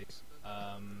it's the case.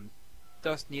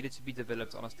 Dust needed to be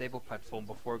developed on a stable platform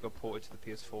before it got ported to the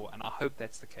PS4, and I hope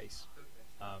that's the case.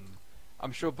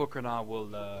 I'm sure Booker and I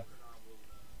will,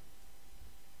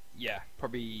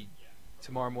 probably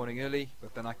tomorrow morning early,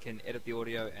 but then I can edit the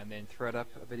audio and then thread up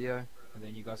a video, and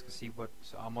then you guys can see what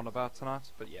I'm on about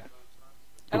tonight, but yeah.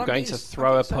 And You're I'm going to just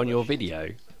throw fucking up on your sandwich.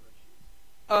 video.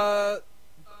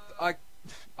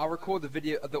 I record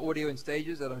the audio in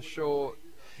stages, and I'm sure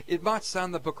it might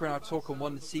sound that Booker and I talk on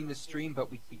one seamless stream,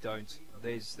 but we don't.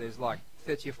 There's like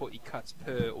 30 or 40 cuts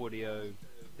per audio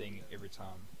thing every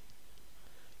time.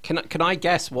 Can I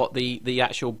guess what the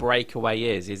actual breakaway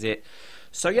is? Is it?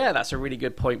 So yeah, that's a really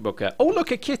good point, Booker. Oh,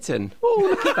 look, a kitten. Oh,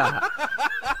 look at that.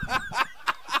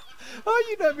 Oh,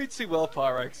 you know me too well,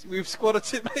 Pyrex. We've squatted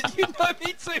it, mate. You know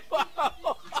me too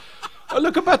well. Oh,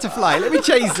 look, a butterfly. Let me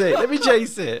chase it. Let me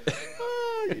chase it.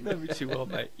 You know me too well,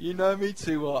 mate. You know me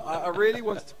too well. I really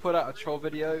wanted to put out a troll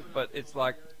video, but it's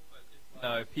like,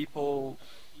 no, people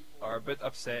are a bit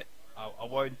upset. I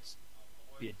won't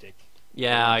be a dick.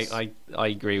 Yeah, I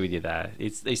agree with you there.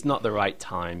 It's not the right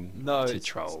time to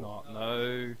troll. It's not.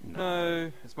 No.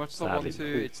 As much as I want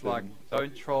to, it's like,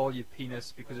 don't troll your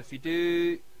penis, because if you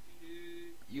do,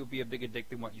 you'll be a bigger dick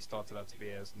than what you started out to be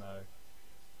as. No.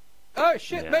 Oh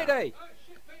shit! Yeah. Mayday!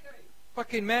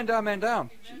 Fucking man down.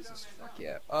 Jesus, fuck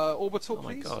yeah. Orbital, Oh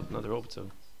my please. god, another orbital.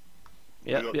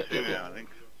 We Yep, got yep, two yep, now, yep. I think.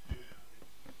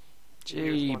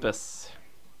 Jeebus.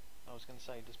 I was going to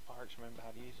say, does Pyrex remember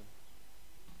how to use them?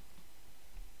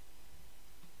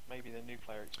 Maybe the new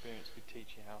player experience could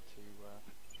teach you how to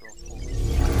draw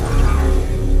forward.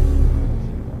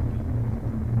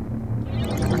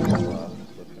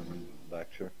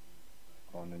 Lecture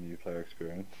on the new player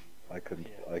experience. I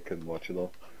couldn't watch it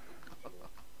all.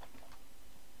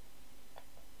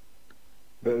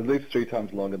 But at least 3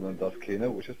 times longer than the Dust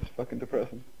keynote, which is fucking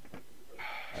depressing.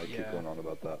 I keep Yeah. going on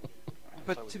about that.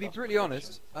 But to be brutally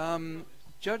honest,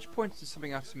 Judge pointed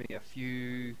something out to me a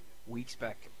few weeks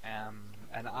back, and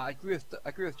I agree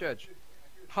with Judge.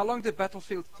 How long did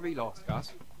Battlefield 3 last,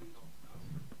 guys?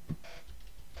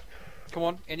 Come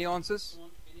on, any answers?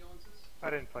 I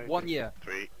didn't play it. 1 year.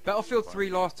 3. Battlefield 3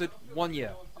 lasted 1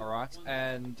 year, alright?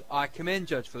 And I commend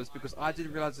Judge for this because I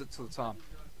didn't realize it till the time.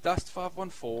 Dust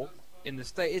 514, in the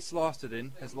state it's lasted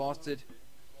in, has lasted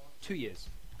 2 years.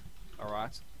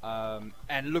 Alright?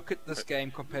 And look at this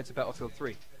game compared to Battlefield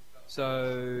 3.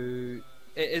 So,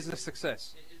 it is a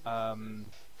success.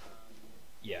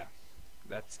 Yeah.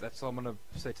 That's all I'm going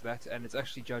to say to that. And it's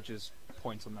actually Judge's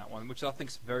point on that one, which I think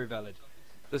is very valid.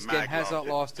 This game has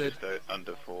outlasted... Just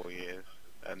under 4 years.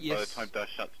 And Yes. by the time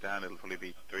Dust shuts down, it'll probably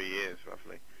be 3 years,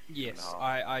 roughly. Yes,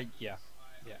 yeah.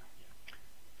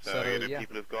 So, you know, yeah.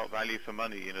 people have got value for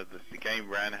money. You know, the game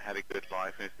ran, had a good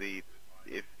life, and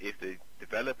if the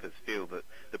developers feel that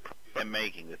the product they're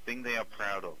making, the thing they are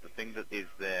proud of, the thing that is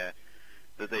there,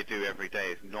 that they do every day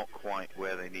is not quite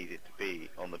where they need it to be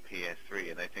on the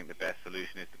PS3, and they think the best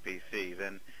solution is the PC,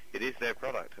 then it is their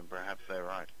product, and perhaps they're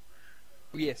right.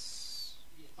 Yes.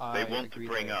 They want to agree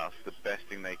bring there. us the best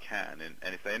thing they can,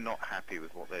 and if they're not happy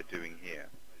with what they're doing here,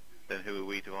 then who are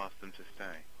we to ask them to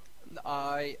stay?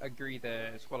 I agree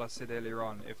there. It's what I said earlier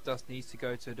on. If Dust needs to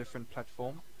go to a different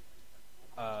platform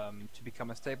to become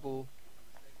a stable,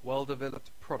 well-developed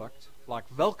product, like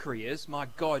Valkyrie is, my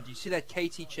god, you see that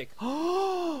KT chick?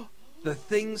 The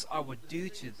things I would do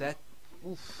to that.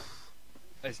 Oof.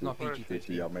 It's not It's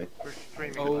PG-13. yummy. We're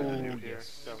streaming Oh, live here,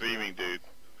 yes. so- Streaming dude.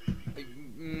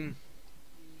 Mm,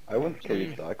 I want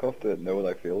Katie Sackhoff to know what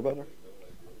I feel about her.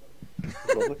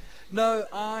 It's lovely. no,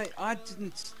 I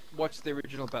didn't watch the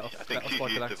original I think she's Battlestar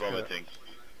used to Galactica. vomiting.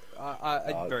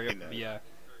 I very you know. yeah.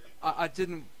 I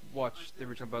didn't watch the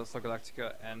original Battlestar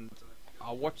Galactica, and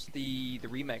I watched the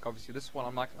remake. Obviously, this one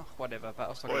I'm like, oh, whatever.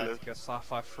 Battlestar Spoilers. Galactica,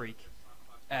 sci-fi freak,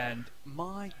 and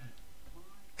my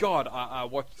God, I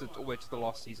watched it all the way to the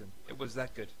last season. It was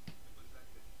that good.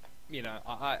 You know,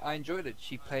 I enjoyed it.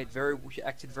 She acted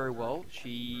very well.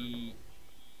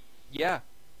 Yeah,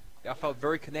 I felt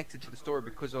very connected to the story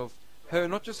because of her,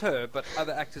 not just her, but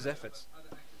other actors' efforts.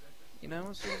 You know,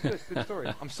 it's all good. Good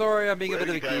story. I'm sorry, I'm being a bit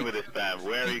of a geek. Where are you going with this, Bam?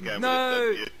 Where are you going No,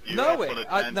 with this? You're nowhere. off on a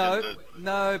tangent No, that-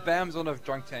 no. Bam's on a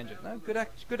drunk tangent. No, good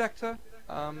actor.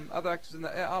 Other actors in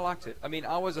the, I liked it. I mean,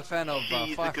 I was a fan of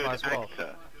She's a Firefly good as well.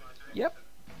 actor. Yep.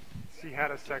 She had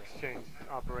a sex change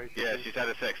operation. Yeah, she's had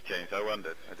a sex change. I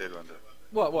wondered. I did wonder.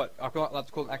 What? I'm not allowed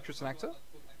to call an actress an actor?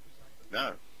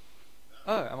 No.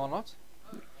 Oh, am I not?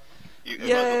 You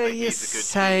Yeah, think you he's a good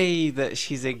say that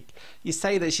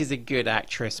she's a good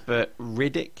actress, but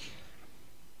Riddick.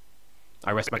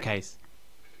 I rest my case.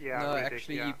 Yeah. No, Riddick,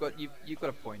 actually, yeah. you've got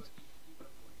a point.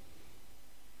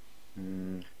 I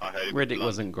heard it Riddick blunt.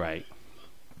 wasn't great.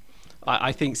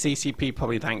 I think CCP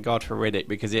probably thanked God for Riddick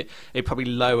because it probably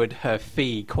lowered her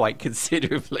fee quite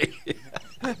considerably.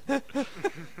 Why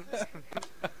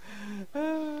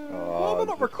am I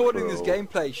not recording this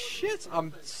gameplay? Shit,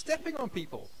 I'm stepping on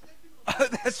people. Oh,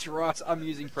 that's right, I'm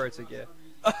using Proto gear.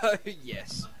 Oh,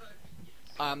 yes.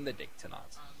 I'm the dick tonight.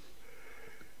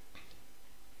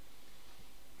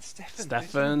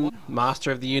 Stefan,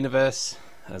 master of the universe,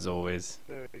 as always.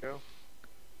 There you go.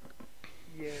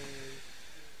 Yay.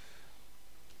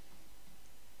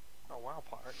 Oh wow,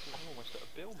 Pyrex, I'm almost at a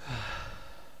build.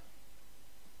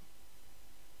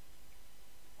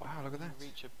 Wow, look at that.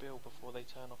 Reach a build before they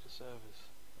turn off the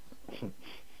servers.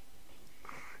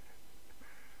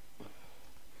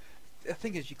 The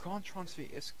thing is, you can't transfer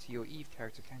ISK to your Eve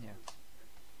character, can you?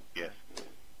 Yes.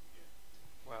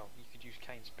 Well, you could use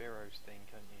Kane Spiro's thing,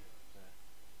 couldn't you?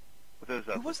 What is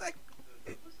that? Who was that?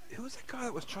 Who was that guy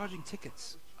that was charging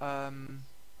tickets?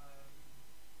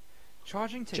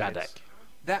 Charging tickets. Jadek.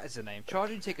 That is the name.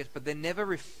 Charging tickets, but they're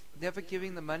never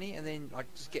giving the money, and then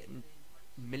like just getting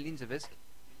millions of ISK.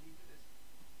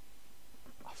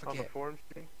 I On the forget. forums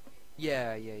thing?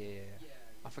 Yeah.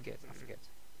 I forget.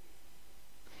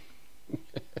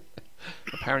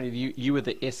 Apparently, you were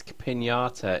the ISK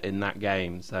pinata in that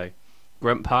game. So,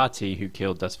 Grunt Party, who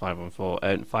killed Dust 514,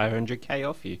 earned 500k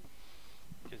off you.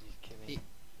 Because he's killing. He-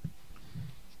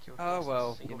 He's killed Oh us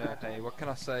well, you know. Hey, what can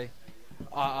I say?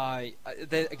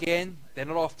 They're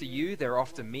not after you. They're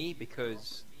after me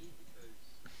because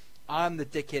I'm the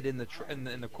dickhead in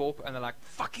the corp, and they're like,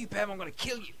 "Fuck you, Pam! I'm gonna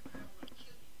kill you."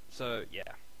 So yeah,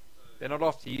 they're not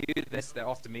after you. They're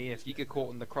after me. If you get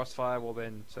caught in the crossfire, well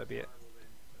then, so be it.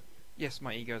 Yes,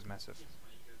 my ego is massive.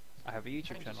 I have a YouTube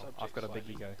Change the channel. subject I've got a big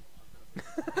slightly. ego.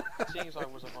 Seeing as I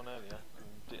wasn't on earlier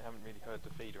and haven't really heard the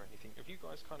feed or anything, have you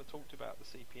guys kind of talked about the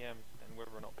CPM and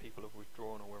whether or not people have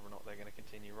withdrawn or whether or not they're going to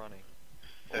continue running?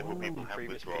 Several people have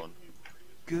Previous withdrawn.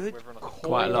 Good Whether or not- call.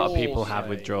 Quite a lot of people have Say.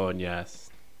 withdrawn.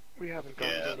 Yes. We haven't gone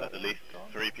Yeah, to that. at least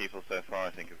 3 people so far, I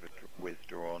think, have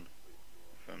withdrawn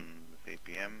from the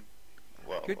CPM.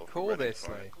 Well, Good or from call running there,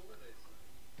 for it. Slay.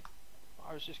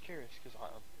 I was just curious because I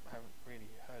haven't really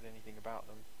heard anything about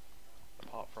them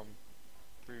apart from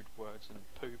rude words and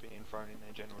poo being thrown in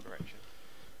their general direction.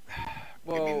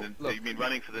 Well, look. you mean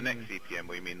running for the next CPM,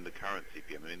 or you mean the current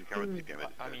CPM? I mean, the current CPM,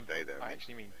 it's I going mean, to stay there. I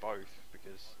actually mean both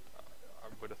because I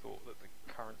would have thought that the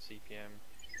current CPM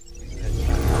compared to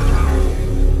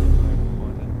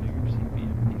the new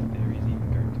CPM, if there is even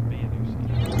going to be a new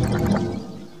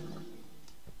CPM.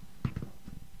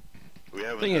 We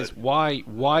haven't Thing is, heard-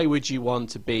 why would you want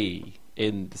to be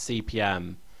in the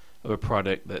CPM of a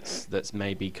product that's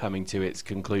maybe coming to its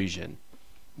conclusion?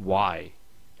 Why?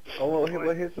 Oh,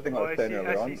 well, here's the thing I was saying earlier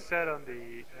as on. he said on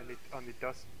the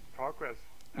Dust progress.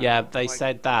 Yeah, they like-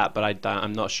 said that, but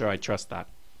I'm not sure I trust that.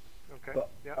 Okay. But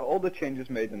Yeah. all the changes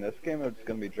made in this game are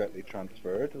going to be directly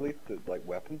transferred, at least to like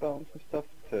weapon balance and stuff,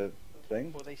 to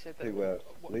thing, Well, they said that. to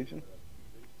what- Legion.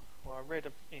 Well, I read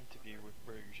an interview with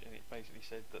Rouge, and it basically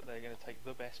said that they're going to take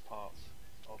the best parts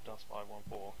of Dust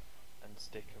 514 and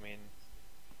stick them in.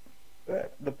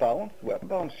 The balance, weapon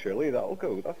balance, surely that'll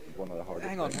go. That's one of the hardest.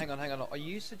 Hang on. things. Are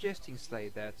you suggesting, Slay,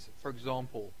 that, for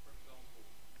example,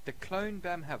 the clone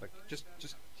BAMM Havoc, just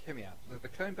hear me out, the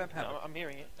clone BAMM Havoc, No, I'm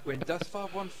hearing it. when Dust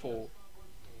 514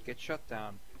 gets shut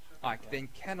down, I then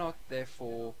cannot,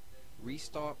 therefore,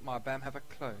 restart my BAMM Havoc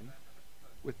clone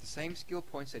with the same skill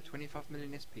points at 25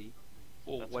 million SP,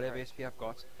 or That's whatever correct. SP I've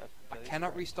got. That I is cannot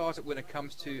correct. restart it when it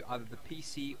comes to either the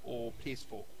PC or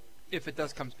PS4, if it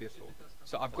does come to PS4.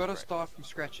 So I've got to correct. start from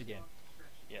scratch again.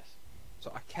 Yes.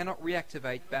 So I cannot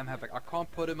reactivate BAMM Havoc. I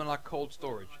can't put him in like cold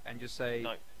storage and just say,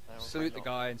 No. I'm salute afraid the not.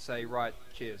 guy and say, right,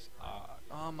 cheers.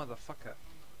 Oh, motherfucker.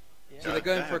 Yeah. So they're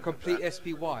going for a Damn, complete that-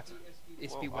 SP white.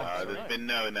 SP Well, white. There's been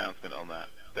no announcement on that.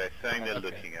 They're saying they're Okay.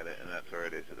 looking at it, and that's where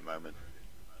it is at the moment.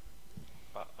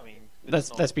 But I mean,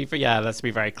 Let's be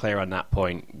very clear on that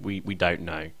point. We don't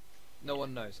know. No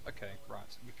one knows. Okay, right.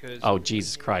 Because Oh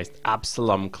Jesus Christ!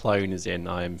 Absalom clone is in.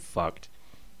 I am fucked.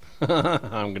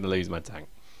 I'm gonna lose my tank.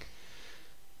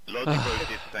 Logic Road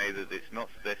did say that it's not.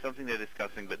 There's something they're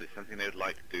discussing, but there's something they would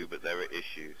like to do, but there are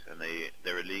issues, and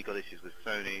there are legal issues with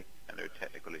Sony, and there are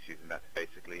technical issues, and that's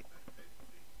basically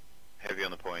heavy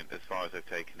on the point as far as they've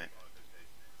taken it.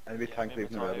 Enemy tank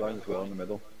leaving the red line as well in the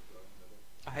middle.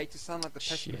 I hate to sound like the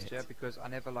pessimist, Shit. yeah, because I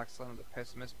never like sounding like the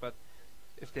pessimist, but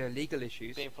if there are legal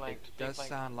issues, Being flanked, it being does flanked.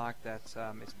 sound like that it's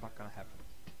not going to happen.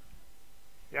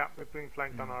 Yeah, we're being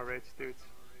flanked on our raids, dudes.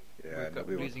 Yeah, We're nobody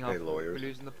wants to losing pay our, we're lawyers.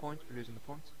 losing the point. We're losing the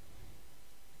point.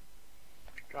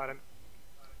 Got him.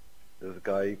 There's a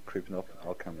guy creeping up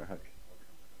Alcamera Hook.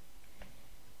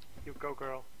 You go,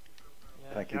 girl.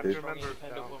 Yeah, Thank You you, have to dude. remember.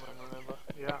 Independent woman, remember?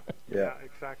 Yeah, Yeah. yeah,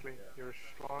 exactly. You're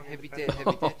strong. Heavy independent- dead,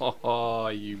 heavy dead. Oh,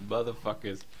 you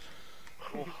motherfuckers.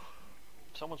 Oh,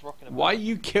 someone's rocking a Why Balak.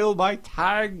 you kill my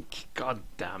tank? God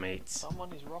damn it.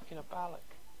 Someone is rocking a Balak.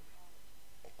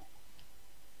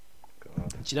 God.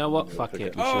 Do you know what? Yeah, Fuck take it.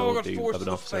 it. We should Oh, all got do forced have to an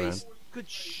the officer around. face. Good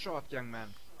shot, young man.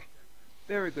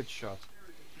 Very good shot.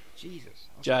 Jesus.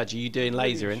 Judge, are you doing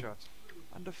Brilliant lasering? shot.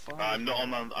 Under fire. I'm not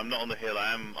on the hill.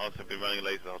 I am also been running a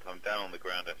laser the whole time. Down on the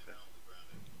ground actually.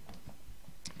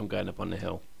 I'm going up on the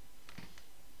hill.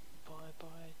 Bye bye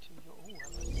to your.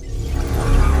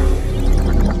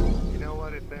 Oh, You know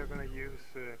what? If they're gonna use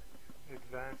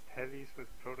advanced heavies with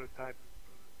prototype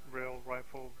rail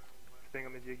rifle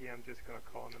thingamajiggy, I'm just gonna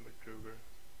call them a Kruger.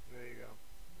 There you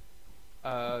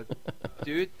go.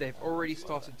 Dude, they've already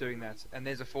started doing that, and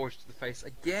there's a forge to the face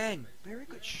again. Very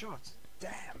good shot.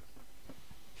 Damn.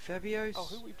 Fabios. oh,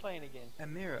 who are we playing again?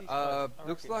 Amira. These guys, I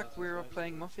Looks recognise like these we're guys.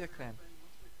 playing Mafia Clan.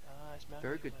 Ah, it's Mafia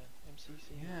Very good. Clan,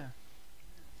 MCC. Yeah.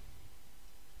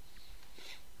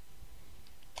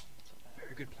 That's not bad.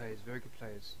 Very good players. Very good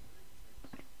players.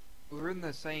 We're in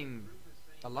the same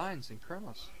alliance in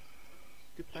Kronos.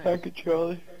 Good players. Thank you,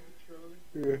 Charlie.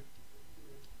 Yeah.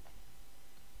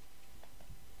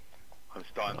 I'm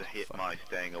starting to Oh, hit fuck. my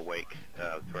staying awake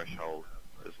threshold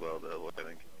as well. Though I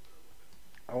think.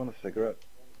 I want a cigarette.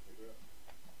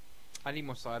 I need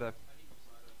more cider.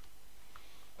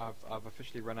 I've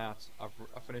officially run out. I've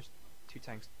finished two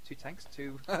two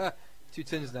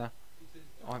tins now.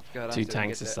 I have to go down Two to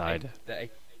tanks get of the cider. The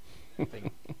eight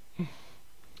thing. I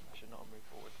should not have moved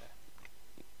forward there.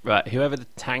 Right, whoever the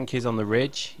tank is on the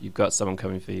ridge, you've got someone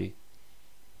coming for you.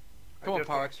 Come I on, just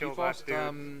Pyrex. killed You've that asked.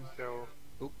 dude, so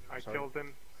Oop, I sorry. killed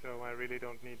him, so I really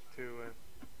don't need to.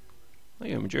 Oh,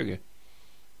 you're Madruga.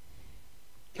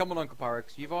 Come on, Uncle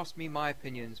Pyrex. You've asked me my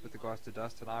opinions with regards to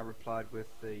Dust, and I replied with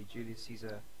the Julius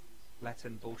Caesar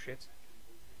Latin bullshit.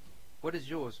 What is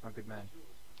yours, my good man?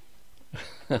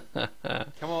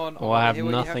 Come on. Oh, I have hear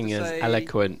what you nothing to as say.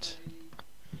 eloquent.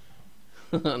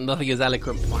 Nothing as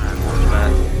eloquent plans,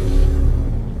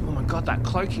 man. Oh my god, that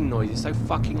cloaking noise is so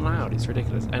fucking loud. It's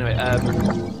ridiculous. Anyway,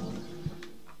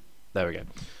 there we go.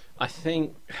 I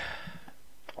think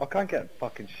I can't get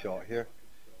fucking shot here.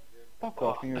 Fuck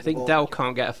off, you I think Dell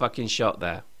can't get a fucking shot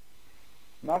there,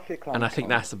 Mafia Clan. and I think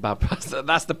can't. that's the bad.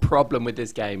 That's the problem with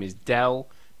this game is Dell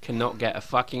cannot get a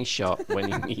fucking shot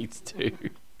when he needs to.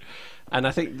 And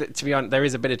I think that, to be honest, there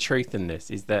is a bit of truth in this.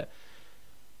 Is that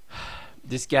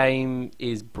this game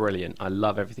is brilliant. I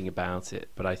love everything about it,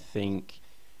 but I think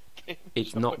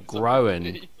it's not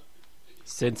grown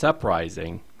since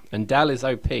Uprising. And Dell is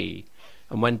OP,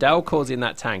 and when Dell calls in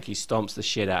that tank, he stomps the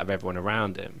shit out of everyone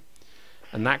around him,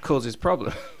 and that causes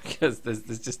problems because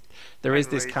there is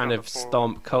this Race kind on of the floor.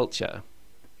 stomp culture.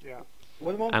 Yeah.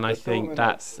 What am and I pistol think in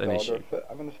that's a an starter issue. Fit?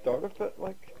 I'm in a starter fit,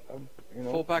 like, you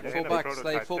know. Fall back, Yeah, fall the back, prototype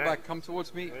Slave, fall tank. back. Come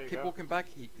towards me. There you Keep go. walking back.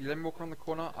 Let me walk around the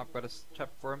corner. I've got a chap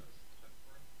for him.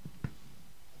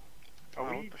 Are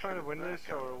Oh, we trying to win this,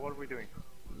 or what are we doing?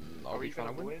 Are we gonna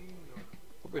trying to win?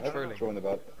 We're I've trolling. thrown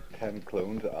about 10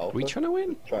 clones at Alpha. Are we trying to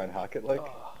win? Try and hack it, like.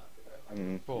 Oh,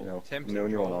 And, Well, you know, tempting no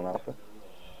one troll. on Alpha.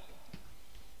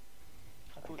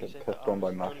 I thought Get you said pissed that on by I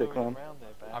was Mafia no Clan. longer around there,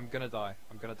 Bat. I'm gonna die.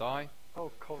 I'm gonna die.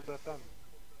 Oh, call that done.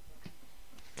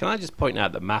 Can I just point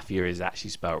out that Mafia is actually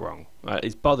spelt wrong?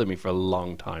 It's bothered me for a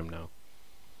long time now.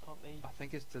 Aren't they? I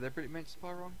think it's deliberately meant to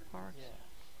spell wrong, Pyrex. Yeah.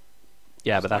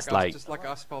 Yeah, but that's like, just like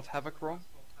I spelled havoc wrong.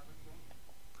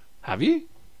 have you?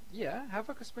 Yeah,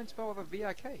 havoc is meant to spell with a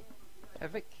V-I-K.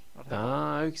 Havoc, not havoc.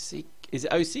 Ah, OC, is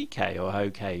it OCK or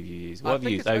OK you use? What I have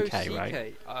you think used? it's OK, OCK.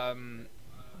 right?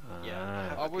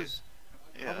 Yeah. Ah. I was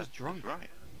Yeah, was drunk. Right.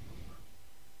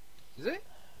 Is it?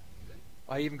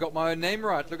 I even got my own name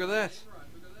right. Look at that.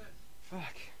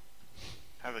 Fuck.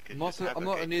 Havoc is I'm not- just Havoc, I'm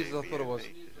not as neat as I thought it was.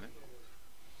 isn't it?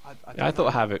 I I don't thought know.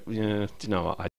 Havoc. Yeah, do you know what? I